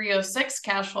up to 306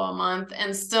 cash flow a month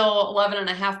and still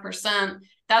 11.5%.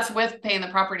 That's with paying the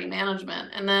property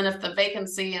management. And then if the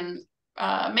vacancy and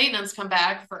maintenance come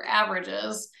back for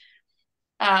averages,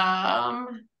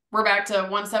 we're back to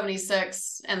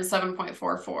 176 and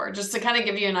 7.44, just to kind of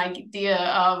give you an idea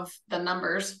of the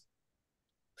numbers.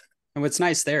 And what's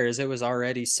nice there is it was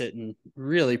already sitting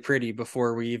really pretty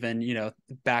before we even,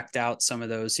 backed out some of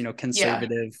those,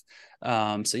 conservative.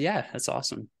 Yeah. So yeah, that's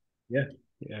awesome. Yeah.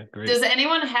 Yeah. Great. Does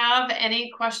anyone have any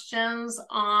questions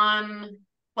on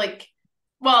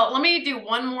well, let me do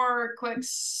one more quick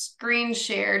screen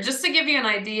share just to give you an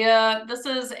idea. This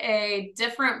is a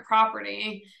different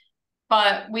property,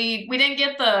 but we didn't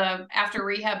get the after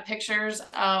rehab pictures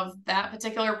of that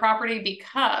particular property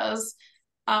because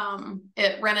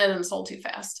it rented and sold too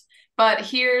fast. But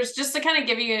here's just to kind of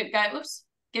give you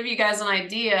guys an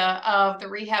idea of the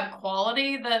rehab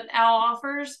quality that Al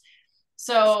offers.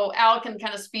 So Al can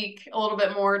kind of speak a little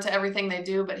bit more to everything they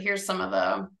do, but here's some of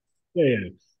the. Yeah.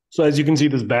 So as you can see,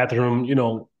 this bathroom,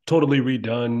 totally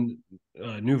redone,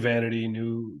 new vanity,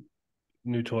 new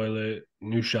toilet,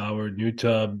 new shower, new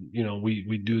tub.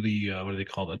 We do the what do they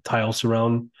call it? Tile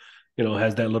surround.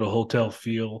 Has that little hotel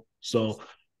feel. So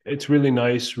it's really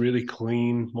nice, really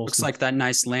clean. Looks like that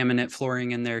nice laminate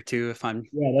flooring in there too. If I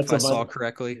saw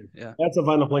correctly, yeah, that's a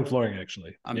vinyl plank flooring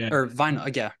actually. Or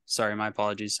vinyl. Yeah, sorry, my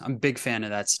apologies. I'm a big fan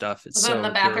of that stuff. It's so in the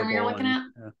bathroom you're looking at.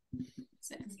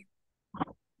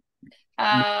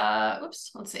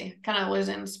 Oops, let's see, kind of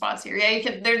losing spots here. Yeah, you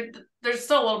can, there's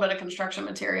still a little bit of construction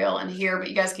material in here, but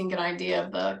you guys can get an idea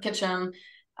of the kitchen.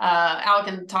 Al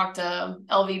can talk to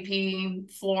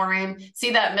LVP flooring.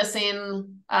 See that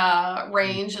missing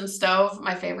range and stove?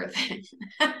 My favorite thing.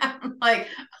 I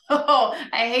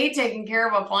hate taking care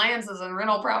of appliances in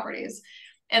rental properties.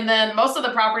 And then most of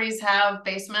the properties have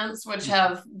basements, which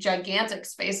have gigantic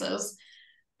spaces.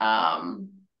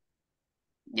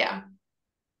 Yeah.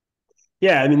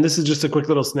 Yeah, I mean, this is just a quick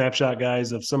little snapshot,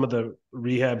 guys, of some of the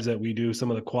rehabs that we do, some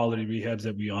of the quality rehabs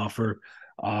that we offer.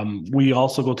 We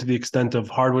also go to the extent of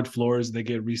hardwood floors. They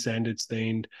get resanded,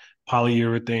 stained,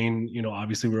 polyurethane.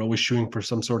 Obviously, we're always shooting for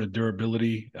some sort of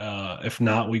durability. If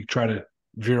not, we try to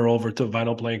veer over to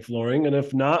vinyl plank flooring. And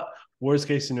if not, worst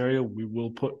case scenario, we will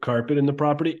put carpet in the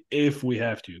property if we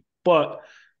have to. But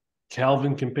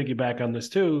Calvin can piggyback on this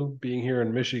too. Being here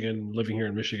in Michigan, living here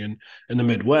in Michigan, in the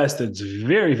Midwest, it's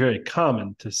very, very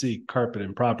common to see carpet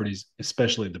in properties,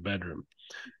 especially the bedroom.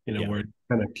 We're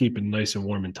kind of keeping nice and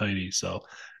warm and tidy. So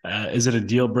is it a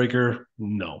deal breaker?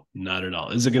 No, not at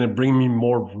all. Is it going to bring me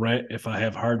more rent if I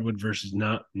have hardwood versus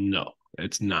not? No,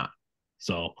 it's not.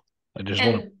 So I just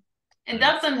want to. And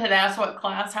Dustin had asked what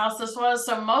class house this was.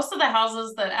 So most of the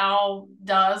houses that Al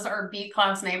does are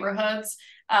B-class neighborhoods.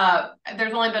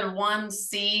 There's only been one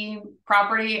C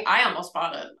property. I almost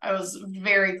bought it. I was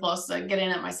very close to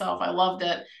getting it myself. I loved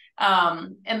it.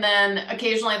 And then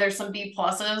occasionally there's some B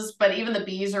pluses, but even the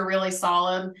Bs are really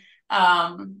solid.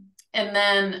 And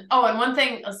then, and one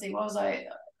thing, let's see, what was I?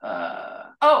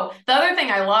 The other thing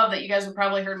I love that you guys have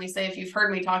probably heard me say if you've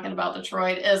heard me talking about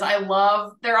Detroit is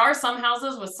there are some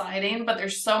houses with siding, but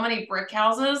there's so many brick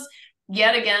houses.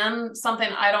 Yet again, something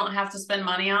I don't have to spend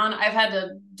money on. I've had to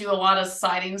do a lot of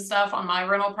siding stuff on my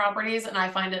rental properties, and I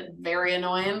find it very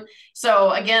annoying.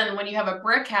 So again, when you have a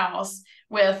brick house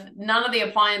with none of the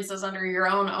appliances under your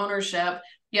own ownership,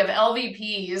 you have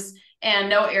LVPs and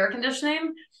no air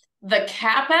conditioning, the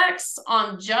CapEx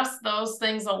on just those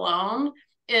things alone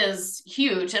is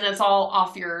huge, and it's all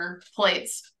off your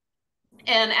plates.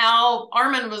 And Al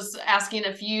Armin was asking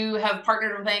if you have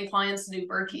partnered with any clients to do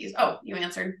Berkeys. Oh, you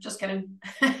answered. Just kidding.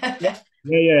 Yeah.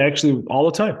 Actually, all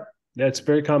the time. Yeah, it's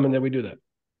very common that we do that.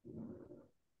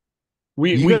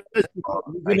 We You we, guys rock.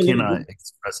 we I did a little cannot bit.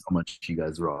 express how much you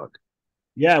guys rock.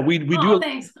 Yeah, we do. Oh,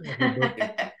 thanks.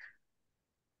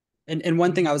 And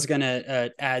one thing I was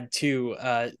gonna add too,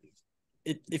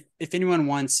 if anyone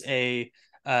wants a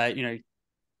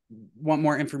want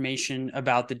more information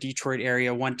about the Detroit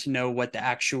area, want to know what the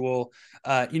actual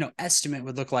estimate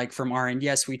would look like from our end.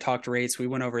 Yes, we talked rates, we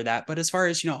went over that, but as far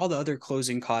as all the other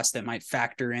closing costs that might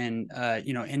factor in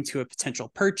into a potential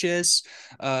purchase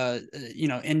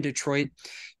in Detroit,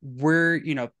 we're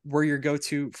your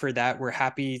go-to for that. We're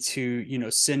happy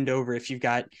to send over, if you've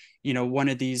got one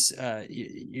of these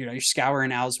you're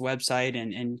scouring Al's website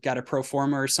and got a pro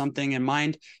forma or something in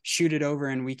mind, shoot it over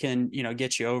and we can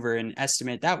get you over an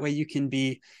estimate. That way you can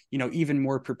be even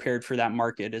more prepared for that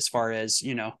market, as far as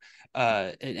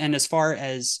and as far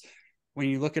as when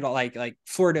you look at like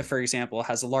Florida, for example,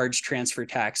 has a large transfer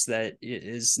tax that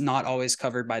is not always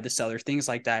covered by the seller, things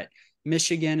like that.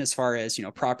 Michigan, as far as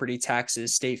property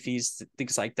taxes, state fees,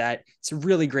 things like that, it's a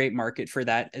really great market for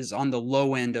that. Is on the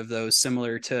low end of those,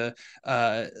 similar to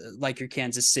like your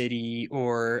Kansas City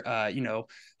or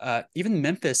even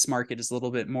Memphis market is a little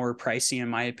bit more pricey in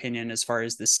my opinion, as far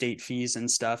as the state fees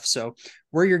and stuff. So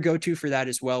we're your go-to for that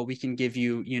as well. We can give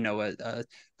you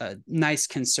a nice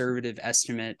conservative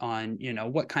estimate on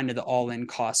what kind of the all-in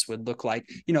costs would look like,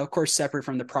 of course separate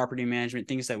from the property management,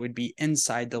 things that would be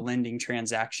inside the lending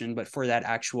transaction, but for that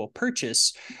actual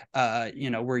purchase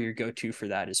we're your go-to for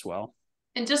that as well.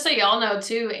 And just so y'all know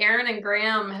too, Aaron and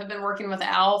Graham have been working with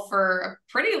Al for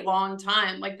a pretty long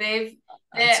time. Like I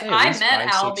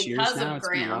met Al because of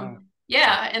Graham.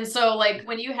 Yeah. And so like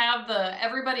when you have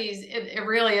everybody's, it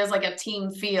really is like a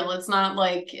team feel. It's not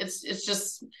like it's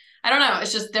just, I don't know.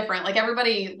 It's just different. Like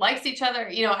everybody likes each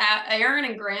other. Aaron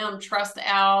and Graham trust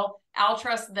Al. Al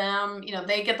trusts them.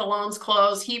 They get the loans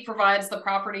closed. He provides the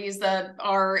properties that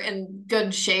are in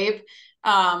good shape.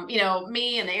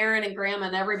 Me and Aaron and Graham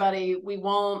and everybody, we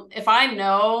won't, if I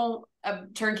know a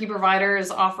turnkey provider is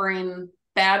offering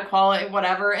bad quality,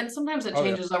 whatever, and sometimes it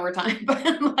changes over time,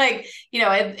 but like,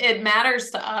 it matters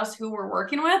to us who we're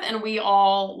working with, and we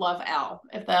all love Al.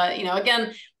 If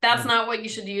again, that's not what you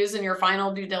should use in your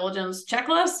final due diligence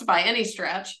checklist by any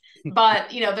stretch, but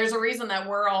there's a reason that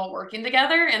we're all working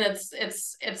together, and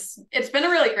it's been a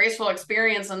really graceful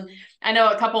experience. And I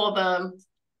know a couple of the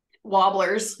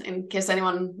Wobblers, in case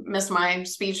anyone missed my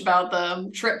speech about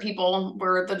the trip people,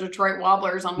 were the Detroit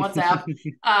Wobblers on WhatsApp.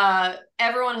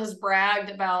 Everyone has bragged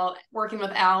about working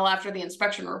with Al after the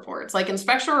inspection reports. Like,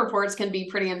 inspection reports can be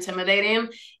pretty intimidating,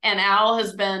 and Al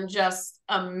has been just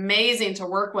amazing to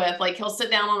work with. Like, he'll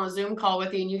sit down on a Zoom call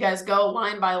with you and you guys go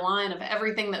line by line of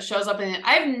everything that shows up in it.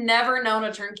 I've never known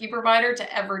a turnkey provider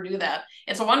to ever do that.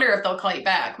 It's a wonder if they'll call you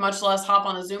back, much less hop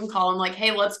on a Zoom call and like,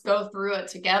 hey, let's go through it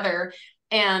together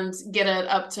and get it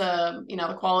up to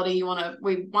the quality we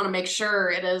want to make sure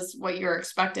it is what you're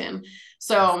expecting.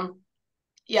 So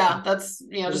yeah, that's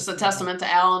just a testament to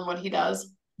Al and what he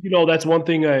does. That's one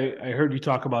thing I heard you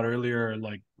talk about earlier,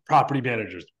 like property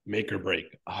managers make or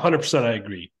break. 100% I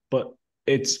agree, but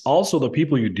it's also the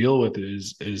people you deal with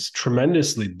is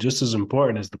tremendously just as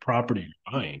important as the property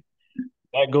you're buying.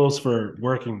 That goes for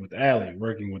working with Allie,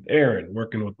 working with Aaron,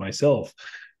 working with myself.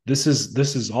 This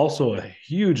is also a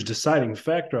huge deciding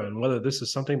factor on whether this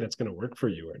is something that's going to work for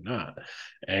you or not.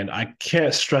 And I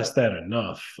can't stress that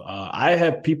enough. I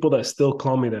have people that still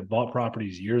call me that bought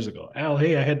properties years ago. Al,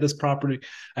 hey, I had this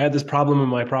problem in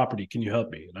my property. Can you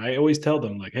help me? And I always tell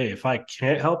them, like, hey, if I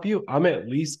can't help you, I'm at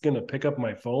least going to pick up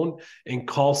my phone and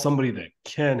call somebody that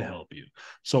can help you.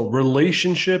 So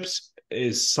relationships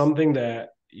is something that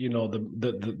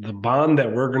the bond that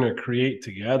we're going to create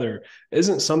together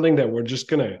isn't something that we're just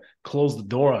going to close the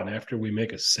door on after we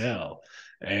make a sale.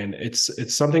 And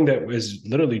it's something that is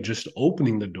literally just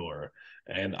opening the door.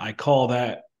 And I call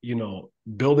that,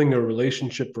 building a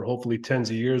relationship for hopefully tens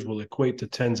of years will equate to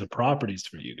tens of properties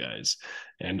for you guys.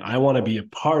 And I want to be a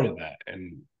part of that.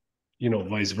 And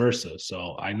vice versa.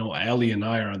 So I know Allie and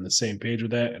I are on the same page with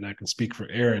that. And I can speak for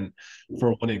Aaron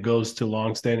for when it goes to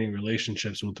longstanding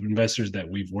relationships with investors that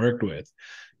we've worked with.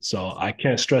 So I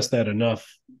can't stress that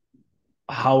enough,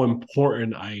 how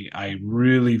important I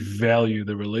really value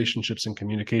the relationships and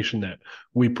communication that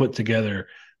we put together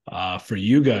for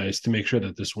you guys to make sure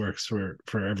that this works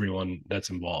for everyone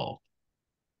that's involved.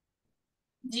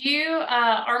 Do you,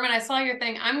 Armin, I saw your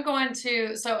thing.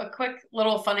 So a quick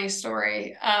little funny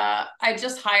story. I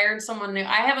just hired someone new.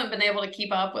 I haven't been able to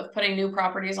keep up with putting new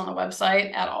properties on the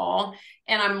website at all.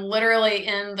 And I'm literally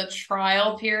in the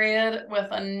trial period with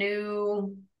a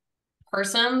new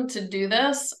person to do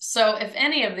this. So if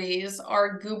any of these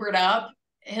are goobered up,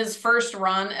 his first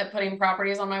run at putting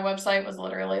properties on my website was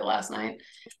literally last night.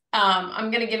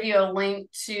 I'm going to give you a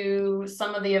link to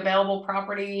some of the available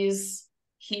properties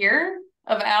here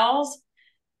of Al's.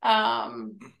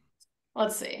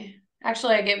 Let's see.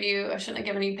 Actually, I shouldn't have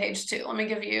given you page 2. Let me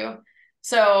give you,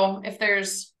 so if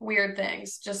there's weird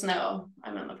things, just know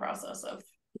I'm in the process of,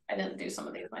 I didn't do some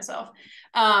of these myself.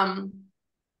 I'll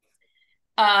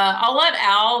let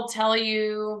Al tell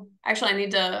you, actually I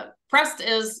need to, Prest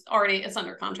is already, it's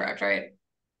under contract, right?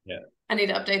 Yeah. I need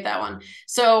to update that one.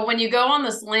 So when you go on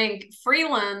this link,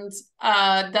 Freeland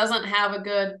doesn't have a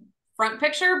good front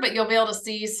picture, but you'll be able to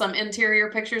see some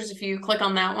interior pictures if you click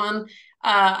on that one.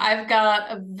 I've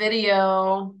got a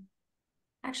video.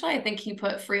 Actually, I think he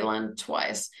put Freeland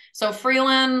twice. So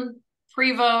Freeland,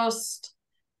 Prevost,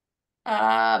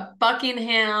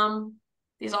 Buckingham.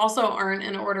 These also aren't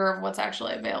in order of what's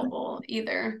actually available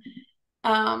either.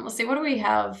 Let's see, what do we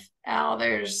have, Al?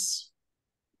 There's,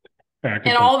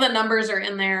 and all the numbers are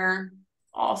in there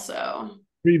also.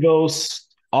 Prevost,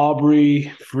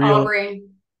 Aubrey, Freeland. Aubrey.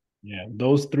 Yeah,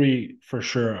 those 3 for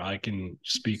sure I can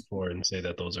speak for and say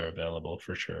that those are available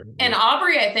for sure. And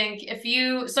Aubrey, I think if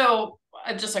you, so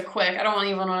just a quick, I don't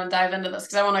even want to dive into this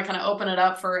because I want to kind of open it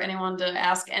up for anyone to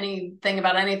ask anything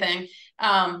about anything.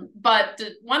 But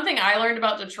one thing I learned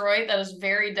about Detroit that is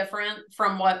very different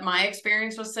from what my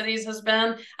experience with cities has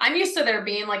been. I'm used to there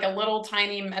being like a little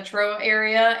tiny metro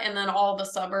area and then all the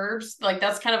suburbs. Like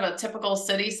that's kind of a typical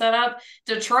city setup.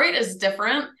 Detroit is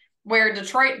different, where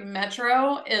Detroit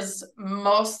Metro is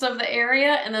most of the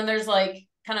area. And then there's like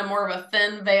kind of more of a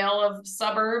thin veil of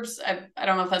suburbs. I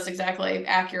don't know if that's exactly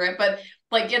accurate, but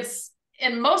like it's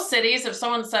in most cities, if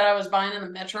someone said I was buying in the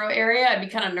metro area, I'd be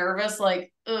kind of nervous,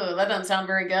 like, oh, that doesn't sound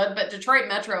very good. But Detroit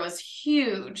Metro is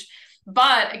huge.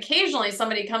 But occasionally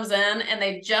somebody comes in and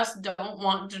they just don't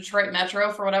want Detroit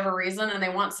Metro for whatever reason, and they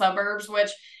want suburbs, which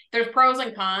there's pros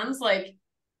and cons. Like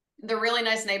the really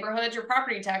nice neighborhoods, your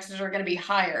property taxes are going to be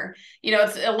higher. You know,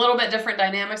 it's a little bit different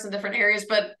dynamics in different areas,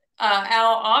 but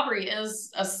Al, Aubrey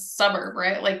is a suburb,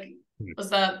 right? Like,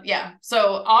 was that, yeah.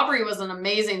 So Aubrey was an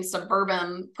amazing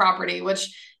suburban property,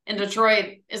 which in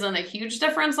Detroit isn't a huge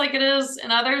difference like it is in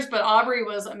others, but Aubrey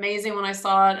was amazing when I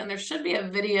saw it. And there should be a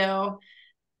video.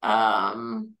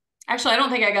 Actually, I don't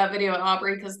think I got video at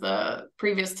Aubrey because the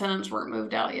previous tenants weren't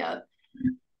moved out yet.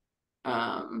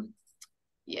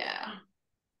 Yeah.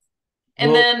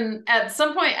 And then at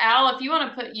some point, Al, if you want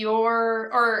to put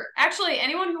your, or actually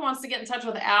anyone who wants to get in touch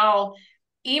with Al,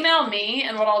 email me.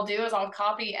 And what I'll do is I'll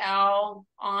copy Al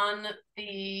on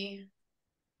the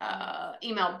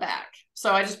email back.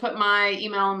 So I just put my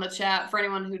email in the chat for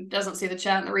anyone who doesn't see the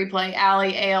chat in the replay,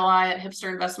 Ali, ALI at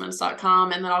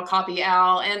hipsterinvestments.com. And then I'll copy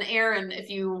Al and Aaron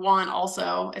if you want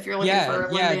also, if you're looking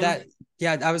for lending.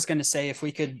 Yeah, I was going to say if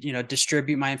we could,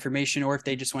 distribute my information, or if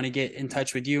they just want to get in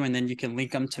touch with you, and then you can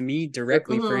link them to me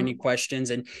directly for any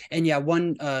questions. And yeah,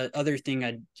 one other thing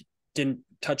I didn't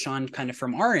touch on kind of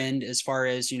from our end, as far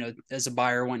as, as a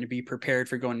buyer wanting to be prepared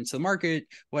for going into the market,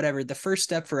 whatever, the first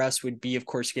step for us would be, of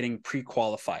course, getting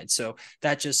pre-qualified. So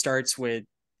that just starts with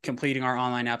completing our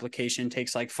online application,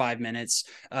 takes like 5 minutes,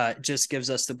 just gives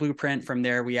us the blueprint. From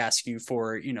there, we ask you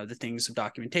for, the things of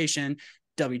documentation,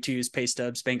 W-2s, pay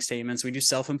stubs, bank statements. We do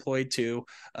self-employed too,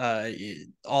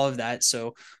 all of that.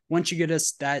 So once you get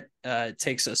us that,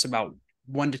 takes us about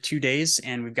 1 to 2 days,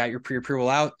 and we've got your pre-approval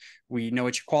out. We know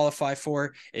what you qualify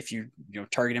for. If you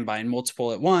targeting buying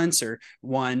multiple at once, or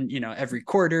one every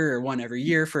quarter, or one every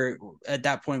year, at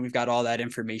that point we've got all that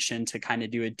information to kind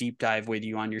of do a deep dive with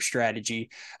you on your strategy.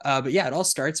 But yeah, it all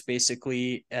starts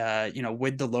basically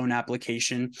with the loan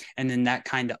application, and then that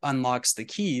kind of unlocks the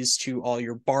keys to all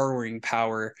your borrowing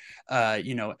power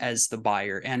as the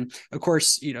buyer. And of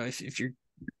course, if you're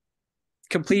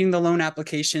completing the loan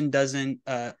application doesn't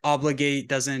obligate,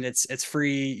 it's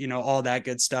free, all that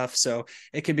good stuff. So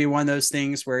it could be one of those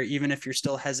things where even if you're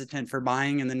still hesitant for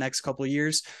buying in the next couple of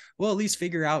years, well, at least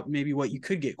figure out maybe what you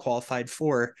could get qualified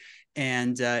for.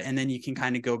 And then you can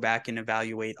kind of go back and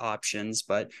evaluate options.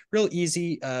 But real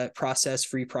easy process,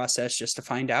 free process, just to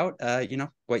find out,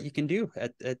 what you can do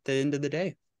at the end of the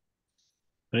day.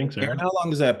 Thanks, Aaron. How long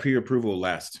does that pre-approval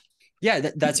last?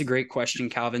 Yeah, that's a great question,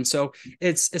 Calvin. So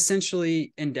it's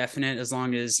essentially indefinite as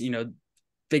long as,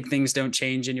 big things don't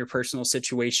change in your personal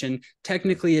situation.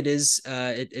 Technically,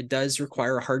 it does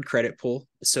require a hard credit pull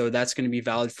So that's going to be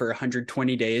valid for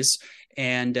 120 days.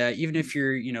 And even if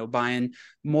you're, buying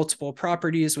multiple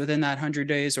properties within that 100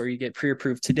 days, or you get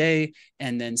pre-approved today,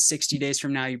 and then 60 days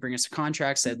from now, you bring us a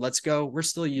contract, said, let's go, we're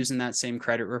still using that same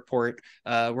credit report.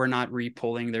 We're not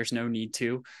repulling. There's no need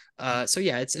to. So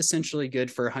yeah, it's essentially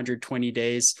good for 120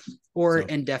 days or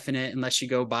indefinite, unless you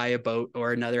go buy a boat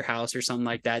or another house or something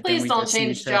like that. Please don't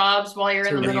change jobs while you're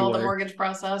in the middle of the mortgage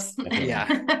process. Yeah.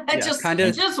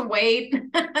 Just wait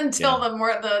until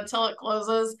until it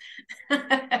closes.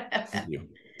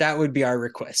 That would be our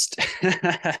request.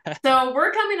 So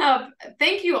we're coming up.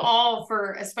 Thank you all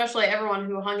for, especially everyone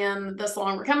who hung in this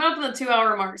long. We're coming up in the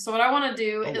 2-hour mark. So what I want to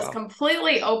do is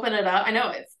completely open it up. I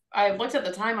know I looked at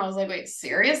the time. I was like, wait,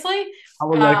 seriously? I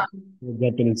would like to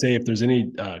jump in and say if there's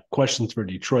any questions for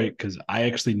Detroit, because I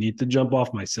actually need to jump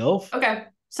off myself. Okay.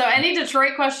 So any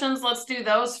Detroit questions, let's do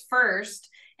those first.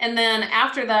 And then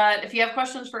after that, if you have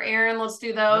questions for Aaron, let's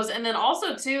do those. And then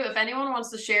also too, if anyone wants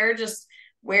to share just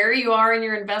where you are in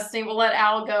your investing, we'll let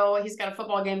Al go. He's got a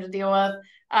football game to deal with.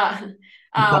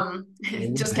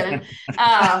 Just kidding.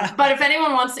 But if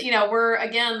anyone wants to,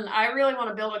 I really want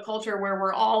to build a culture where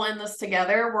we're all in this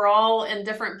together. We're all in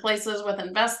different places with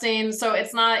investing. So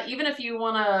it's not, even if you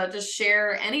want to just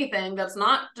share anything that's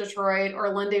not Detroit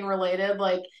or lending related,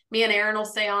 like me and Aaron will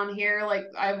stay on here. Like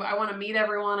I want to meet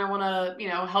everyone. I want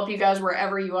to, help you guys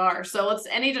wherever you are. So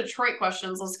any Detroit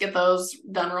questions, let's get those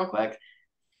done real quick.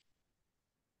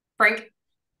 Frank?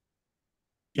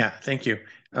 Yeah, thank you.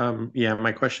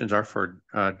 My questions are for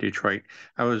Detroit.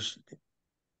 I was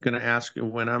going to ask,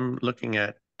 when I'm looking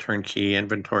at turnkey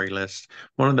inventory lists,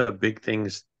 one of the big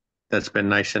things that's been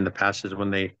nice in the past is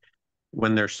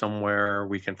when there's somewhere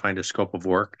we can find a scope of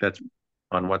work that's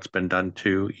on what's been done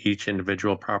to each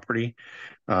individual property.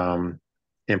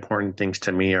 Important things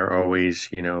to me are always,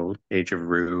 age of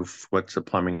roof, what's the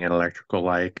plumbing and electrical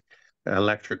like.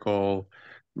 Electrical,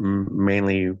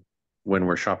 mainly when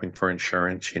we're shopping for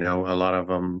insurance, a lot of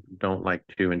them don't like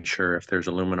to insure if there's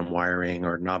aluminum wiring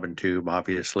or knob and tube,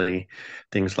 obviously,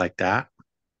 things like that.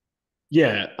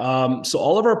 Yeah. So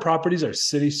all of our properties are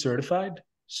city certified.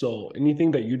 So anything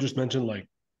that you just mentioned, like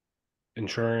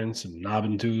insurance and knob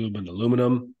and tube and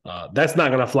aluminum, that's not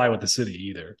going to fly with the city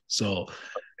either. So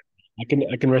I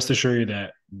can rest assure you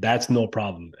that that's no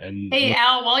problem. And hey,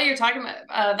 Al, while you're talking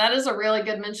about that, is a really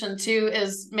good mention too,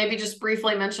 is maybe just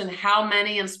briefly mention how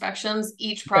many inspections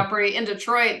each property in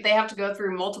Detroit, they have to go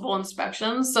through multiple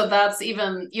inspections. So that's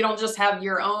even, you don't just have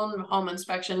your own home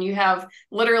inspection, you have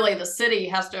literally the city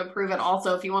has to approve it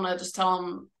also. If you want to just tell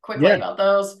them quickly about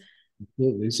those.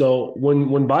 Absolutely. So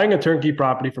when buying a turnkey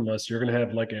property from us, you're going to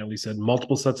have, like Ali said,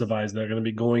 multiple sets of eyes that are going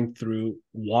to be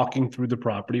walking through the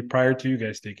property prior to you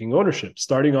guys taking ownership,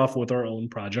 starting off with our own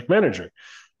project manager.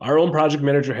 Our own project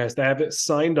manager has to have it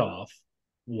signed off,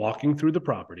 walking through the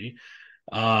property,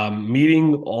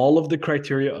 meeting all of the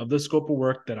criteria of the scope of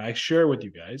work that I share with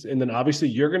you guys. And then obviously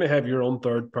you're going to have your own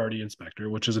third-party inspector,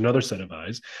 which is another set of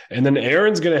eyes. And then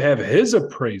Aaron's going to have his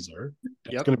appraiser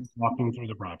that's going to be walking through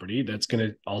the property. That's going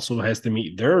to also has to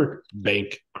meet their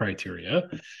bank criteria.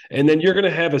 And then you're going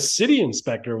to have a city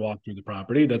inspector walk through the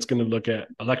property. That's going to look at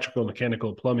electrical,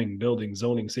 mechanical, plumbing, building,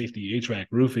 zoning, safety, HVAC,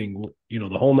 roofing, the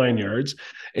whole 9 yards.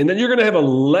 And then you're going to have a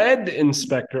lead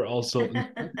inspector also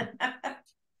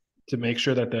to make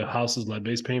sure that the house is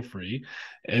lead-based paint free.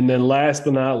 And then last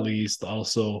but not least,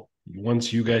 also,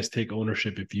 once you guys take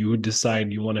ownership, if you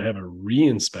decide you want to have a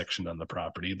re-inspection on the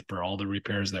property for all the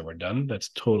repairs that were done, that's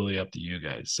totally up to you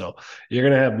guys. So you're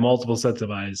going to have multiple sets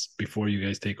of eyes before you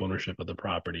guys take ownership of the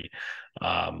property.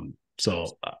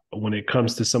 So when it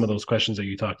comes to some of those questions that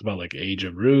you talked about, like age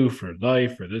of roof or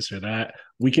life or this or that,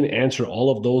 we can answer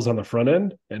all of those on the front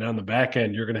end. And on the back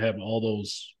end, you're going to have all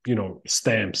those,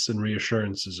 stamps and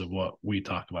reassurances of what we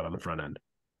talked about on the front end.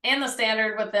 And the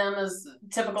standard with them is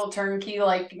typical turnkey,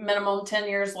 like minimum 10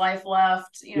 years life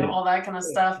left, all that kind of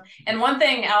stuff. And one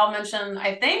thing Al mentioned,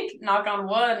 I think, knock on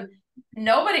wood,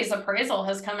 nobody's appraisal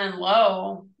has come in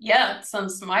low yet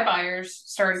since my buyers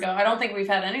started going. I don't think we've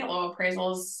had any low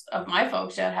appraisals of my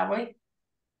folks yet, have we?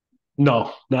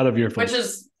 No, not of your folks. Which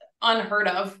is unheard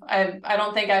of. I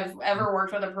don't think I've ever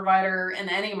worked with a provider in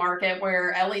any market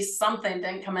where at least something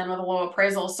didn't come in with a low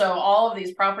appraisal. So all of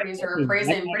these properties are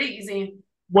appraising pretty easy.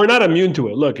 We're not immune to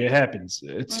it. Look, it happens.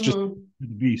 It's just the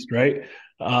beast, right?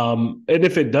 And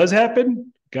if it does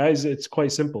happen, guys, it's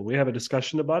quite simple. We have a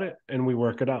discussion about it and we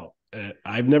work it out.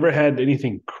 I've never had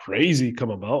anything crazy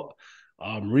come about.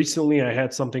 Recently, I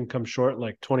had something come short,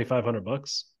 like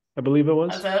 $2,500, I believe it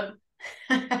was. That's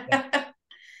it.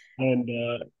 And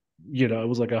it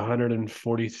was like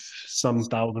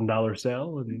 $140,000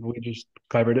 sale, and we just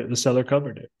covered it. The seller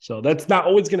covered it. So that's not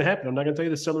always going to happen. I'm not going to tell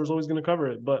you the seller's always going to cover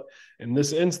it, but in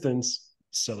this instance,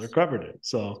 seller covered it.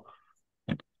 So,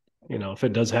 if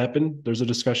it does happen, there's a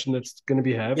discussion that's going to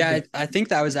be had. Yeah, I think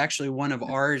that was actually one of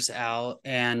ours, Al,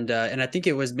 and I think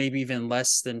it was maybe even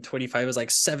less than 25. It was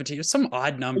like 17, it was some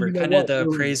odd number. Kind of the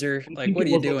appraiser, like, what are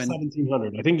you doing?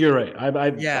 1,700. I think you're right.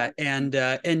 Yeah,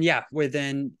 and yeah,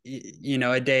 within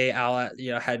a day, Al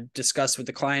had discussed with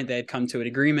the client. They had come to an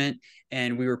agreement,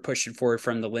 and we were pushing forward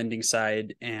from the lending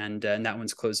side, and that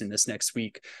one's closing this next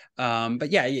week.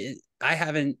 But yeah, I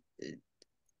haven't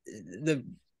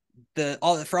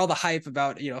for all the hype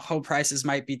about home prices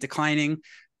might be declining.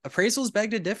 Appraisals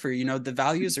beg to differ. The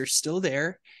values are still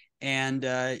there, and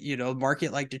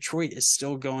market like Detroit is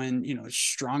still going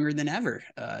stronger than ever,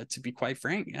 to be quite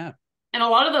frank. Yeah. And a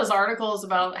lot of those articles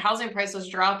about housing prices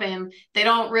dropping, they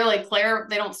don't really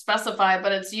they don't specify,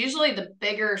 but it's usually the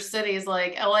bigger cities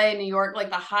like LA, New York,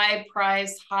 like the high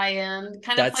price, high end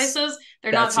kind of places.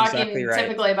 They're not talking exactly right.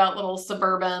 Typically about little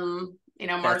suburban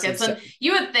markets. And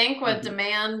you would think with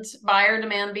buyer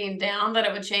demand being down, that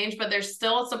it would change, but there's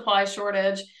still a supply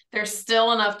shortage. There's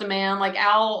still enough demand. Like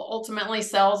Al ultimately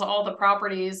sells all the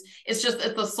properties. It's just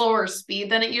at the slower speed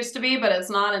than it used to be, but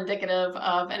it's not indicative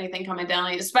of anything coming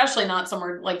down, especially not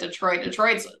somewhere like Detroit.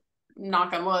 Detroit's,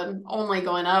 knock on wood, only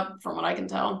going up from what I can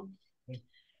tell.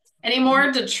 Any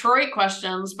more Detroit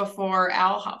questions before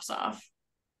Al hops off?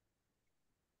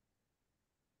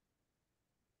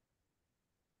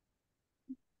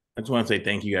 I just want to say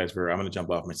thank you guys I'm going to jump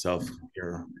off myself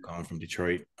here, calling from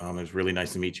Detroit. It was really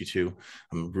nice to meet you too.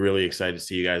 I'm really excited to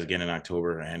see you guys again in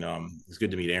October, and it's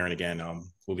good to meet Aaron again.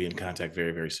 We'll be in contact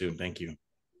very, very soon. Thank you.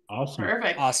 Awesome.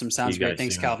 Perfect. Awesome. Sounds great.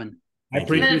 Thanks, soon. Calvin. And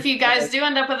then if you guys do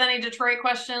end up with any Detroit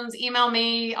questions, email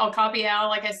me. I'll copy Al,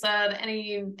 like I said,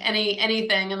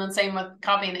 anything, and then same with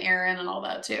copying Aaron and all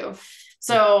that too.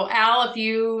 So Al, if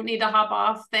you need to hop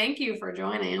off, thank you for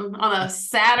joining on a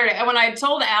Saturday. When I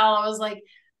told Al, I was like,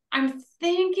 I'm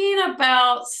thinking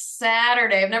about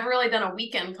Saturday. I've never really done a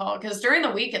weekend call because during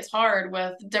the week it's hard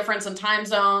with difference in time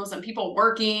zones and people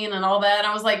working and all that. And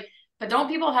I was like, but don't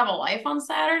people have a life on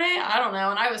Saturday? I don't know.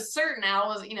 And I was certain Al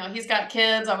was, he's got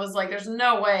kids. I was like, there's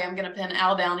no way I'm going to pin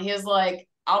Al down. He was like,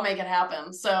 I'll make it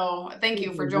happen. So thank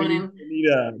you for joining.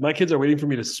 My kids are waiting for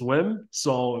me to swim.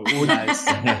 So nice.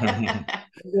 I'm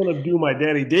going to do my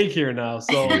daddy daycare now.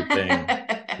 So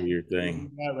do your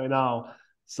thing right now.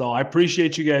 So I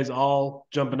appreciate you guys all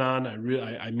jumping on.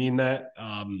 I mean that.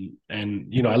 And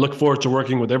I look forward to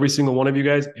working with every single one of you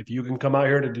guys. If you can come out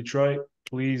here to Detroit,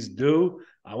 please do.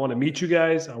 I want to meet you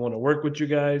guys. I want to work with you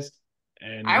guys.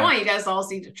 And I want you guys to all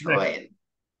see Detroit.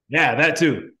 Yeah, that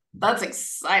too. That's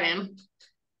exciting.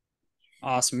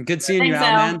 Awesome. Good seeing you, Al,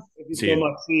 man. Thank you so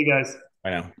much. See you guys.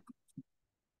 Bye now.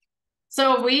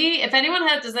 So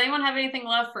does anyone have anything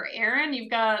left for Aaron?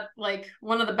 You've got like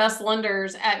one of the best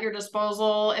lenders at your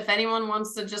disposal. If anyone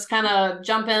wants to just kind of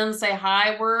jump in, say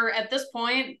hi, we're at this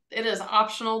point, it is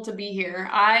optional to be here.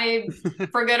 I,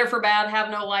 for good or for bad, have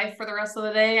no life for the rest of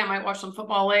the day. I might watch some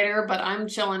football later, but I'm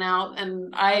chilling out.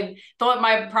 And I thought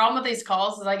my problem with these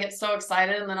calls is I get so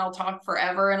excited and then I'll talk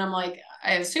forever. And I'm like,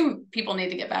 I assume people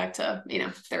need to get back to,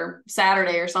 their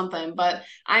Saturday or something, but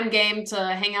I'm game to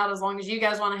hang out as long as you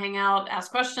guys want to hang out,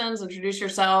 ask questions, introduce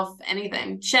yourself,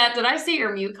 anything. Chet, did I see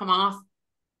your mute come off?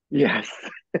 Yes.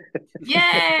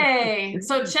 Yay!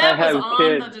 So Chet was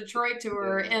on the Detroit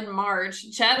tour in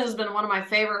March. Chet has been one of my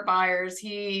favorite buyers.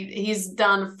 He's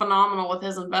done phenomenal with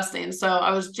his investing. So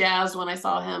I was jazzed when I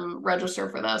saw him register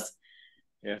for this.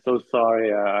 Yeah, so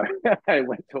sorry. I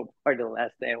went to a party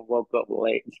last night and woke up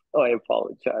late, so I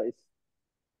apologize.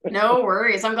 No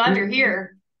worries. I'm glad you're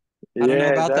here. I don't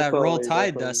know about that roll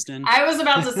tide, Dustin. I was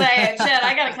about to say, Chet,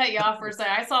 I got to cut you off for a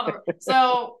second. I saw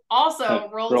so also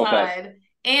roll tide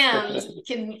and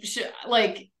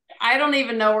I don't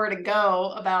even know where to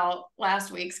go about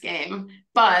last week's game,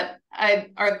 but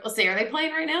let's see, are they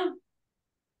playing right now?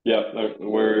 Yeah,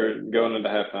 we're going into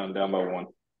halftime down by 1.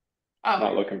 Oh,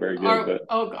 not looking very good. But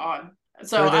oh God.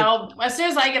 So as soon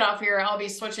as I get off here, I'll be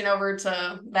switching over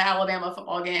to the Alabama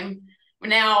football game.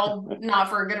 Now,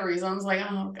 not for good reasons. Like,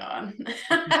 oh God.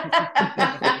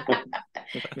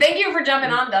 Thank you for jumping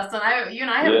on, Dustin. You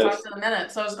and I haven't talked in a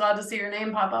minute, so I was glad to see your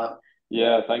name pop up.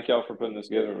 Yeah, thank y'all for putting this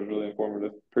together. It was really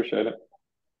informative. Appreciate it.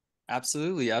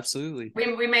 Absolutely, absolutely.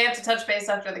 We may have to touch base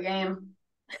after the game.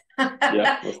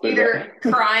 Yeah, let's do either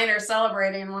crying or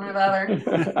celebrating, one or the other.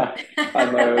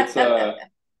 I know it's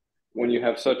when you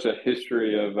have such a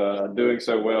history of doing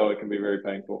so well, it can be very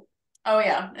painful. Oh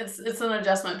yeah, it's an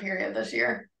adjustment period this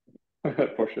year.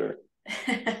 For sure.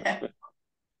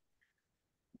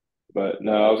 But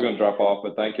no, I was going to drop off.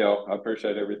 But thank y'all. I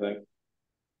appreciate everything.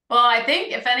 Well, I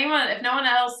think if no one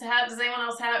else does anyone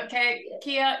else have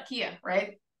Kia,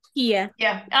 right? Yeah.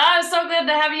 Yeah. It's so good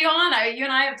to have you on. You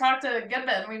and I have talked a good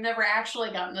bit, and we've never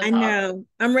actually gotten to I talk. know.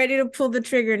 I'm ready to pull the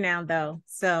trigger now, though.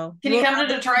 So can you come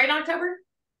to Detroit in October?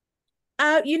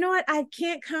 You know what? I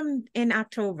can't come in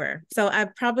October, so I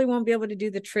probably won't be able to do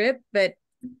the trip. But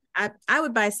I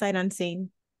would buy sight unseen.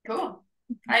 Cool.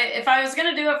 If I was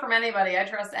gonna do it from anybody, I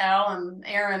trust Al and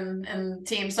Aaron and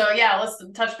team. So yeah, let's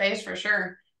touch base for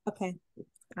sure. Okay.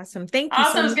 Awesome. Thank you.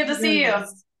 Awesome. It's good to see you.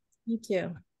 You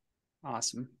too.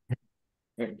 Awesome.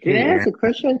 Can I ask a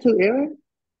question to Aaron?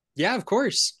 Yeah, of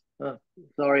course.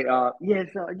 Sorry. Yes,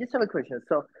 I just have a question.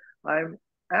 So I'm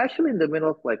actually in the middle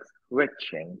of like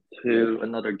switching to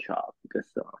another job because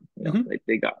like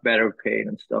they got better paid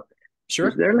and stuff. Sure.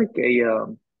 Is there like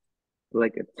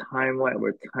a timeline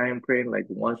or time frame? Like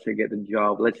once I get a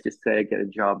job, let's just say I get a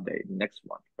job date next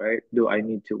month, right? Do I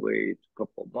need to wait a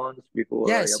couple of months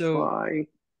before I apply?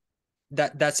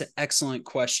 That's an excellent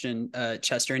question,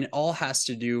 Chester, and it all has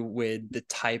to do with the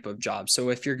type of job. So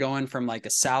if you're going from like a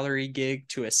salary gig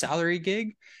to a salary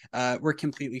gig, we're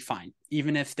completely fine.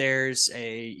 Even if there's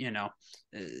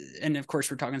and of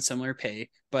course we're talking similar pay,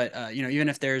 but even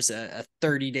if there's a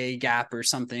 30-day gap or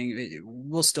something,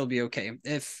 we'll still be okay.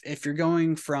 If you're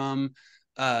going from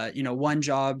one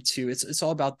job to it's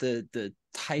all about the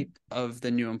type of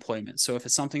the new employment. So if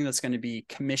it's something that's going to be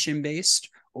commission based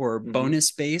or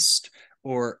bonus based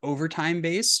or overtime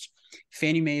based,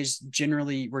 Fannie Mae's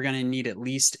generally, we're going to need at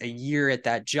least a year at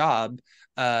that job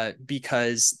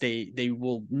because they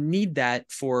will need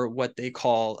that for what they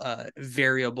call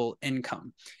variable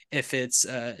income. If it's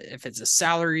a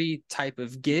salary type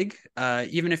of gig,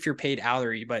 even if you're paid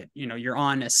hourly, but you're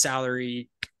on a salary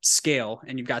scale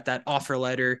and you've got that offer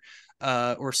letter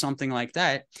or something like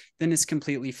that, then it's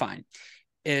completely fine.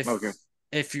 If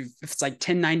it's like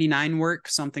 1099 work,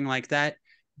 something like that,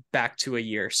 back to a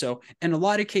year. So in a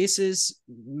lot of cases,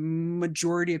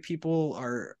 majority of people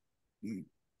are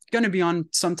going to be on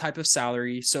some type of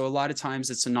salary. So a lot of times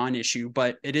it's a non-issue,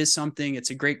 but it's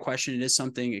a great question. It is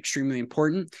something extremely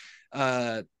important,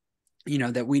 that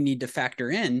we need to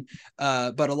factor in.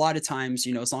 But a lot of times,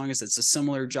 as long as it's a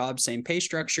similar job, same pay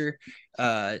structure,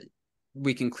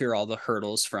 we can clear all the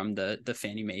hurdles from the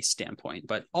Fannie Mae standpoint,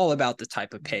 but all about the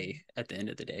type of pay at the end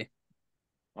of the day.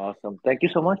 Awesome. Thank you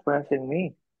so much for answering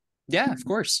me. Yeah, of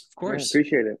course. Of course. Yeah,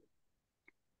 appreciate it.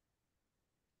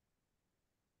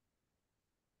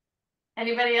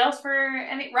 Anybody else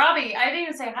Robbie, I didn't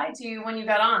even say hi to you when you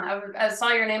got on. I saw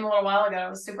your name a little while ago. I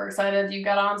was super excited you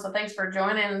got on. So thanks for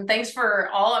joining. And thanks for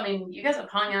you guys have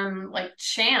hung on like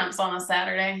champs on a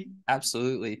Saturday.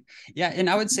 Absolutely. Yeah. And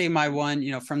I would say my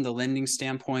one, from the lending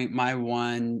standpoint, my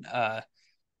one, I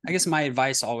guess my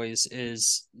advice always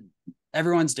is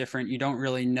everyone's different. You don't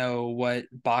really know what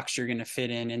box you're going to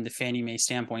fit in the Fannie Mae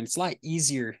standpoint. It's a lot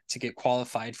easier to get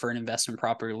qualified for an investment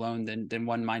property loan than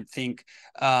one might think.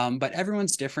 But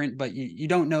everyone's different, but you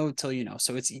don't know till you know.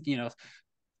 So it's,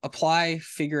 apply,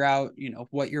 figure out,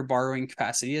 what your borrowing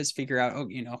capacity is, figure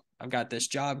out, I've got this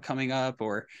job coming up,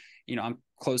 or, I'm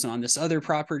closing on this other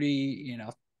property,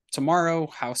 tomorrow,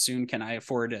 how soon can I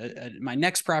afford my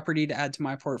next property to add to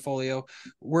my portfolio?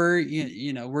 We're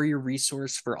your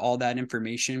resource for all that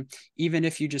information. Even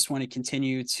if you just want to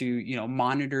continue to,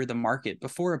 monitor the market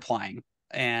before applying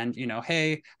and,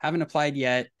 hey, haven't applied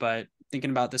yet, but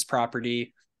thinking about this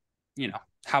property,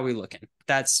 how we looking?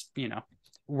 That's,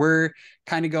 we're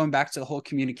kind of going back to the whole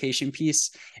communication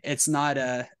piece. It's not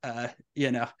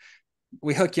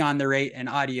we hook you on the rate and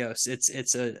adios.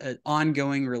 It's an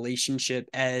ongoing relationship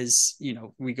as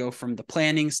we go from the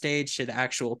planning stage to the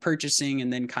actual purchasing,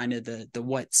 and then kind of the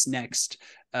what's next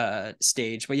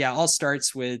stage. But yeah, all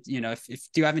starts with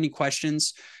if do you have any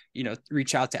questions,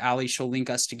 reach out to Allie. She'll link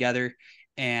us together,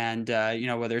 and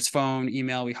whether it's phone,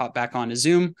 email, we hop back onto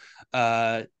Zoom.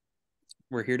 We're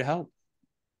here to help.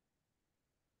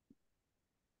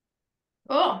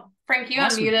 Cool. Frank, you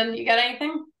Awesome. unmuted. You got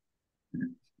anything?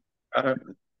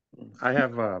 I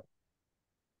have a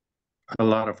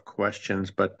lot of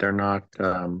questions, but they're not.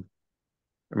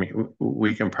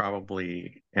 We can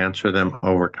probably answer them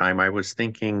over time. I was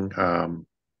thinking to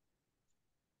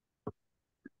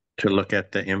look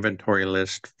at the inventory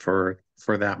list for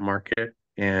that market,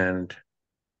 and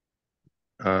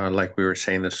like we were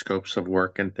saying, the scopes of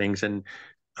work and things. And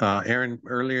Aaron,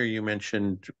 earlier you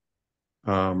mentioned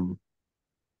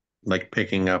like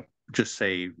picking up. Just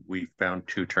say we found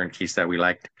 2 turnkeys that we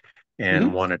liked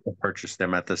and wanted to purchase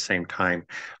them at the same time.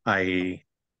 I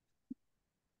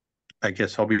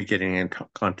guess I'll be getting in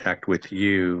contact with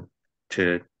you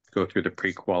to go through the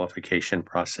pre-qualification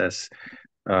process,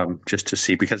 just to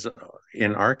see, because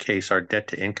in our case, our debt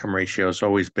to income ratio has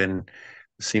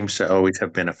seems to always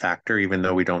have been a factor, even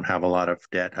though we don't have a lot of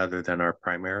debt other than our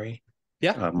primary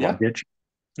mortgage.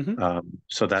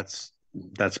 So that's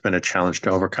been a challenge to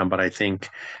overcome. But I think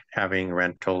having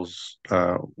rentals,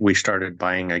 we started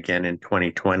buying again in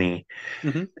 2020,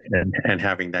 and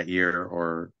having that year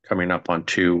or coming up on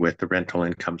 2 with the rental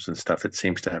incomes and stuff, it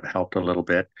seems to have helped a little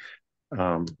bit.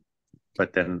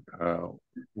 But then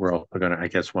we're also going to, I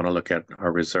guess, want to look at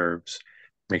our reserves,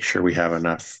 make sure we have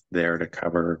enough there to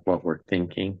cover what we're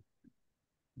thinking.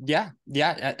 Yeah,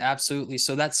 absolutely.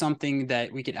 So that's something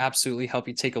that we could absolutely help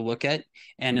you take a look at.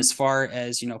 And as far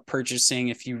as, purchasing,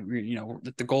 if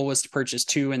the goal was to purchase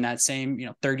 2 in that same,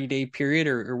 30-day period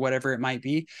or whatever it might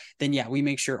be, then yeah, we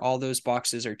make sure all those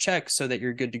boxes are checked so that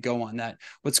you're good to go on that.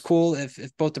 What's cool, if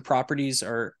both the properties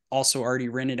are also already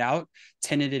rented out,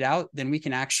 tenanted out, then we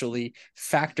can actually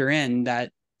factor in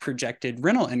that projected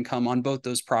rental income on both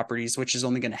those properties, which is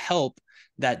only going to help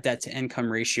that debt to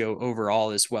income ratio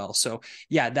overall as well. So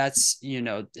yeah, that's,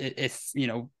 if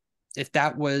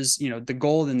that was, the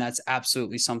goal, then that's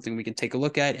absolutely something we can take a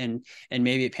look at, and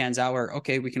maybe it pans out where,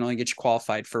 okay, we can only get you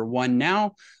qualified for 1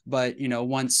 now, but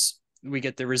once we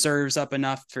get the reserves up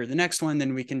enough for the next one,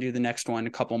 then we can do the next one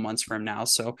a couple months from now.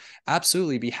 So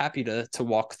absolutely be happy to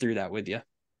walk through that with you.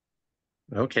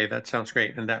 Okay, that sounds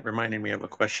great. And that reminded me of a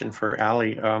question for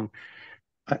Allie.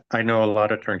 I know a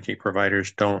lot of turnkey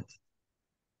providers don't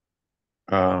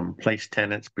place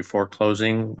tenants before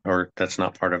closing, or that's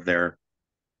not part of their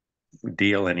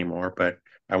deal anymore. But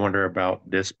I wonder about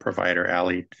this provider,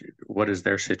 Allie. What is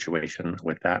their situation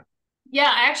with that? Yeah,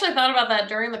 I actually thought about that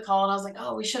during the call, and I was like,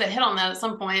 oh, we should have hit on that at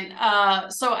some point.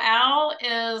 So Al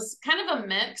is kind of a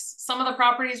mix. Some of the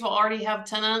properties will already have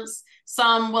tenants,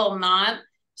 some will not.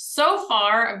 So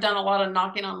far, I've done a lot of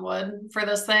knocking on wood for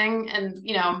this thing. And,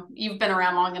 you've been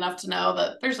around long enough to know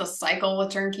that there's a cycle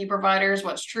with turnkey providers.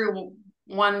 What's true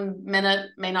 1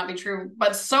 minute may not be true.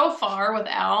 But so far with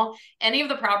Al, any of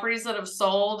the properties that have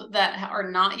sold that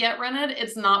are not yet rented,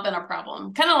 it's not been a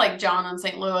problem. Kind of like John in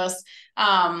St. Louis.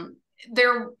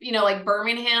 Like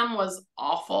Birmingham was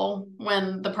awful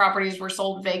when the properties were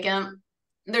sold vacant.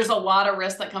 There's a lot of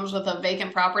risk that comes with a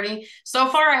vacant property. So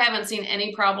far, I haven't seen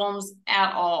any problems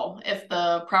at all if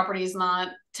the property is not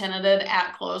tenanted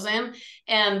at closing,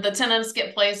 and the tenants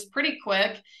get placed pretty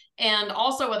quick. And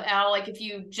also with Al, like if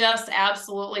you just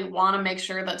absolutely want to make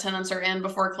sure that tenants are in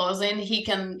before closing, you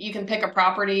can pick a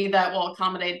property that will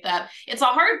accommodate that. It's a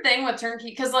hard thing with turnkey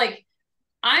because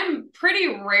I'm pretty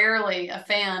rarely a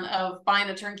fan of buying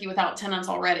a turnkey without tenants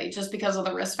already, just because of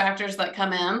the risk factors that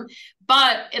come in.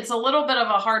 But it's a little bit of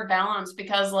a hard balance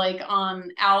because on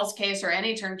Al's case or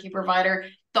any turnkey provider,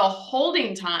 the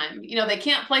holding time, they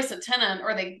can't place a tenant,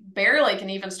 or they barely can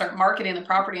even start marketing the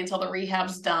property until the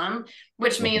rehab's done,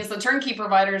 which means the turnkey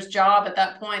provider's job at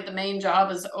that point, the main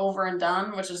job is over and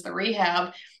done, which is the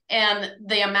rehab. And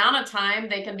the amount of time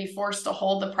they can be forced to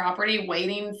hold the property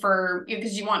waiting for,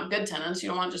 because you want good tenants, you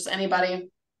don't want just anybody.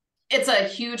 It's a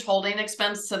huge holding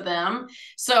expense to them.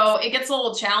 So it gets a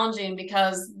little challenging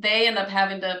because they end up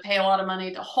having to pay a lot of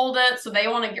money to hold it. So they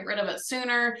want to get rid of it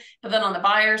sooner. But then on the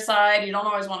buyer side, you don't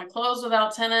always want to close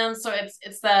without tenants. So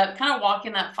it's that kind of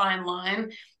walking that fine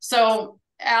line. So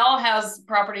Al has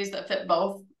properties that fit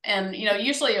both. And,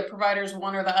 usually a provider's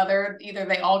one or the other. Either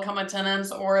they all come with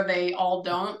tenants or they all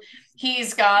don't.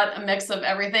 He's got a mix of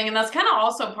everything. And that's kind of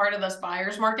also part of this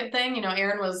buyer's market thing.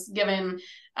 Aaron was giving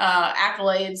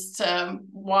accolades to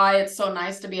why it's so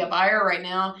nice to be a buyer right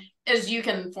now, is you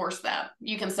can force that.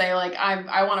 You can say,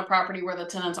 I want a property where the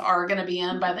tenants are going to be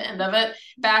in by the end of it.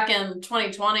 Back in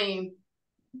 2020,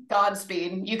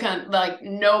 Godspeed, you couldn't,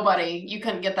 you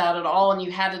couldn't get that at all, and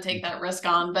you had to take that risk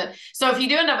on. But so if you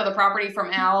do end up with a property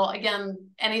from Al, again,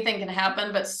 anything can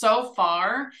happen, but so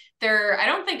far I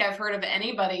don't think I've heard of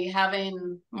anybody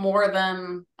having more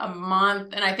than a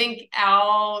month. And I think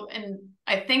Al, and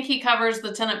I think he covers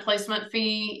the tenant placement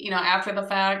fee, after the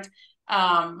fact.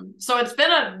 So it's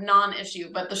been a non-issue,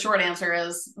 but the short answer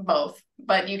is both.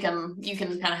 But you can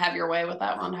kind of have your way with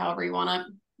that one however you want it.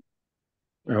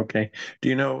 Okay. Do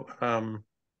you know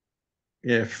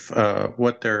if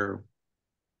what their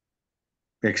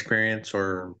experience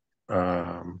or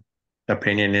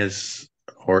opinion is,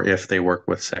 or if they work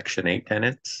with Section 8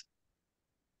 tenants?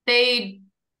 They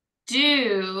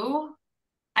do.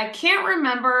 I can't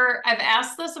remember. I've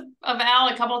asked this of Al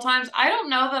a couple of times. I don't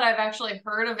know that I've actually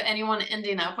heard of anyone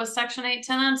ending up with Section 8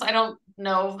 tenants. I don't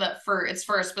know that it's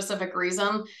for a specific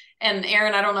reason. And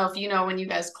Aaron, I don't know if when you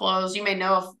guys close, you may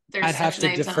know if there's I'd have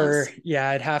to defer. tenants. Yeah,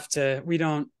 I'd have to. We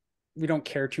don't we don't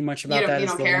care too much about that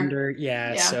as the lender.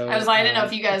 Yeah. So I didn't know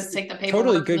if you guys take the paperwork.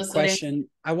 Totally good question.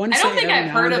 I want to say I don't think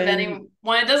I've heard of anyone.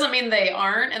 It doesn't mean they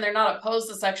aren't, and they're not opposed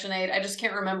to Section 8. I just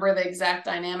can't remember the exact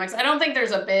dynamics. I don't think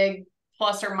there's a big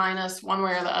plus or minus one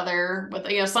way or the other. With,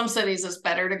 you know, some cities it's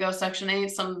better to go Section 8.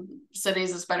 Some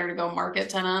cities it's better to go market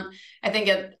tenant. I think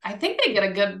they get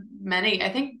a good many. I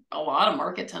think a lot of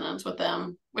market tenants with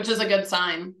them, which is a good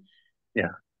sign. Yeah.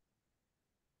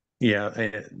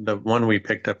 Yeah, the one we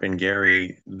picked up in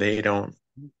Gary, they don't,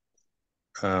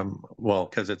 well,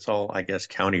 because it's all, I guess,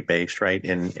 county based, right?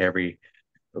 In every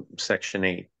Section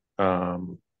 8,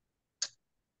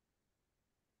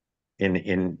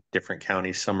 in different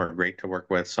counties, some are great to work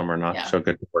with, some are not so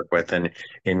good to work with. And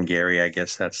in Gary, I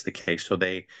guess that's the case. So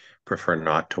they prefer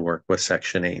not to work with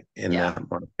Section 8 in that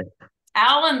market.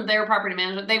 Al and their property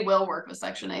management, they will work with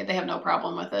Section 8. They have no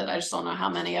problem with it. I just don't know how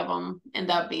many of them end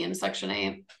up being Section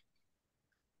 8.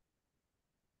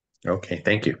 Okay,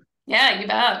 thank you. Yeah, you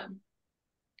bet.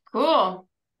 Cool.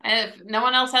 And if no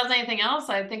one else has anything else,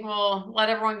 I think we'll let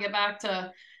everyone get back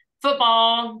to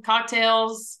football,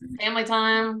 cocktails, family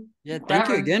time. Yeah, thank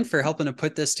you again for helping to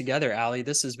put this together, Allie.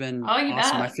 This has been awesome.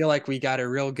 Bet. I feel like we got a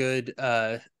real good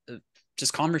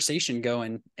just conversation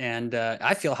going, and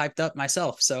I feel hyped up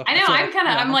myself. So I know I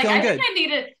think I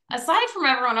needed, aside from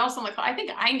everyone else, I'm like, I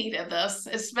think I needed this.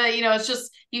 It's been, you know, it's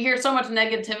just, you hear so much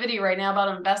negativity right now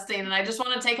about investing, and I just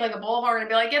want to take like a bullhorn and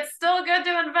be like, it's still good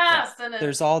to invest. And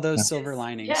there's all those silver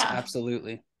linings.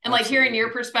 Absolutely. And like hearing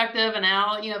your perspective, and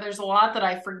Al, you know, there's a lot that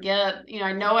I forget. You know,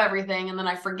 I know everything and then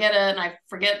I forget it, and I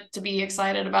forget to be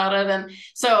excited about it. And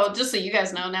so just so you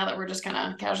guys know, now that we're just kind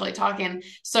of casually talking,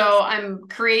 so I'm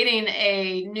creating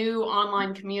a new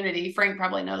online community. Frank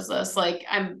probably knows this. Like,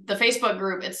 the Facebook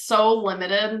group, it's so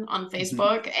limited on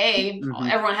Facebook.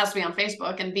 Everyone has to be on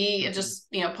Facebook, and B, it just,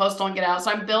 you know, post don't get out.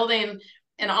 So I'm building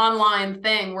an online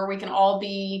thing where we can all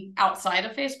be outside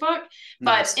of Facebook.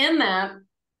 But in that,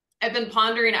 I've been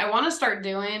pondering, I want to start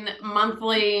doing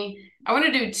monthly, I want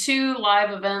to do 2 live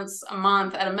events a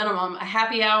month at a minimum, a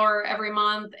happy hour every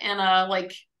month and a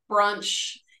like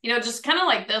brunch, you know, just kind of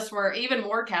like this, where even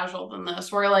more casual than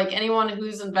this, where like anyone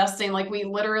who's investing, like we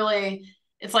literally,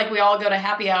 it's like we all go to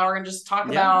happy hour and just talk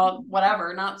about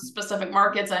whatever, not specific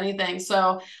markets, anything.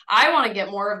 So I want to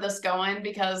get more of this going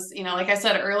because, you know, like I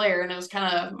said earlier, and it was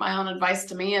kind of my own advice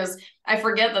to me, is I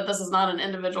forget that this is not an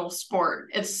individual sport.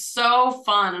 It's so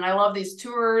fun. And I love these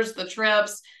tours, the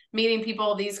trips, meeting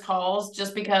people, these calls,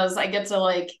 just because I get to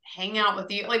like hang out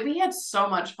with you. Like, we had so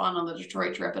much fun on the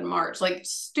Detroit trip in March, like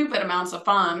stupid amounts of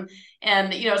fun.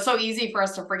 And, you know, it's so easy for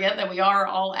us to forget that we are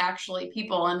all actually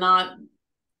people and not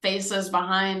faces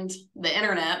behind the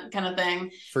internet kind of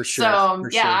thing. For sure. So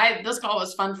this call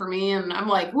was fun for me, and I'm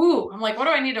like, what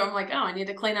do I need to, I'm like, I need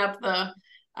to clean up the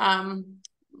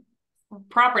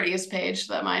properties page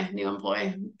that my new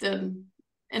employee did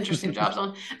interesting jobs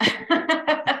on.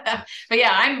 But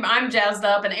yeah, I'm jazzed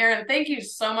up. And Aaron, thank you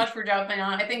so much for jumping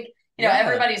on. I think, you know,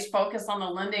 everybody's focused on the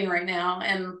lending right now,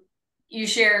 and you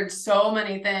shared so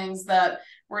many things that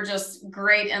were just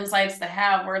great insights to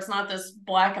have, where it's not this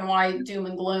black and white doom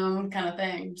and gloom kind of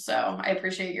thing. So I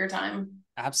appreciate your time.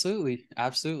 Absolutely.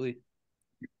 Awesome.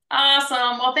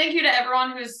 Well, thank you to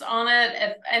everyone who's on it.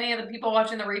 If any of the people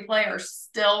watching the replay are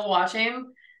still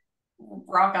watching,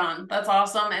 rock on. That's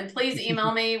awesome. And please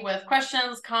email me with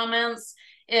questions, comments.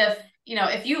 If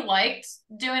you liked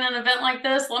doing an event like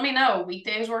this, let me know.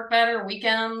 Weekdays work better,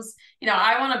 weekends. You know,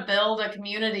 I want to build a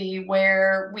community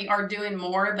where we are doing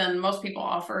more than most people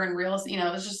offer in real estate. You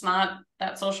know, it's just not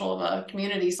that social of a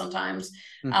community sometimes.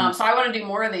 So I want to do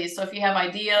more of these. So if you have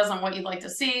ideas on what you'd like to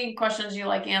see, questions you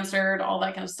like answered, all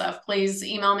that kind of stuff, please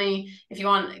email me. If you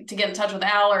want to get in touch with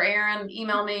Al or Aaron,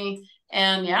 email me.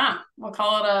 And we'll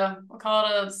call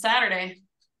it a Saturday.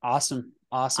 Awesome.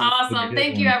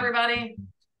 Thank you, everybody.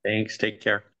 Thanks. Take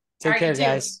care. Take care,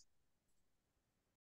 guys.